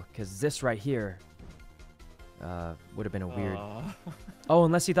possible because this right here would have been a weird... Oh,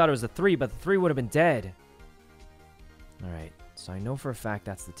 unless he thought it was the 3, but the 3 would have been dead. All right, so I know for a fact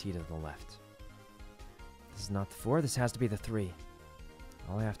that's the T to the left. This is not the 4. This has to be the 3.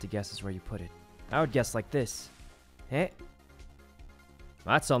 All I have to guess is where you put it. I would guess like this. Hey.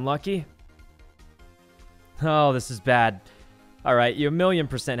 That's unlucky. Oh, this is bad. All right, you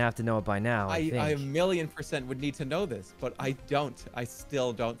 1,000,000% have to know it by now, I think. I 1,000,000% would need to know this, but I don't. I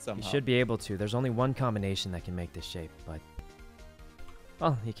still don't somehow. You should be able to. There's only one combination that can make this shape, but...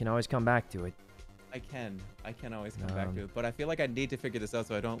 Well, you can always come back to it. I can always come back to it, but I feel like I need to figure this out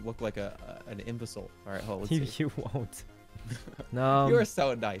so I don't look like an imbecile. All right, hold on, let's see. You won't. No. You are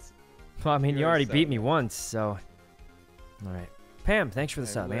so nice. Well, I mean, you You're already so beat me nice. once, so... All right. Pam, thanks for the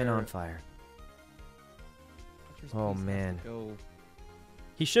Okay, sub. And where- on fire. Tetris Oh, piece has to man. go-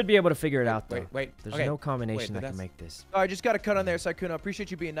 He should be able to figure it out, though. Wait. There's okay. no combination Wait, that that's- can make this. All right, just got to cut on there, Sykkuno.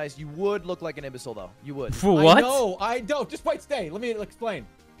 Appreciate you being nice. You would look like an imbecile, though. You would. What? I know. I don't. Just wait. Stay. Let me explain.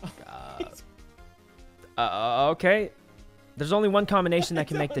 Okay. There's only one combination that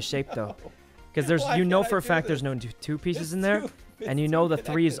can make this shape, though. Because there's, Why you know can't for I a do fact there's this? no two pieces It's in there, it's and you know too the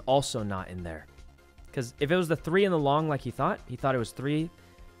 3 is connected. also not in there. Because if it was the 3 in the long like he thought it was 3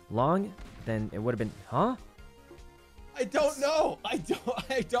 long, then it would have been, huh? I don't know. I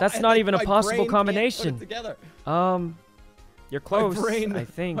don't. That's I, not like, even a my possible brain can't put it combination. Together. You're close, My brain, I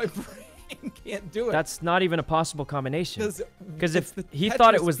think. My brain can't do it. That's not even a possible combination. Because if it's the he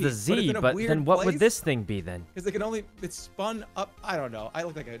thought it Tetris was the piece, but it's Z, in a but weird then what would place. this thing be then? Because it can only, it's spun up. I don't know. I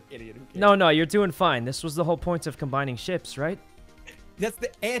look like an idiot. Who cares? No, you're doing fine. This was the whole point of combining ships, right? That's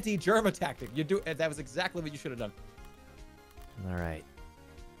the anti-Germa tactic. You do. That was exactly what you should have done. All right.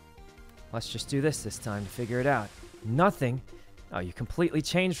 Let's just do this time to figure it out. Nothing. Oh, you completely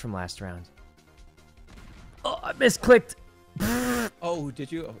changed from last round. Oh, I misclicked. Oh,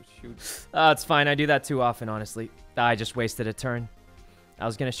 did you? Oh, shoot. It's fine. I do that too often, honestly. I just wasted a turn. I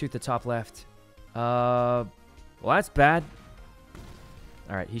was going to shoot the top left. Well, that's bad.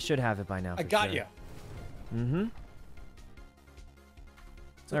 All right, he should have it by now. I for got sure. you. Mm-hmm.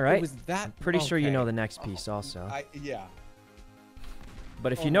 So All right. It was that. I'm pretty sure you know okay. the next piece also. Yeah.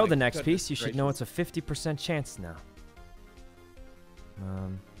 But if Oh you know my the next goodness piece, you should know it's gracious. a 50% chance now. I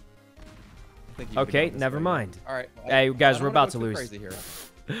think you would Okay, know this never way, mind. All right. Hey, guys, I don't we're wanna about go to too lose. Crazy here.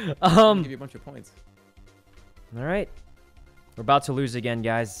 I'm give you a bunch of points. All right. We're about to lose again,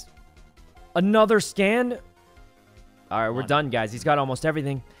 guys. Another scan? All right, we're One. done, guys. He's got almost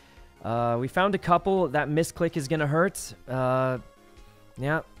everything. We found a couple. That misclick is going to hurt.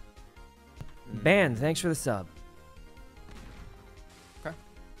 Yeah. Ban, thanks for the sub. Okay.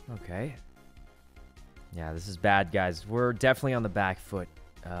 Okay. Yeah, this is bad, guys. We're definitely on the back foot.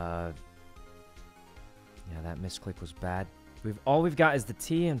 Yeah, that misclick was bad. All we've got is the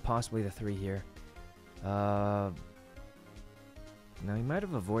T and possibly the 3 here. Now he might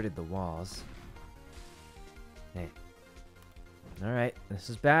have avoided the walls. Hey. All right, this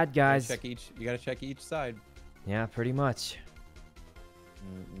is bad, guys. You gotta check each side. Yeah, pretty much.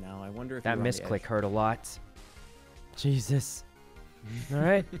 Now I wonder if That you were on the misclick edge. hurt a lot. Jesus. All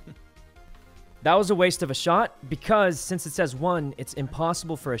right. That was a waste of a shot because since it says 1, it's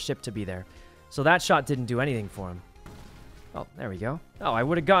impossible for a ship to be there. So that shot didn't do anything for him. Oh, there we go. Oh, I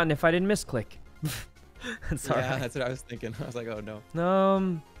would have gotten if I didn't misclick. That's all Yeah, right. that's what I was thinking. I was like, oh no.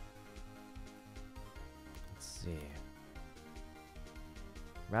 Let's see.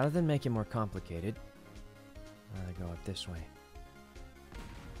 Rather than make it more complicated, I'm gonna go up this way.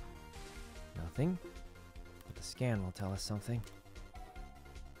 Nothing. But the scan will tell us something.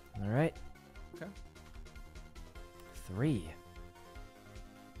 All right. Okay. 3.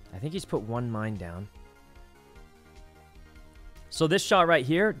 I think he's put 1 mine down. So this shot right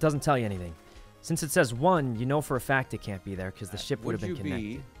here doesn't tell you anything. Since it says 1, you know for a fact it can't be there because the ship would have been connected.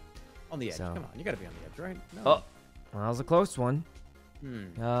 Be on the edge? So- Come on, you gotta be on the edge, right? No. Oh, well, that was a close one.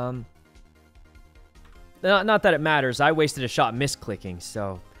 Hmm. Not that it matters. I wasted a shot misclicking,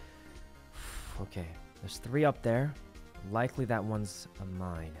 so... Okay, there's 3 up there. Likely that one's a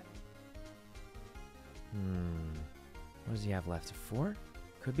mine. What does he have left? A 4?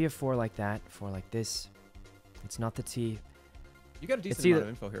 Could be a 4 like that. 4 like this. It's not the T. You got a decent It's amount either- of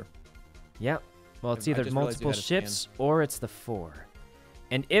info here. Yeah. Well, it's I either just realized you multiple had a scan. ships or it's the 4.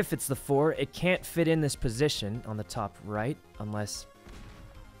 And if it's the 4, it can't fit in this position on the top right unless...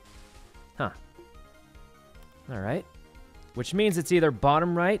 Huh. All right. which means it's either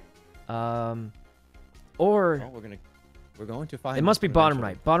bottom right, or Oh, we're going to find. it must be this one bottom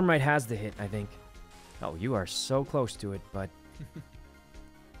eventually. right. Bottom right has the hit, I think. Oh, you are so close to it, but...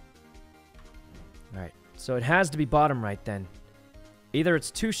 Alright, so it has to be bottom right then. Either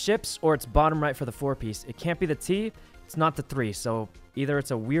it's 2 ships or it's bottom right for the 4-piece. It can't be the T, it's not the 3, so either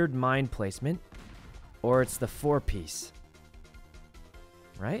it's a weird mine placement or it's the 4-piece.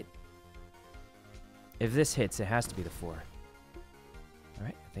 Right? If this hits, it has to be the 4.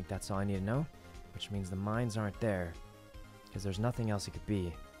 Alright, I think that's all I need to know, which means the mines aren't there because there's nothing else it could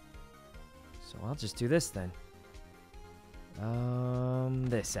be. So I'll just do this then.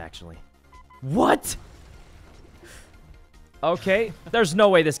 This actually. What? Okay, there's no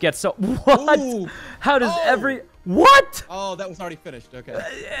way this gets so... What? Ooh. How does Oh. every... What? Oh, that was already finished.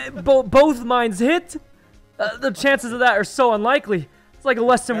 Okay. Both mines hit? The chances of that are so unlikely. It's like a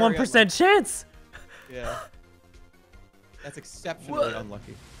less than Very 1% chance. Yeah. That's exceptionally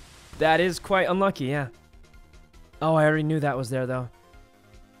unlucky. That is quite unlucky, yeah. Oh, I already knew that was there, though.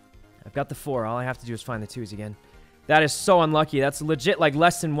 I've got the 4. All I have to do is find the 2s again. That is so unlucky. That's legit like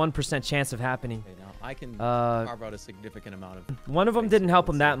less than 1% chance of happening. Okay, now I can carve out a significant amount of... One of them space didn't here. help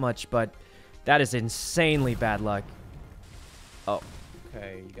him Let's that see. much, but that is insanely bad luck. Oh,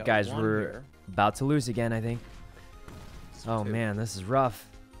 Okay, you got guys, one we're here. about to lose again, I think. This is Oh, 2. man, this is rough.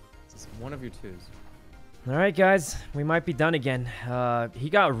 This is one of your 2s. All right, guys, we might be done again. He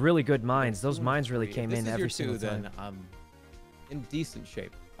got really good mines. Those 2 and mines really 3. came If in this is every your single 2, time. then I'm in decent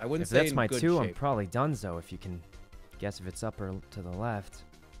shape. I wouldn't If say that's in my good 2, I'm shape. probably donezo if you can guess if it's up or to the left.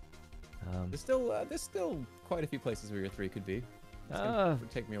 There's still quite a few places where your 3 could be. It would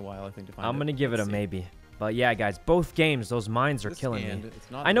take me a while, I think, to find I'm going to give it Let's a see. maybe. But yeah, guys, both games, those mines are This killing hand, me.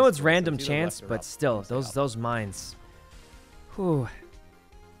 it's not I know this it's way, so random either chance, left or but up. still, I'm gonna say up. those mines. Whew.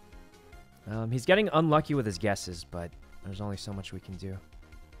 He's getting unlucky with his guesses, but there's only so much we can do.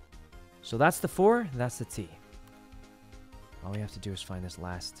 So that's the 4, that's the T. All we have to do is find this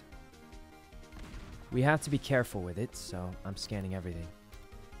last. We have to be careful with it, so I'm scanning everything.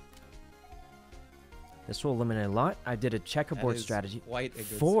 This will eliminate a lot. I did a checkerboard That is strategy. quite a good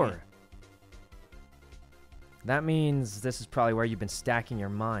 4. scan. That means this is probably where you've been stacking your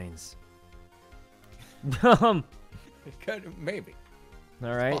mines. Maybe. All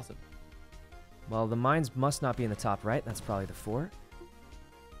It's right. possible. Well, the mines must not be in the top right. That's probably the 4.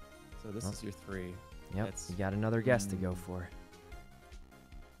 So this is your 3. Yep. That's- You got another guess to go for.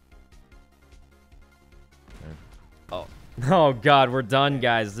 Oh. Oh, God. We're done,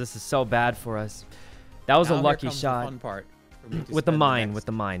 guys. This is so bad for us. That was Now a here lucky comes the shot. fun part for me to With the spend mine. next With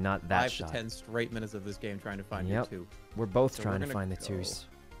the mine, not that 5 shot. to 10 straight minutes of this game trying to find Yep. your 2. We're both So we're trying to gonna find the go. 2s.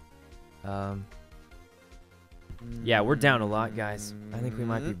 Yeah, we're down a lot, guys. I think we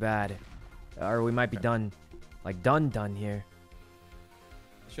might be bad. Or we might be done. Like, done here.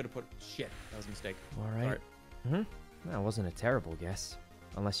 I should have put... Shit, that was a mistake. All right. Sorry. That wasn't a terrible guess.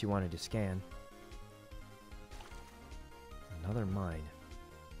 Unless you wanted to scan. Another mine.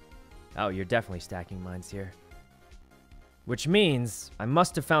 Oh, you're definitely stacking mines here. Which means I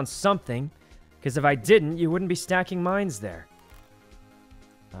must have found something. Because if I didn't, you wouldn't be stacking mines there.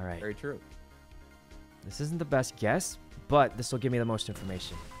 All right. Very true. This isn't the best guess, but this will give me the most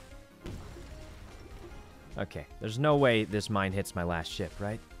information. Okay, there's no way this mine hits my last ship,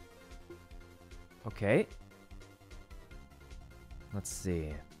 right? Okay. Let's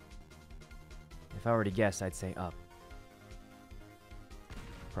see. If I were to guess, I'd say up.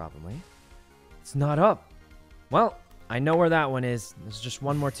 Probably. It's not up. Well, I know where that one is. There's just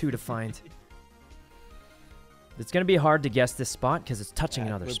one more 2 to find. It's going to be hard to guess this spot because it's touching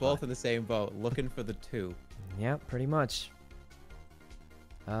another we're spot. both in the same boat, looking for the 2. Yeah, pretty much.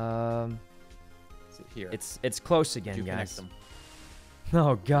 Is it here? It's close Did again, you connect guys. them?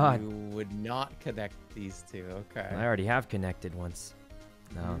 Oh God. You would not connect these 2. Okay. I already have connected once.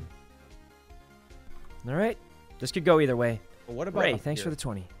 No. Mhm. All right. This could go either way. But what about Ray, up thanks here? for the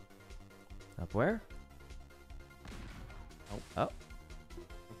 20. Up where? Oh.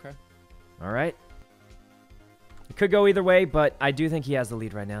 Okay. All right. It could go either way, but I do think he has the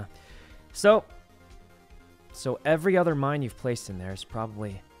lead right now. So every other mine you've placed in there is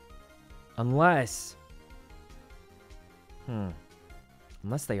probably, unless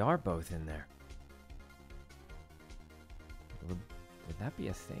they are both in there. Would that be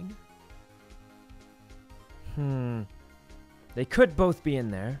a thing? They could both be in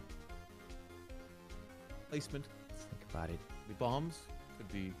there. Placement. Let's think about it. Could be bombs. Could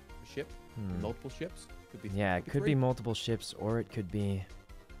be a ship. Could be multiple ships. Could be. Yeah, it could be 3. multiple ships, or it could be...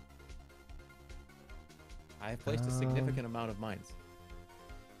 I have placed a significant amount of mines.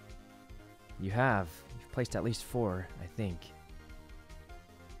 You have. You've placed at least 4, I think.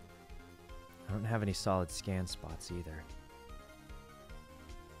 I don't have any solid scan spots either.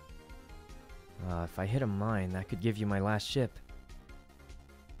 If I hit a mine, that could give you my last ship.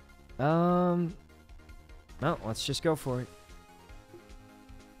 Well, let's just go for it.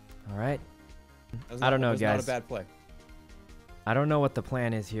 All right. I don't know, guys. Not a bad play. I don't know what the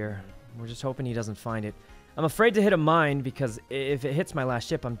plan is here. We're just hoping he doesn't find it. I'm afraid to hit a mine because if it hits my last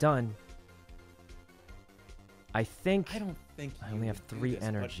ship, I'm done. I don't think I only have 3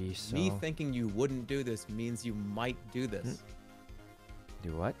 energy, so... Me thinking you wouldn't do this means you might do this.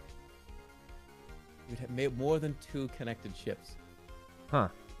 Do what? You'd have made more than 2 connected ships. Huh.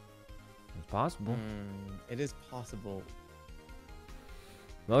 It's possible. It is possible.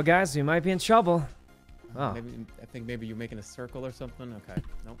 Well, guys, we might be in trouble. Oh. I think maybe you're making a circle or something. Okay.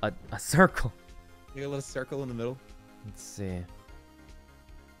 Nope. A circle. You got a little circle in the middle. Let's see.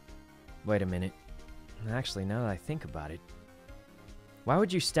 Wait a minute. Actually, now that I think about it, why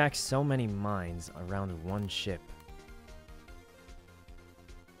would you stack so many mines around one ship?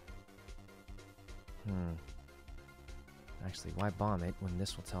 Actually, why bomb it when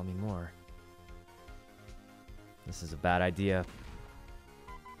this will tell me more? This is a bad idea.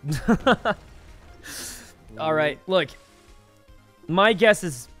 Alright, look. My guess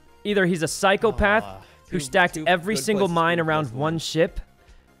is either he's a psychopath who stacked every single mine around one ship,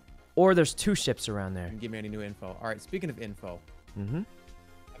 or there's 2 ships around there. Give me any new info. Alright, speaking of info. Mm-hmm.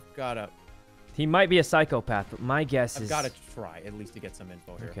 I've got to... He might be a psychopath, but my guess is... I've got to try, at least, to get some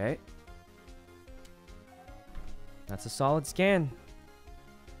info here. Okay. That's a solid scan.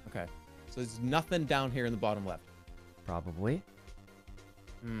 Okay. So there's nothing down here in the bottom left. Probably.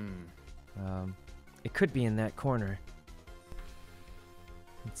 It could be in that corner.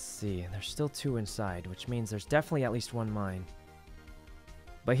 Let's see. There's still 2 inside, which means there's definitely at least 1 mine.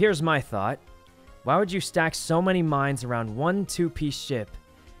 But here's my thought. Why would you stack so many mines around one 2-piece ship?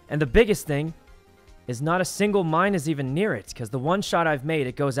 And the biggest thing is not a single mine is even near it, because the one shot I've made,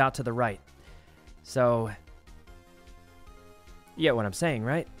 it goes out to the right. So, you get what I'm saying,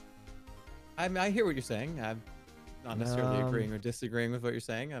 right? I hear what you're saying. I'm not necessarily agreeing or disagreeing with what you're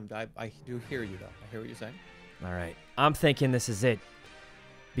saying. I do hear you, though. I hear what you're saying. All right. I'm thinking this is it.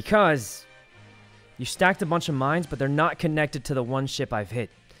 Because you stacked a bunch of mines, but they're not connected to the one ship I've hit.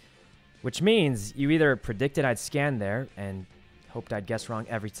 Which means you either predicted I'd scan there and hoped I'd guess wrong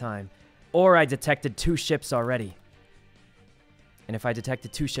every time, or I detected 2 ships already. And if I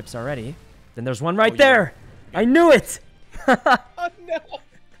detected 2 ships already, then there's one right there! I knew it! Oh, no!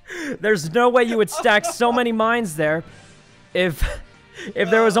 There's no way you would stack so many mines there if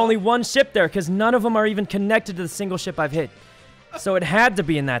there was only 1 ship there, because none of them are even connected to the single ship I've hit. So it had to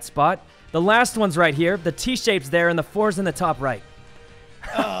be in that spot. The last one's right here, the T-shape's there, and the 4's in the top right.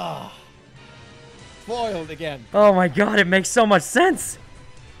 Oh, foiled again. Oh my god, it makes so much sense.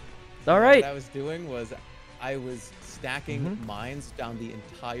 All right. What I was doing was I was stacking mines down the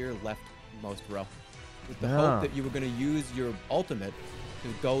entire leftmost row with the hope that you were going to use your ultimate to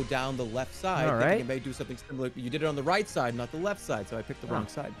go down the left side. All right. You may do something similar. You did it on the right side, not the left side, so I picked the wrong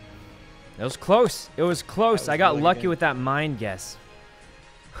side. It was close. It was close. I got lucky with that mine guess.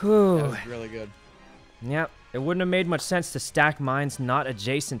 Whew. That was really good. Yeah, it wouldn't have made much sense to stack mines not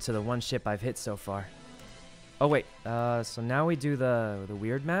adjacent to the one ship I've hit so far. Oh wait, so now we do the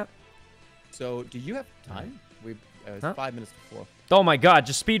weird map. So do you have time? It's 5 minutes before. Oh my god,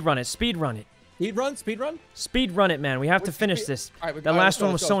 just speed run it. Speed run it. Speed run? Speed run? Speed run it, man. We have to finish this. All right, that last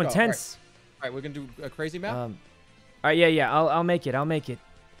one was so intense. All right, we're gonna do a crazy map. All right, yeah. I'll make it. I'll make it.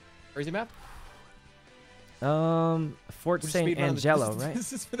 Crazy map? Fort St. Angelo, right?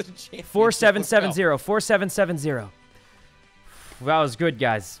 This is for the championship. 4770. 4770. That was good,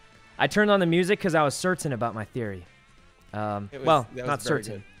 guys. I turned on the music because I was certain about my theory. Well, not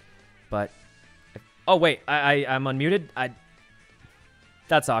certain, good. But. Oh wait, I'm unmuted.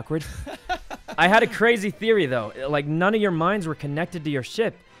 That's awkward. I had a crazy theory though. Like none of your mines were connected to your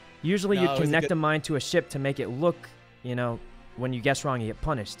ship. Usually you'd connect a mine to a ship to make it look, you know, when you guess wrong you get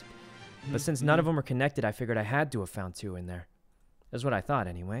punished. But since none of them were connected, I figured I had to have found 2 in there. That's what I thought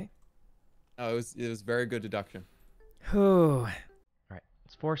anyway. Oh, it was very good deduction. Whew. All right,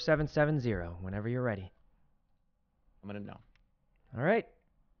 it's 4770. Whenever you're ready. I'm gonna know. All right.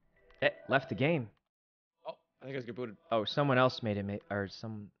 Left the game. Oh, I think I was get booted. Oh, someone else made it. Or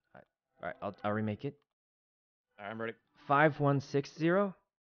some. All right, I'll remake it. All right, I'm ready. 5160. All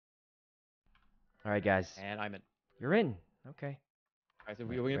right, guys. And I'm in. You're in. Okay. All right, so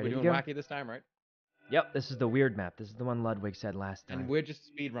we're doing wacky this time, right? Yep, this is the weird map. This is the one Ludwig said last time. And we're just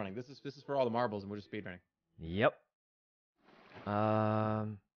speed running. This is for all the marbles, and we're just speed running. Yep.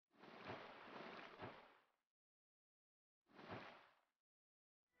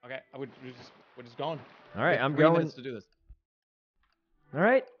 Okay, we're just going. All right, We have I'm 3 going. minutes to do this. All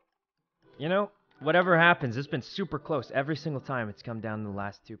right. You know, whatever happens, it's been super close every single time. It's come down to the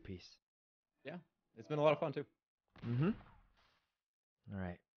last 2-piece. Yeah, it's been a lot of fun too. Mm-hmm. All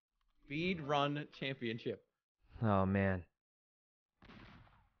right. Speed run championship. Oh man.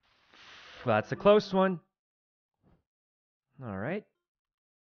 That's a close one. All right.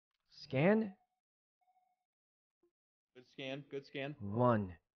 Scan. Good scan. Good scan.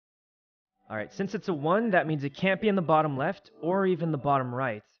 1. All right. Since it's a 1, that means it can't be in the bottom left or even the bottom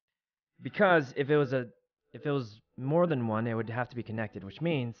right, because if it was more than 1, it would have to be connected, which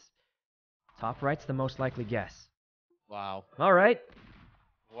means top right's the most likely guess. Wow. All right.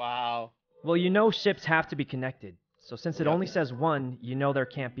 Wow. Well, you know ships have to be connected. So since it only says 1, you know there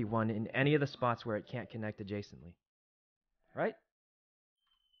can't be 1 in any of the spots where it can't connect adjacently. Right?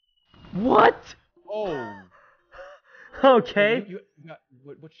 What? Oh. Okay. You got,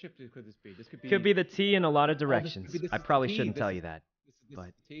 what ship could this be? This Could be the T in a lot of directions. this I is the probably T. shouldn't This tell is- you that. This But-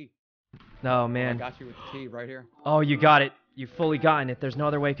 is the T. Oh, I man. got you with the T right here. Oh, you got it. You fully gotten it. There's no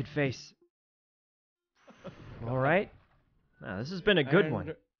other way it could face. All right. Now, this has been a good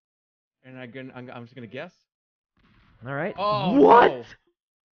one. And I'm just gonna guess. All right. Oh, what? no.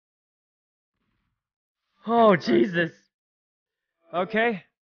 Oh, Jesus. Okay.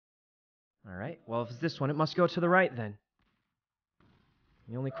 All right. Well, if it's this one, it must go to the right then.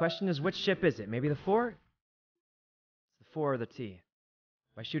 The only question is, which ship is it? Maybe the 4? It's the 4 or the T.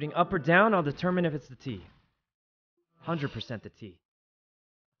 By shooting up or down, I'll determine if it's the T. 100% the T.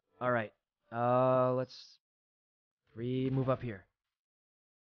 All right. Let's move up here.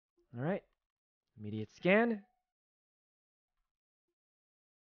 All right. Immediate scan.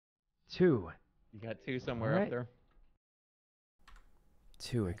 2. You got 2 somewhere Alright. up there.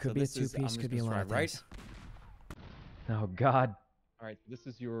 2. It could So be a this is- 2-piece. I'm Could be a just lot gonna of try things. Oh God. All right. This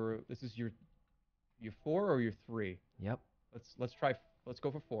is your 4 or your 3. Yep. Let's try. Let's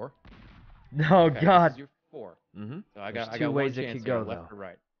go for 4. Oh Okay, This God. is your 4. Mm-hmm. So I There's got 2 one ways it chance could here, go, left though. or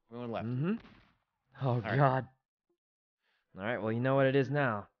right. We're going left. Mm-hmm. Oh right. God. All right. Well, you know what it is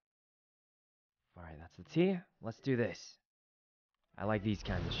now. All right. That's the T. Let's do this. I like these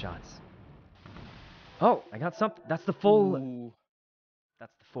kinds of shots. Oh, I got something. That's the full. Ooh,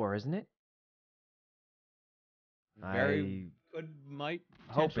 That's the 4, isn't it? very might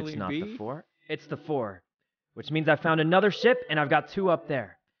I hope potentially it's not be. the 4. It's the 4, which means I found another ship and I've got 2 up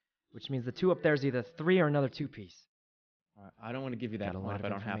there, which means the 2 up there is either 3 or another 2-piece. All right, I don't want to give you that Got a point lot if of I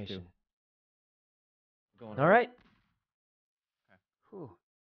don't have to. information. Going All right. Okay. Whew.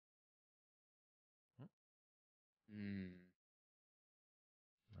 Hmm.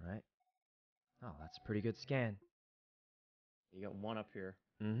 All right. Oh, that's a pretty good scan. You got 1 up here.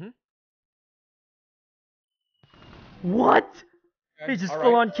 Mm-hmm. What? Okay, He just all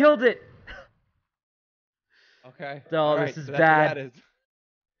full right. on killed it. Okay. Oh, all this right, is so that's what bad. that is.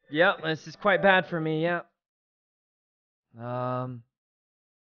 Yep, this is quite bad for me. Yep.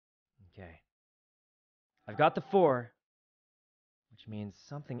 Okay. I've got the 4, which means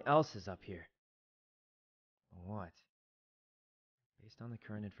something else is up here. What? Based on the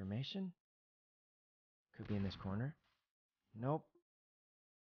current information? Could be in this corner. Nope.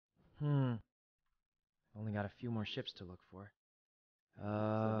 Only got a few more ships to look for.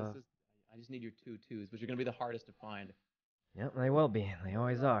 So this is. I just need your 2 2s, which are gonna be the hardest to find. Yep, they will be. They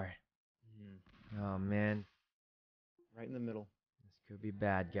always are. Hmm. Oh, man. Right in the middle. This could be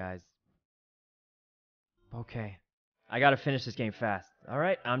bad, guys. Okay. I gotta finish this game fast.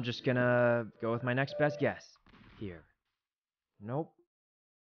 Alright, I'm just gonna go with my next best guess. Here. Nope.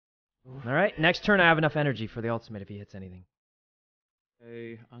 Alright, next turn I have enough energy for the ultimate if he hits anything.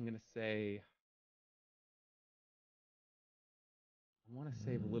 Okay, I'm gonna say. I want to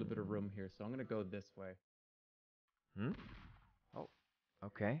save a little bit of room here, so I'm gonna go this way. Oh,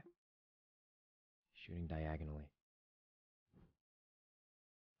 okay. Shooting diagonally.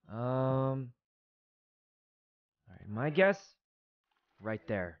 Alright, my guess? Right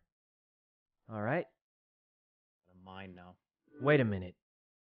there. Alright. I'm mine now. Wait a minute.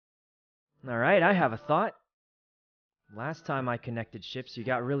 Alright, I have a thought. Last time I connected ships, you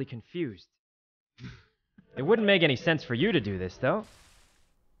got really confused. It wouldn't make any sense for you to do this, though.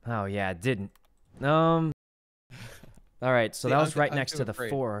 Oh, yeah, it didn't. Alright, so See, that was I'm right too next to the afraid.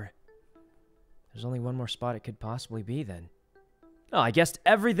 4. There's only one more spot it could possibly be, then. Oh, I guessed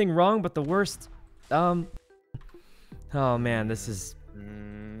everything wrong, but the worst... Oh, man, this is...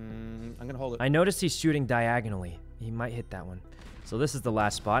 I'm gonna hold it. I noticed he's shooting diagonally. He might hit that one. So this is the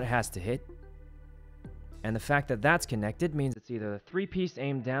last spot. It has to hit. And the fact that that's connected means it's either a 3-piece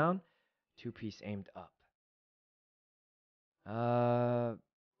aimed down, 2-piece aimed up.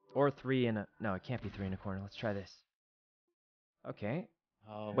 Or 3 in a... No, it can't be 3 in a corner. Let's try this. Okay.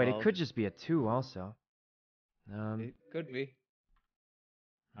 Oh, Wait, well, it could just be a 2 also. It could be.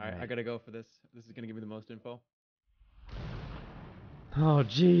 All right, I Alright. gotta go for this. This is gonna give me the most info. Oh,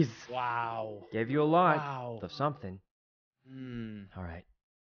 jeez. Wow. Gave you a lot Wow. of something. Hmm. Alright.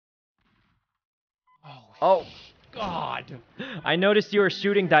 Oh, God. I noticed you were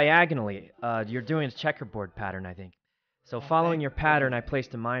shooting diagonally. You're doing a checkerboard pattern, I think. So following thank your pattern, I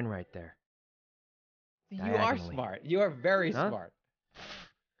placed a mine right there. You are Diagonally. smart. You are very Huh? smart.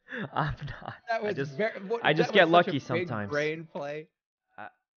 I'm not. That was I just that get was such lucky a big sometimes. brain play. Oh,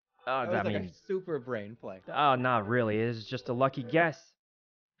 That was I like mean, a super brain play. oh, not really. It's just a lucky guess.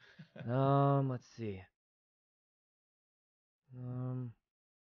 Let's see.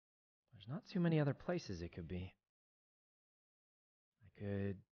 There's not too many other places it could be.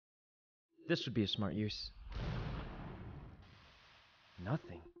 This would be a smart use.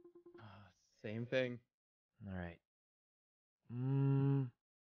 Nothing. Same thing. All right. I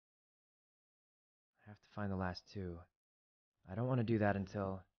have to find the last 2. I don't want to do that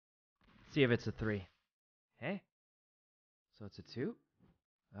until... See if it's a 3. Hey? So it's a 2?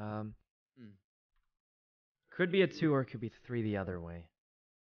 Could be a 2 or it could be 3 the other way.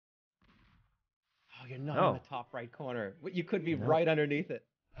 Oh, you're not No. in the top right corner. You could be No. right underneath it.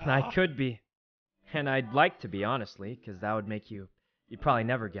 I could be. And I'd like to be, honestly, because that would make you... You'd probably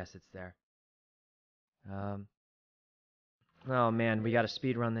never guess it's there. Oh, man, we gotta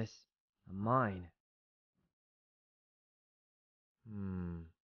speedrun this. A mine. You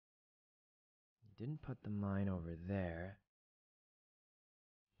didn't put the mine over there.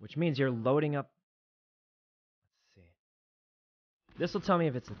 Which means you're loading up... Let's see. This will tell me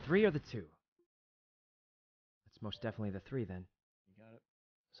if it's the 3 or the 2. It's most definitely the 3 then. You got it.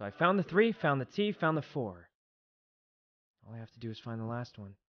 So I found the 3, found the T, found the 4. All I have to do is find the last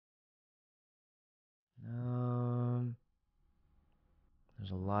one.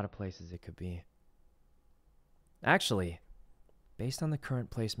 There's a lot of places it could be. Actually, based on the current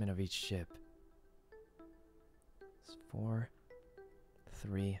placement of each ship, it's 4,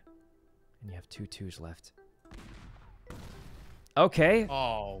 3, and you have 2 2s left. Okay.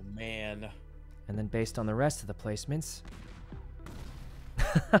 Oh, man. And then based on the rest of the placements...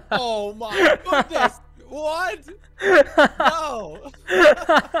 Oh, my goodness. What? No.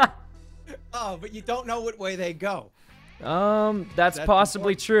 Oh, but you don't know what way they go. That's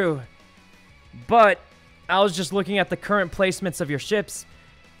possibly true. But I was just looking at the current placements of your ships,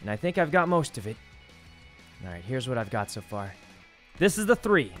 and I think I've got most of it. Alright, here's what I've got so far. This is the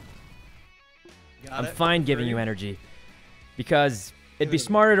 3. I'm fine giving you energy, because it'd be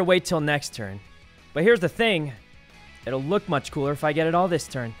smarter to wait till next turn. But here's the thing. It'll look much cooler if I get it all this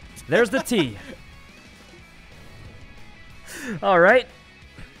turn. There's the T. Alright.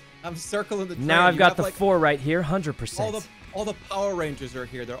 I'm circling the train. Now I've You got have, the like, 4 right here, 100%. all the Power Rangers are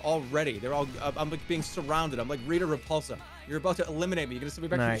here. They're all ready. They're all. I'm like being surrounded. I'm like Rita Repulsa. You're about to eliminate me. You're gonna send me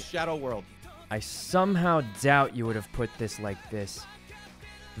back to Right. the Shadow World. I somehow doubt you would have put this like this.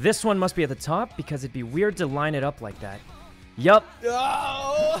 This one must be at the top because it'd be weird to line it up like that. Yup.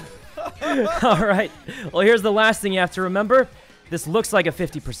 Oh! Alright. Well, here's the last thing you have to remember. This looks like a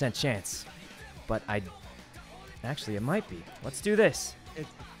 50% chance. But actually, it might be. Let's do this.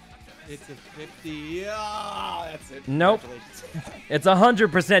 It's a 50. Ah, that's it. Nope. Congratulations. It's a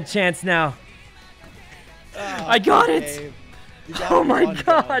 100% chance now. Oh, I got it! Dave. You got Oh my one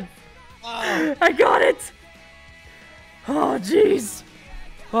god! down. Oh. I got it! Oh, jeez.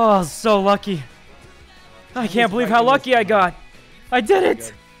 Oh, so lucky. I can't believe how lucky I got. I did it!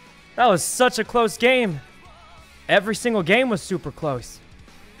 Good. That was such a close game. Every single game was super close.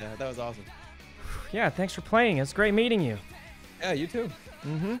 Yeah, that was awesome. Yeah, thanks for playing. It's great meeting you. Yeah, you too.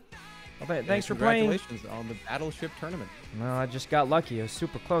 Mm-hmm. And Thanks for playing. Congratulations on the Battleship tournament. No, I just got lucky. It was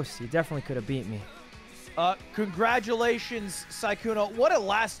super close. You definitely could have beat me. Congratulations, Sykkuno. What a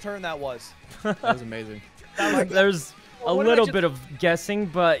last turn that was. That was amazing. There's a What did I little just- bit of guessing,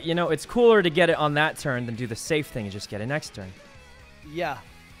 but, you know, it's cooler to get it on that turn than do the safe thing and just get it next turn. Yeah.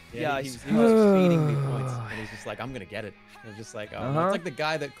 Yeah, he I was feeding me points, and he's just like, I'm gonna get it. It was just like, oh, Uh-huh. it's like the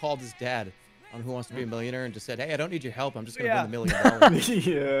guy that called his dad on Who Wants to Be a Millionaire and just said, hey, I don't need your help. I'm just gonna Yeah. win $1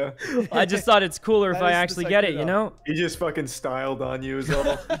 million. Yeah. I just thought it's cooler if That I is the actually get it, you Sykkuno. know? He just fucking styled on you as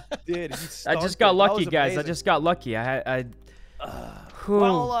well. did. I just got lucky, guys. I just got lucky. Whew.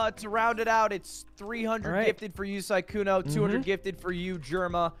 Well, to round it out, it's 300 All right. gifted for you, Sykkuno, 200 gifted for you,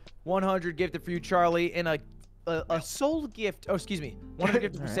 Germa, 100 gifted for you, Charlie, and a a soul gift. Oh, excuse me. 100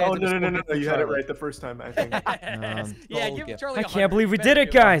 gifted for Alright. Sans. Oh, and a no, soul no, no, gift no. for You had it Charlie. right the first time, I think. Yeah, Soul give gift. Charlie I 100. can't believe we You did better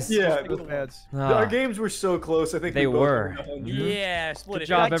it, do 100. guys. Yeah, Stick with the fans. our games were so close. I think They we both were. earned 100. Mhm. Yeah, split Good it.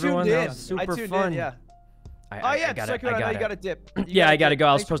 job, I everyone. tuned That in. was super I tuned fun. in, yeah. I Yeah, got Sykkuno, I know you got a dip. You Yeah, I gotta dip. go.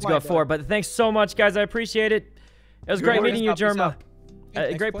 I was Thanks for supposed to go at playing, 4, but thanks so much, guys. I appreciate it. It was Good great work. meeting you, Peace out, peace Germa. out.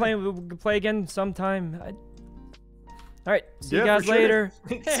 Thanks Great for playing. We can play again sometime. All right, see you Yeah, guys for sure. later.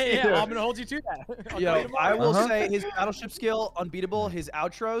 Hey, yeah, I'm gonna hold you to that. I'll Yo, play tomorrow. I will Uh-huh. say his battleship skill unbeatable. His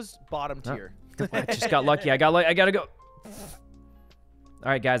outros bottom tier. I just got lucky. I gotta go. All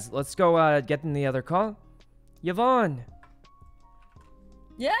right, guys, let's go get in the other call. Yvonne.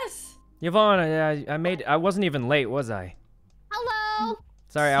 Yes. Yvonne, I wasn't even late, was I? Hello.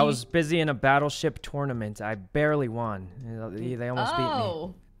 Sorry, I was busy in a battleship tournament. I barely won. They almost beat me.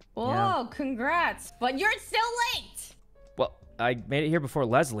 Oh. Whoa, Yeah. congrats. But you're still late. Well, I made it here before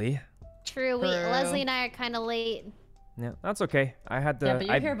Leslie. True. Leslie and I are kind of late. Yeah, that's okay. I had to. Yeah, but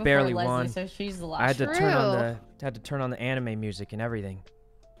you're I here before barely Leslie, won. so she's the I had last. to turn on True. the anime music and everything.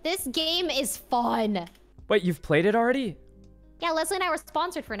 This game is fun. Wait, you've played it already? Yeah, Leslie and I were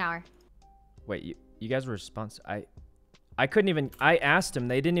sponsored for an hour. Wait, you guys were sponsored. I couldn't even. I asked them.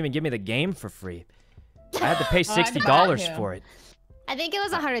 They didn't even give me the game for free. I had to pay $60 you. for it. I think it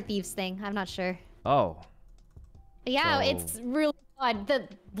was a 100 Thieves thing. I'm not sure. Oh. But yeah, So- it's really fun. The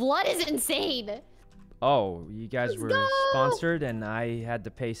blood is insane. Oh, you guys Let's were go. sponsored and I had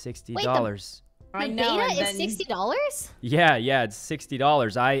to pay $60. I The know, beta and is then- $60? Yeah, it's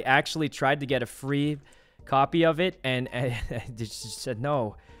 $60. I actually tried to get a free copy of it and she said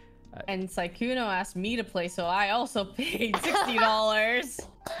no. And Sykkuno asked me to play, so I also paid $60.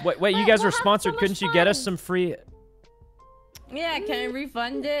 Wait, you But guys we'll were have sponsored. so much Couldn't you get us fun. some free? Yeah, can I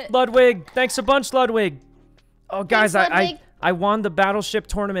refund it? Ludwig, thanks a bunch, Ludwig. Oh, guys, Thanks, Ludwig. I won the battleship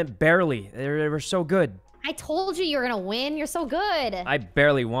tournament barely. They were so good. I told you were going to win. You're so good. I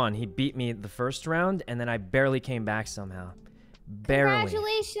barely won. He beat me the first round, and then I barely came back somehow. Barely.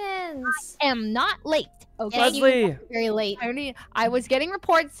 Congratulations. Am not late. Okay. Yeah, you Leslie. were very late. I was getting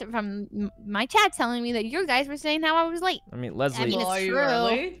reports from my chat telling me that you guys were saying how I was late. I mean, Leslie. mean, Well, it's are you true.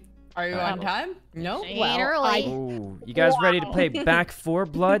 early? Are you Uh, on time? No? Ain't Well, early. Ooh, you guys ready to play Back 4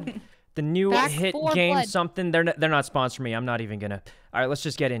 Blood? The new Back hit 4 game Blood. something. They're not sponsoring me. I'm not even gonna. All right, let's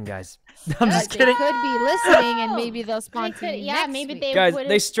just get in, guys. I'm They just kidding. could be listening and maybe they'll They sponsor could- you yeah, next maybe week. they Guys, would've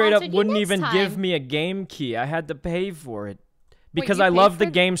they straight up sponsored you wouldn't next even give time. me a game key. I had to pay for it. Because you I paid love the for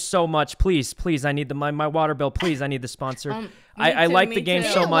it? game so much. Please, I need my water bill. Please, I need the sponsor. Me I too, like me the game too.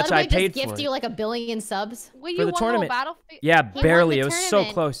 so Didn't much, I Ludwig paid just for gift it. you like 1 billion subs? Well, you For the won tournament. The whole Battlefield. Yeah, won barely. the It was so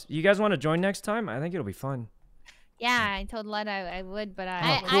tournament. close. You guys want to join next time? I think it'll be fun. Yeah, I told Lud I would, but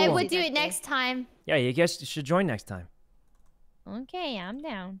I cool. would do it next time. Yeah, you guys should join next time. Okay, I'm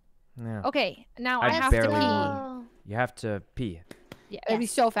down. Yeah. Okay, now I I have to barely pee. won. You have to pee. Yeah, it'll be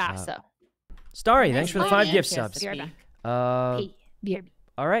so fast Uh, though. Starry, thanks for the 5 Yeah, gift she has to subs. Be right pee. back. Uh, Pee. BRB.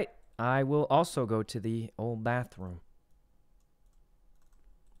 all right. I will also go to the old bathroom.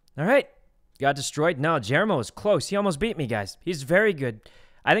 All right. Got destroyed. No, Jeremo was close. He almost beat me, guys. He's very good.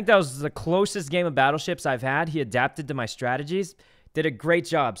 I think that was the closest game of Battleships I've had. He adapted to my strategies. Did a great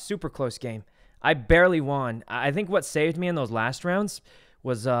job. Super close game. I barely won. I think what saved me in those last rounds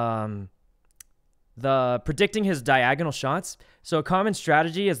was the predicting his diagonal shots. So a common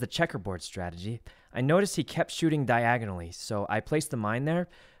strategy is the checkerboard strategy. I noticed he kept shooting diagonally, so I placed the mine there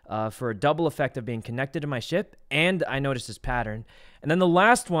for a double effect of being connected to my ship, and I noticed his pattern. And then the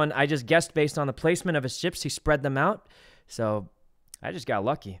last one, I just guessed based on the placement of his ships. He spread them out, so I just got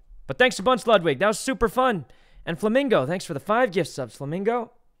lucky. But thanks a bunch, Ludwig. That was super fun. And Flamingo, thanks for the 5 gift subs,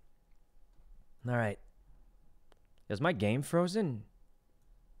 Flamingo. All right. Is my game frozen?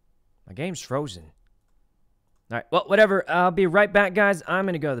 My game's frozen. All right, well, whatever. I'll be right back, guys. I'm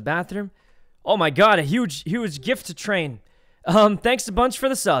going to go to the bathroom. Oh, my God, a huge gift to train. Thanks a bunch for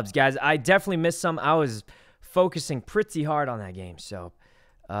the subs, guys. I definitely missed some. I was focusing pretty hard on that game, so...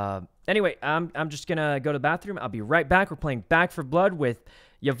 anyway, I'm just going to go to the bathroom. I'll be right back. We're playing Back for Blood with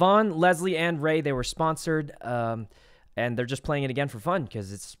Yvonne, Leslie, and Ray. They were sponsored, and they're just playing it again for fun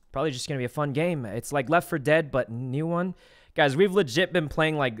because it's probably just going to be a fun game. It's like Left 4 Dead, but new one. Guys, we've legit been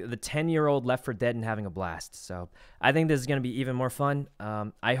playing like the 10-year-old Left 4 Dead and having a blast. So I think this is going to be even more fun.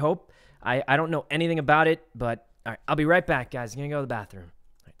 I hope. I don't know anything about it, but all right, I'll be right back, guys. I'm going to go to the bathroom.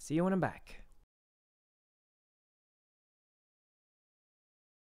 All right, see you when I'm back.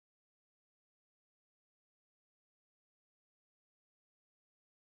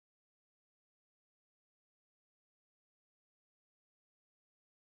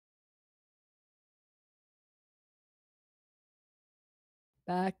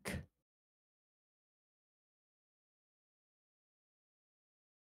 Back.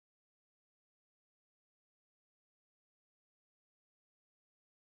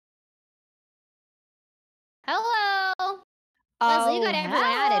 Hello. Leslie, you got everyone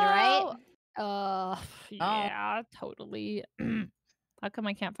added, right? Yeah, totally. How come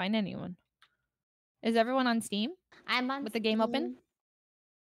I can't find anyone? Is everyone on Steam? I'm on with the game open?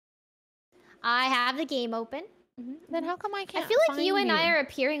 I have the game open. Then how come I can't? I feel like find you and I are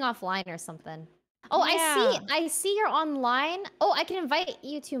appearing offline or something. Oh, Yeah. I see you're online. Oh, I can invite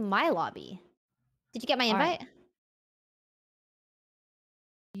you to my lobby. Did you get my All right. invite?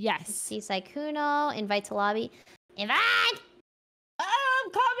 Yes. See Sykkuno, invite to lobby. Invite!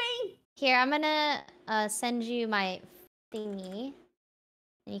 I'm coming. Here, I'm gonna send you my thingy.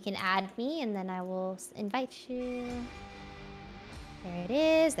 And you can add me, and then I will invite you. There it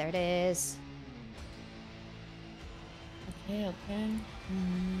is, there it is. Okay.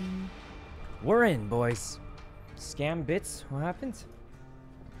 We're in, boys. Scam bits, what happened?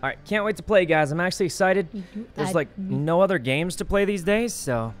 All right, can't wait to play, guys. I'm actually excited. There's like no other games to play these days,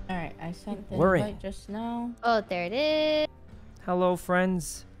 so. All right, I sent the We're in. invite just now. Oh, there it is. Hello,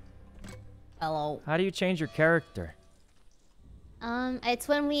 friends. Hello. How do you change your character? It's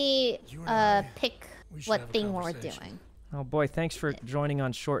when we pick what thing we're doing. Oh boy, thanks for joining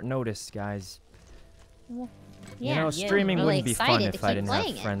on short notice, guys. Yeah, You know, streaming really wouldn't be fun excited to if I keep didn't playing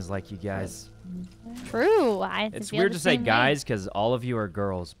have it. friends like you guys. True. It's weird to say guys because all of you are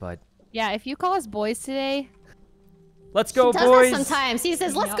girls, but Yeah, if you call us boys today. let's go, He does boys. that sometimes. He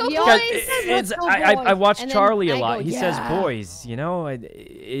says, "Let's go, He boys." always says, I watch And then Charlie a I lot. go, He says "Yeah." boys. You know,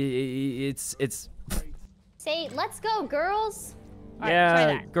 it's Say, "Let's go, girls." All right, try yeah,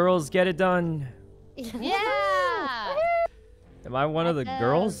 that. girls get it done. Yeah. Am I one of the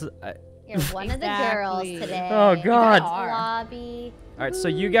girls? You're one of the girls Exactly. today. Oh, God. Lobby. All right, so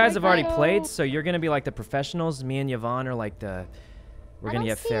you guys have already played, so you're gonna be like the professionals. Me and Yvonne are like the. We're gonna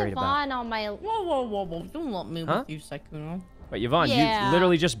get ferried about. Yvonne on my. Whoa. Don't let me Huh? with you, Sykkuno. Wait, Yvonne, Yeah. you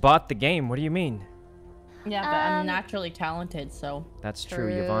literally just bought the game. What do you mean? Yeah, but I'm naturally talented, so. That's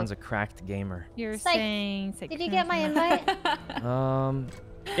true. True. Yvonne's a cracked gamer. You're Psych. saying. Did you get my invite?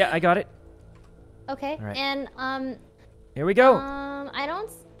 Yeah, I got it. Okay. All right. And Here we go. I don't.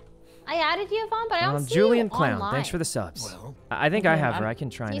 I added you, Yvonne, but I don't see Julian you Clown, online. thanks for the subs. I think I Okay, have her. I'm- I can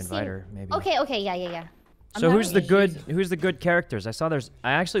try and Do you see invite her? her, maybe. Okay. Yeah. So I'm who's the having good? Who's the good characters? I saw there's.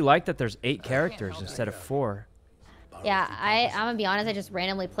 I actually like that there's 8 characters instead of 4. Yeah, I'm gonna be honest. I just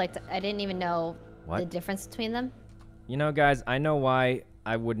randomly clicked. I didn't even know the What? difference between them. You know, guys, I know why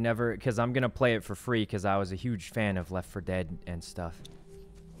I would never, because I'm gonna play it for free, because I was a huge fan of Left 4 Dead and stuff.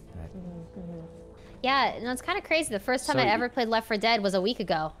 Yeah, no, it's kind of crazy. The first time So I y- ever played Left 4 Dead was a week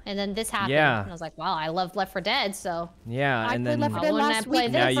ago, and then this happened. Yeah. And I was like, wow, I love Left 4 Dead, so. Yeah, I and played then Left 4 Why Dead wouldn't I last play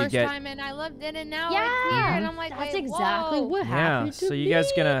week this? Now the you first get- time, and I loved it, and now Yeah, it's here, and I'm like, that's wait, exactly whoa. what yeah. happened to So you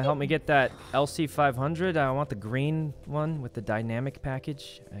guys gonna help me get that LC 500? I want the green one with the dynamic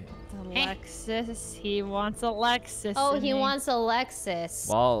package. Alexis, he wants Alexis. Oh, in he me. wants Alexis.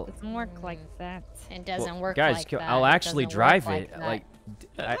 Well, It doesn't work like that. It doesn't work guys, like co- that. I'll It actually doesn't work drive like it.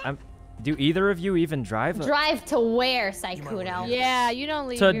 that. Like, do either of you even drive? Drive to where, Sykkuno? Yeah, you don't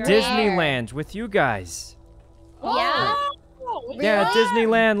leave To your Disneyland with you guys. Yeah? Yeah,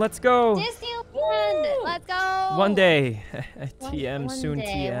 Disneyland. Let's go. Disneyland! Let's go! One day. One- TM, one soon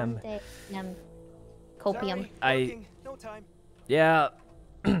day, TM. one day. Copium. Yeah.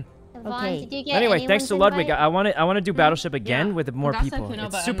 Yvonne, did you get Anyway, thanks to anyone's Ludwig. invite? I want to do Battleship again with more That's people. Sykkuno,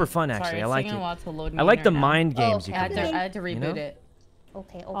 It's but super I'm fun, sorry, actually. I it's like taking a while it. to load I me like in the right now. mind games you I can had do. to, I had to reboot know? it.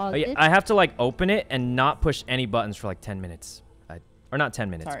 Okay. Oh, yeah, I have to like open it and not push any buttons for like 10 minutes. Or not 10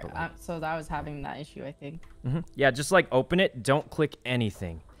 minutes, Sorry, but like, so I was having that issue, I think. yeah, just like open it, don't click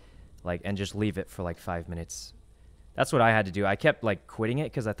anything, like, and just leave it for like 5 minutes. That's what I had to do. I kept like quitting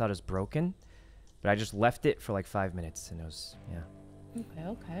it because I thought it was broken, but I just left it for like 5 minutes, and it was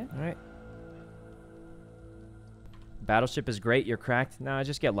Okay. All right. Battleship is great. You're cracked. No, I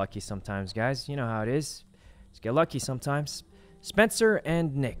just get lucky sometimes, guys. You know how it is. Just get lucky sometimes. Spencer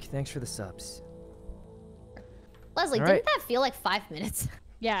and Nick, thanks for the subs. Leslie, All didn't right. that feel like 5 minutes?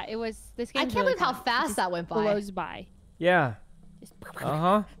 Yeah, it was. This game. I can't believe how fast that went by. Blows by. Yeah.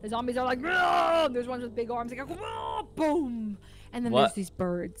 Uh-huh. The zombies are like, "Rah!" There's ones with big arms. They go, "Rah!" Boom. And then What? there's these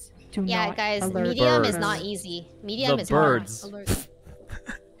birds. Do Yeah, not guys, alert medium is Birds. not easy. Medium The is birds. hard.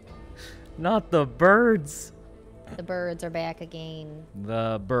 Not the birds. The birds are back again.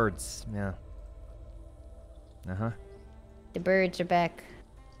 The birds. Yeah. Uh-huh. The birds are back.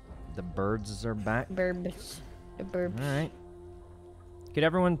 The birds are back. Burbs. The burbs. All right. Could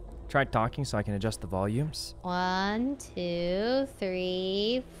everyone try talking so I can adjust the volumes? 1, 2,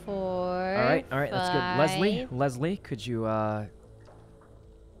 3, 4. All right, that's good. Leslie, could you,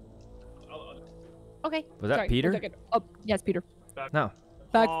 Okay. Was that sorry, Peter? 1 second. Oh, yes, Peter. No.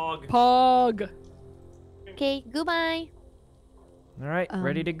 Back. Pog. Okay, goodbye. All right,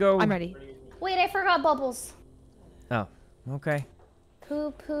 ready to go. I'm ready. Wait, I forgot bubbles. Oh, okay.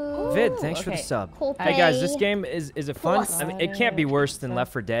 Poo poo. Vid, thanks for the sub. Cool Hey guys, this play. game is it fun? I mean, it can't be worse than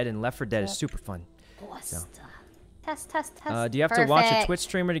Left 4 Dead, and Left 4 Dead is super fun. So. Test. Do you have to watch a Perfect. Twitch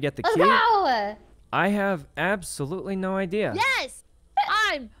streamer to get the Let's key? go! I have absolutely no idea. Yes!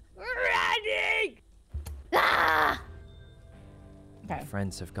 I'm ready! Ah! Okay.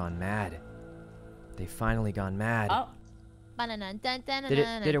 Friends have gone mad. They've finally gone mad. Oh.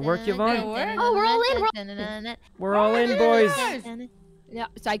 Did it work, Yvonne? Oh, we're all in. We're all in, boys. Yeah,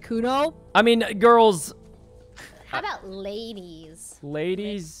 Sykkuno. I mean, girls. How about ladies?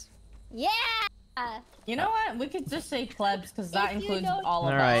 Ladies. Yeah! You know what? We could just say plebs because that If you includes don't- all All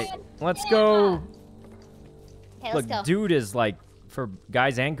of right, us. let's go. Okay, Look, let's go. dude is like for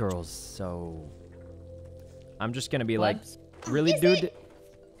guys and girls, so I'm just gonna be Plebs. like, really, Is dude?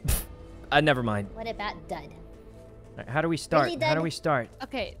 Never mind. What about dud? All right, how do we start? Really, How do Dad? we start?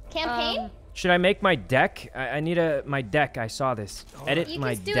 Okay. Campaign? Should I make my deck? I need my deck. I saw this. Edit You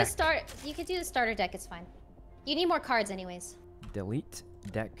my can do deck. a start. You could do the starter deck. It's fine. You need more cards, anyways. Delete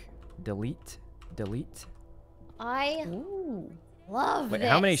deck. Delete. Delete. I love Wait, this.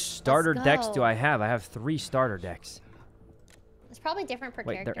 how many Let's starter decks do go. I have? I have 3 starter decks. It's probably different per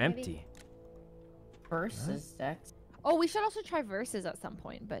Wait, character. they're maybe. empty. Versus decks. Oh, we should also try verses at some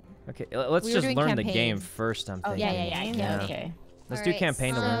point, but Okay, let's We were just doing learn the game campaign. first. I'm Oh, thinking. yeah. Okay. Let's do Alright,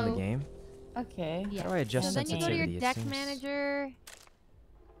 campaign to learn the so- game. Okay. yeah. How do I adjust So then you go to your sensitivity? It deck seems- manager.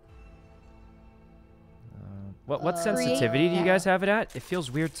 What sensitivity do you guys have it at? It feels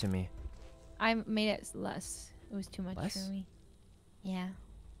weird to me. I made it less. It was too much Less? for me. Yeah.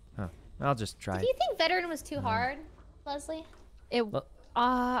 I'll just try Do it. you think veteran was too hard, Leslie? It. Well,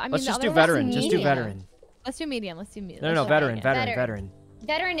 I mean, Let's the just other do one's veteran. Just do medium. veteran. Let's do medium. Let's do medium. No, Let's veteran, try it. veteran, Veteran. veteran.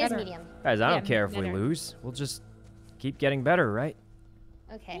 Veteran is Veteran. medium. Guys, I don't Yeah, care if we veteran. lose. We'll just keep getting better, right?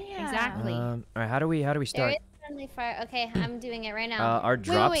 Okay. Exactly. All right, how do we There start? is friendly fire. Okay, I'm doing it right now. Are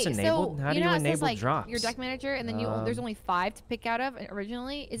drops enabled? So, How do you you know how it says, enable like, drops? Your deck manager, and then there's only 5 to pick out of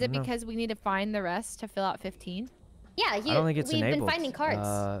originally. Is it No. because we need to find the rest to fill out 15? Yeah, I don't think it's we've enabled. been finding cards.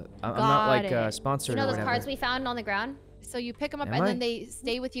 I'm not Got like it. sponsored You know or those whatever. cards we found on the ground? So you pick them up, Am and I? then they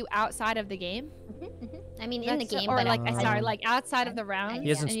stay with you outside of the game. I mean, in the That's- game, or but like outside. sorry, like outside of the round. He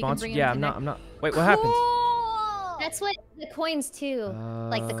isn't and you can sponsored. bring 'em Yeah, to I'm next- not. Wait, what happened? That's what the coins too,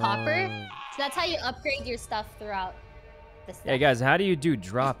 like the copper. So that's how you upgrade your stuff throughout the stuff. Yeah, guys, how do you do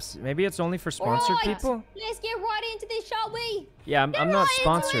drops? Maybe it's only for sponsored Right. people? Let's get right into this, shall we? Yeah, I'm not right into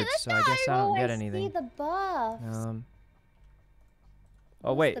sponsored, it, let's so I guess I don't Oh, get I anything. see the buffs. Oh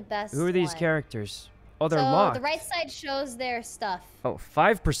Who's wait, the best who are these one? characters? Oh, they're so locked. the right side shows their stuff. Oh,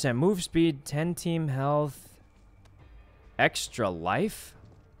 5% move speed, 10 team health, extra life,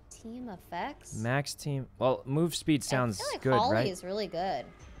 Team effects. max team. Well, move speed sounds I feel like good, Holly right? is really good.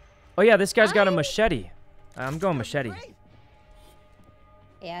 Oh yeah, this guy's got a machete. I'm going machete.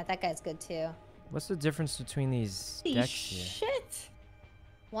 Yeah, that guy's good too. What's the difference between these decks here? Shit.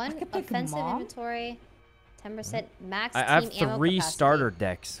 One could pick offensive mom. inventory, 10% max I team have ammo 3 capacity. starter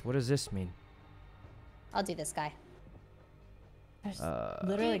decks. What does this mean? I'll do this guy. There's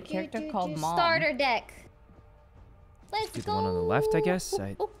literally a character called Mom. Starter deck. Let's Do the go. one on the left, I guess.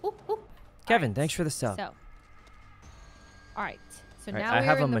 Kevin, thanks for the sub. So. All right. So All right, now I we're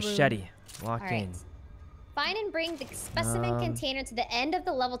have a in the room. machete. Lock All right. in. Find and bring the specimen container to the end of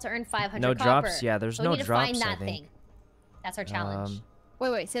the level to earn 500 No copper. drops? Yeah, there's So no we need drops, to find I that think. thing. That's our challenge.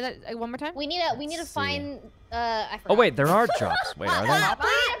 Wait. Say that one more time. we need to let's see. find. I forgot. Oh wait, there are drops. Wait, are there?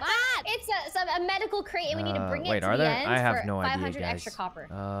 It's a medical crate, and we need to bring wait, it to are the there? end I have for no idea, 500 guys. extra copper.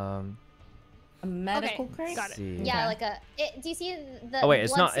 A medical Okay, crate? got it. See. Yeah, like a. do you see the? Oh wait,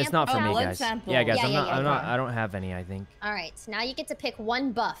 it's blood not for sample me, blood guys. sample. Yeah, guys, Yeah, I'm yeah, not. yeah, I'm not. okay. I don't have any. I think. All right, so now you get to pick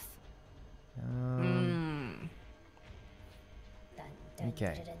one buff. Dun, dun, Okay.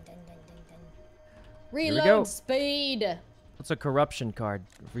 dun, dun, dun, dun, dun. we Reload go. speed. What's a corruption card?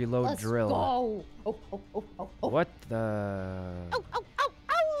 Reload Let's drill. go. Oh. What the?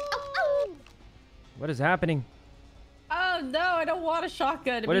 Oh. What is happening? Oh no, I don't want a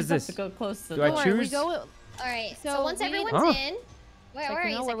shotgun. It What is means I have this? to go close to Do I the Don't worry, we choose? go. All right. So, So once we- everyone's Huh? in, where are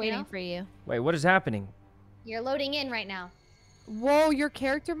you? Sykkuno, we're waiting Sykkuno? for you. Wait, what is happening? You're loading in right now. Whoa, your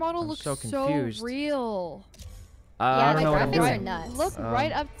character model I'm looks so confused. real. I don't the know what I'm graphics are doing. nuts. Look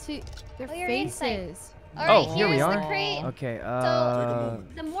right up to their Oh, you're inside. faces. All right, here we here's are. the crate. Okay. So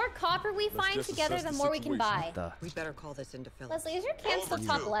the more more copper we find together, the more we can buy. We better call this into Philip. Leslie, is your can still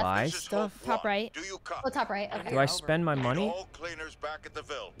top left? Buy stuff? Top right. Oh, top right. Okay. Do I spend my money?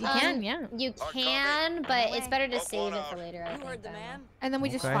 You can, yeah. You can, but it's better to save it for later. I think, And then we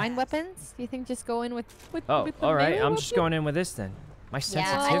just Okay. find weapons. Do you think just go in with Oh, with the all right. melee I'm just weapon? going in with this then. My Yeah,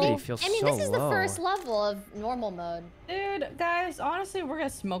 sensitivity feels I mean, so this is the low. first level of normal mode. Dude, guys, honestly, we're gonna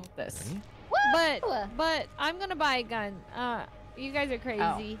smoke this. But I'm gonna buy a gun. You guys are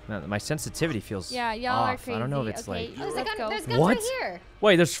crazy. No, my sensitivity feels Yeah, y'all are off. crazy. I don't know if it's okay, like. There's, let's go. there's guns What? right here.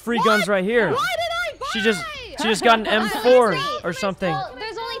 Wait, there's free guns right here. Why did I buy? She just got an M4 or something. Well,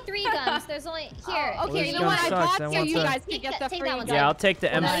 there's only 3 guns. There's only here. Okay, this you know gun what? I sucks. bought I so want you that. guys can get the Take free that one, gun. Yeah, I'll take the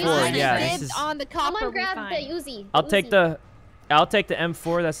Well, M4. no, Yeah, dibs this is. on the copper. Someone grab we the find. Uzi. I'll take the. I'll take the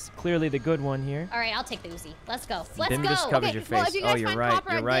M4. That's clearly the good one here. All right, I'll take the Uzi. Let's go. Let's Dim go. just covered Okay, your well, face. if you Oh, guys you're find right.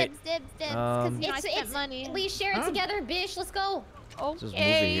 copper, You're right. Dibs, It's, you know, I spent money. we share it together, bish. Let's go. Just move it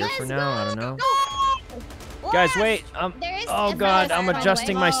Okay. here for now. I don't know. What? Guys, wait. There is Oh a God, fire, I'm by the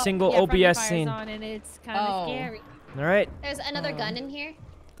adjusting way. my single Yeah, friendly OBS fire's scene. on and it's kind of scary. All right. There's another gun in here.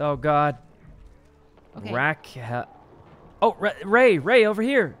 Oh God. Okay. Oh, Ray, over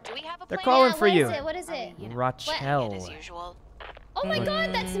here. They're calling Yeah, for what you. is it? What is it? Rachel. Oh my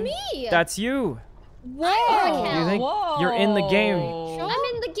God, that's me. That's you. Whoa. Do you think you're in the game?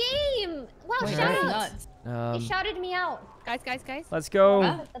 I'm in the game. Wow, Wait, shout that's out. They shouted me out. Guys. Let's go.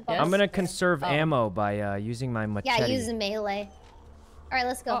 Yes. I'm gonna conserve ammo by using my machete. Yeah, use the melee. All right,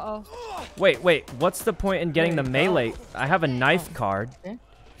 let's go. Uh-oh. Wait. What's the point in getting the melee? I have a knife card.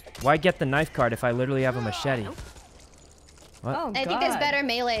 Why get the knife card if I literally have a machete? What? Oh, I think there's better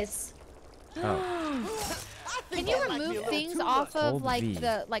melees. Oh. Can you remove things off of Hold like V.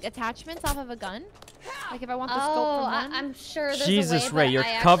 the attachments off of a gun? Like if I want the scope Oh, from one? I'm sure there's Jesus, a way, Ray, but you're I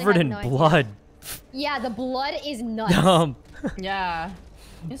actually covered have in no idea. blood. Yeah, the blood is nuts. Yeah.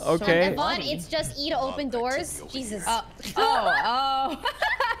 Okay. Yvonne, it's just E to open doors. Jesus. Oh.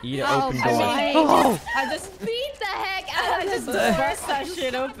 Eat an open door. Oh. I just beat the heck out of this door. Burst that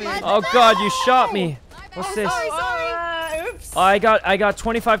shit open. Oh God, you shot me. What's this? Sorry. Oops. Oh, I got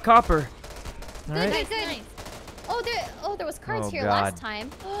 25 copper. All right. Good. Oh, there was cards Oh, here God. last time.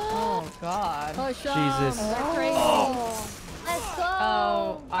 Oh God. Push Jesus. Let's go.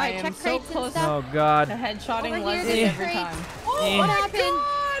 Oh, I Alright, am check so crates and close stuff. Oh God. to headshotting Over here, Leslie there's every crates. time. What happened?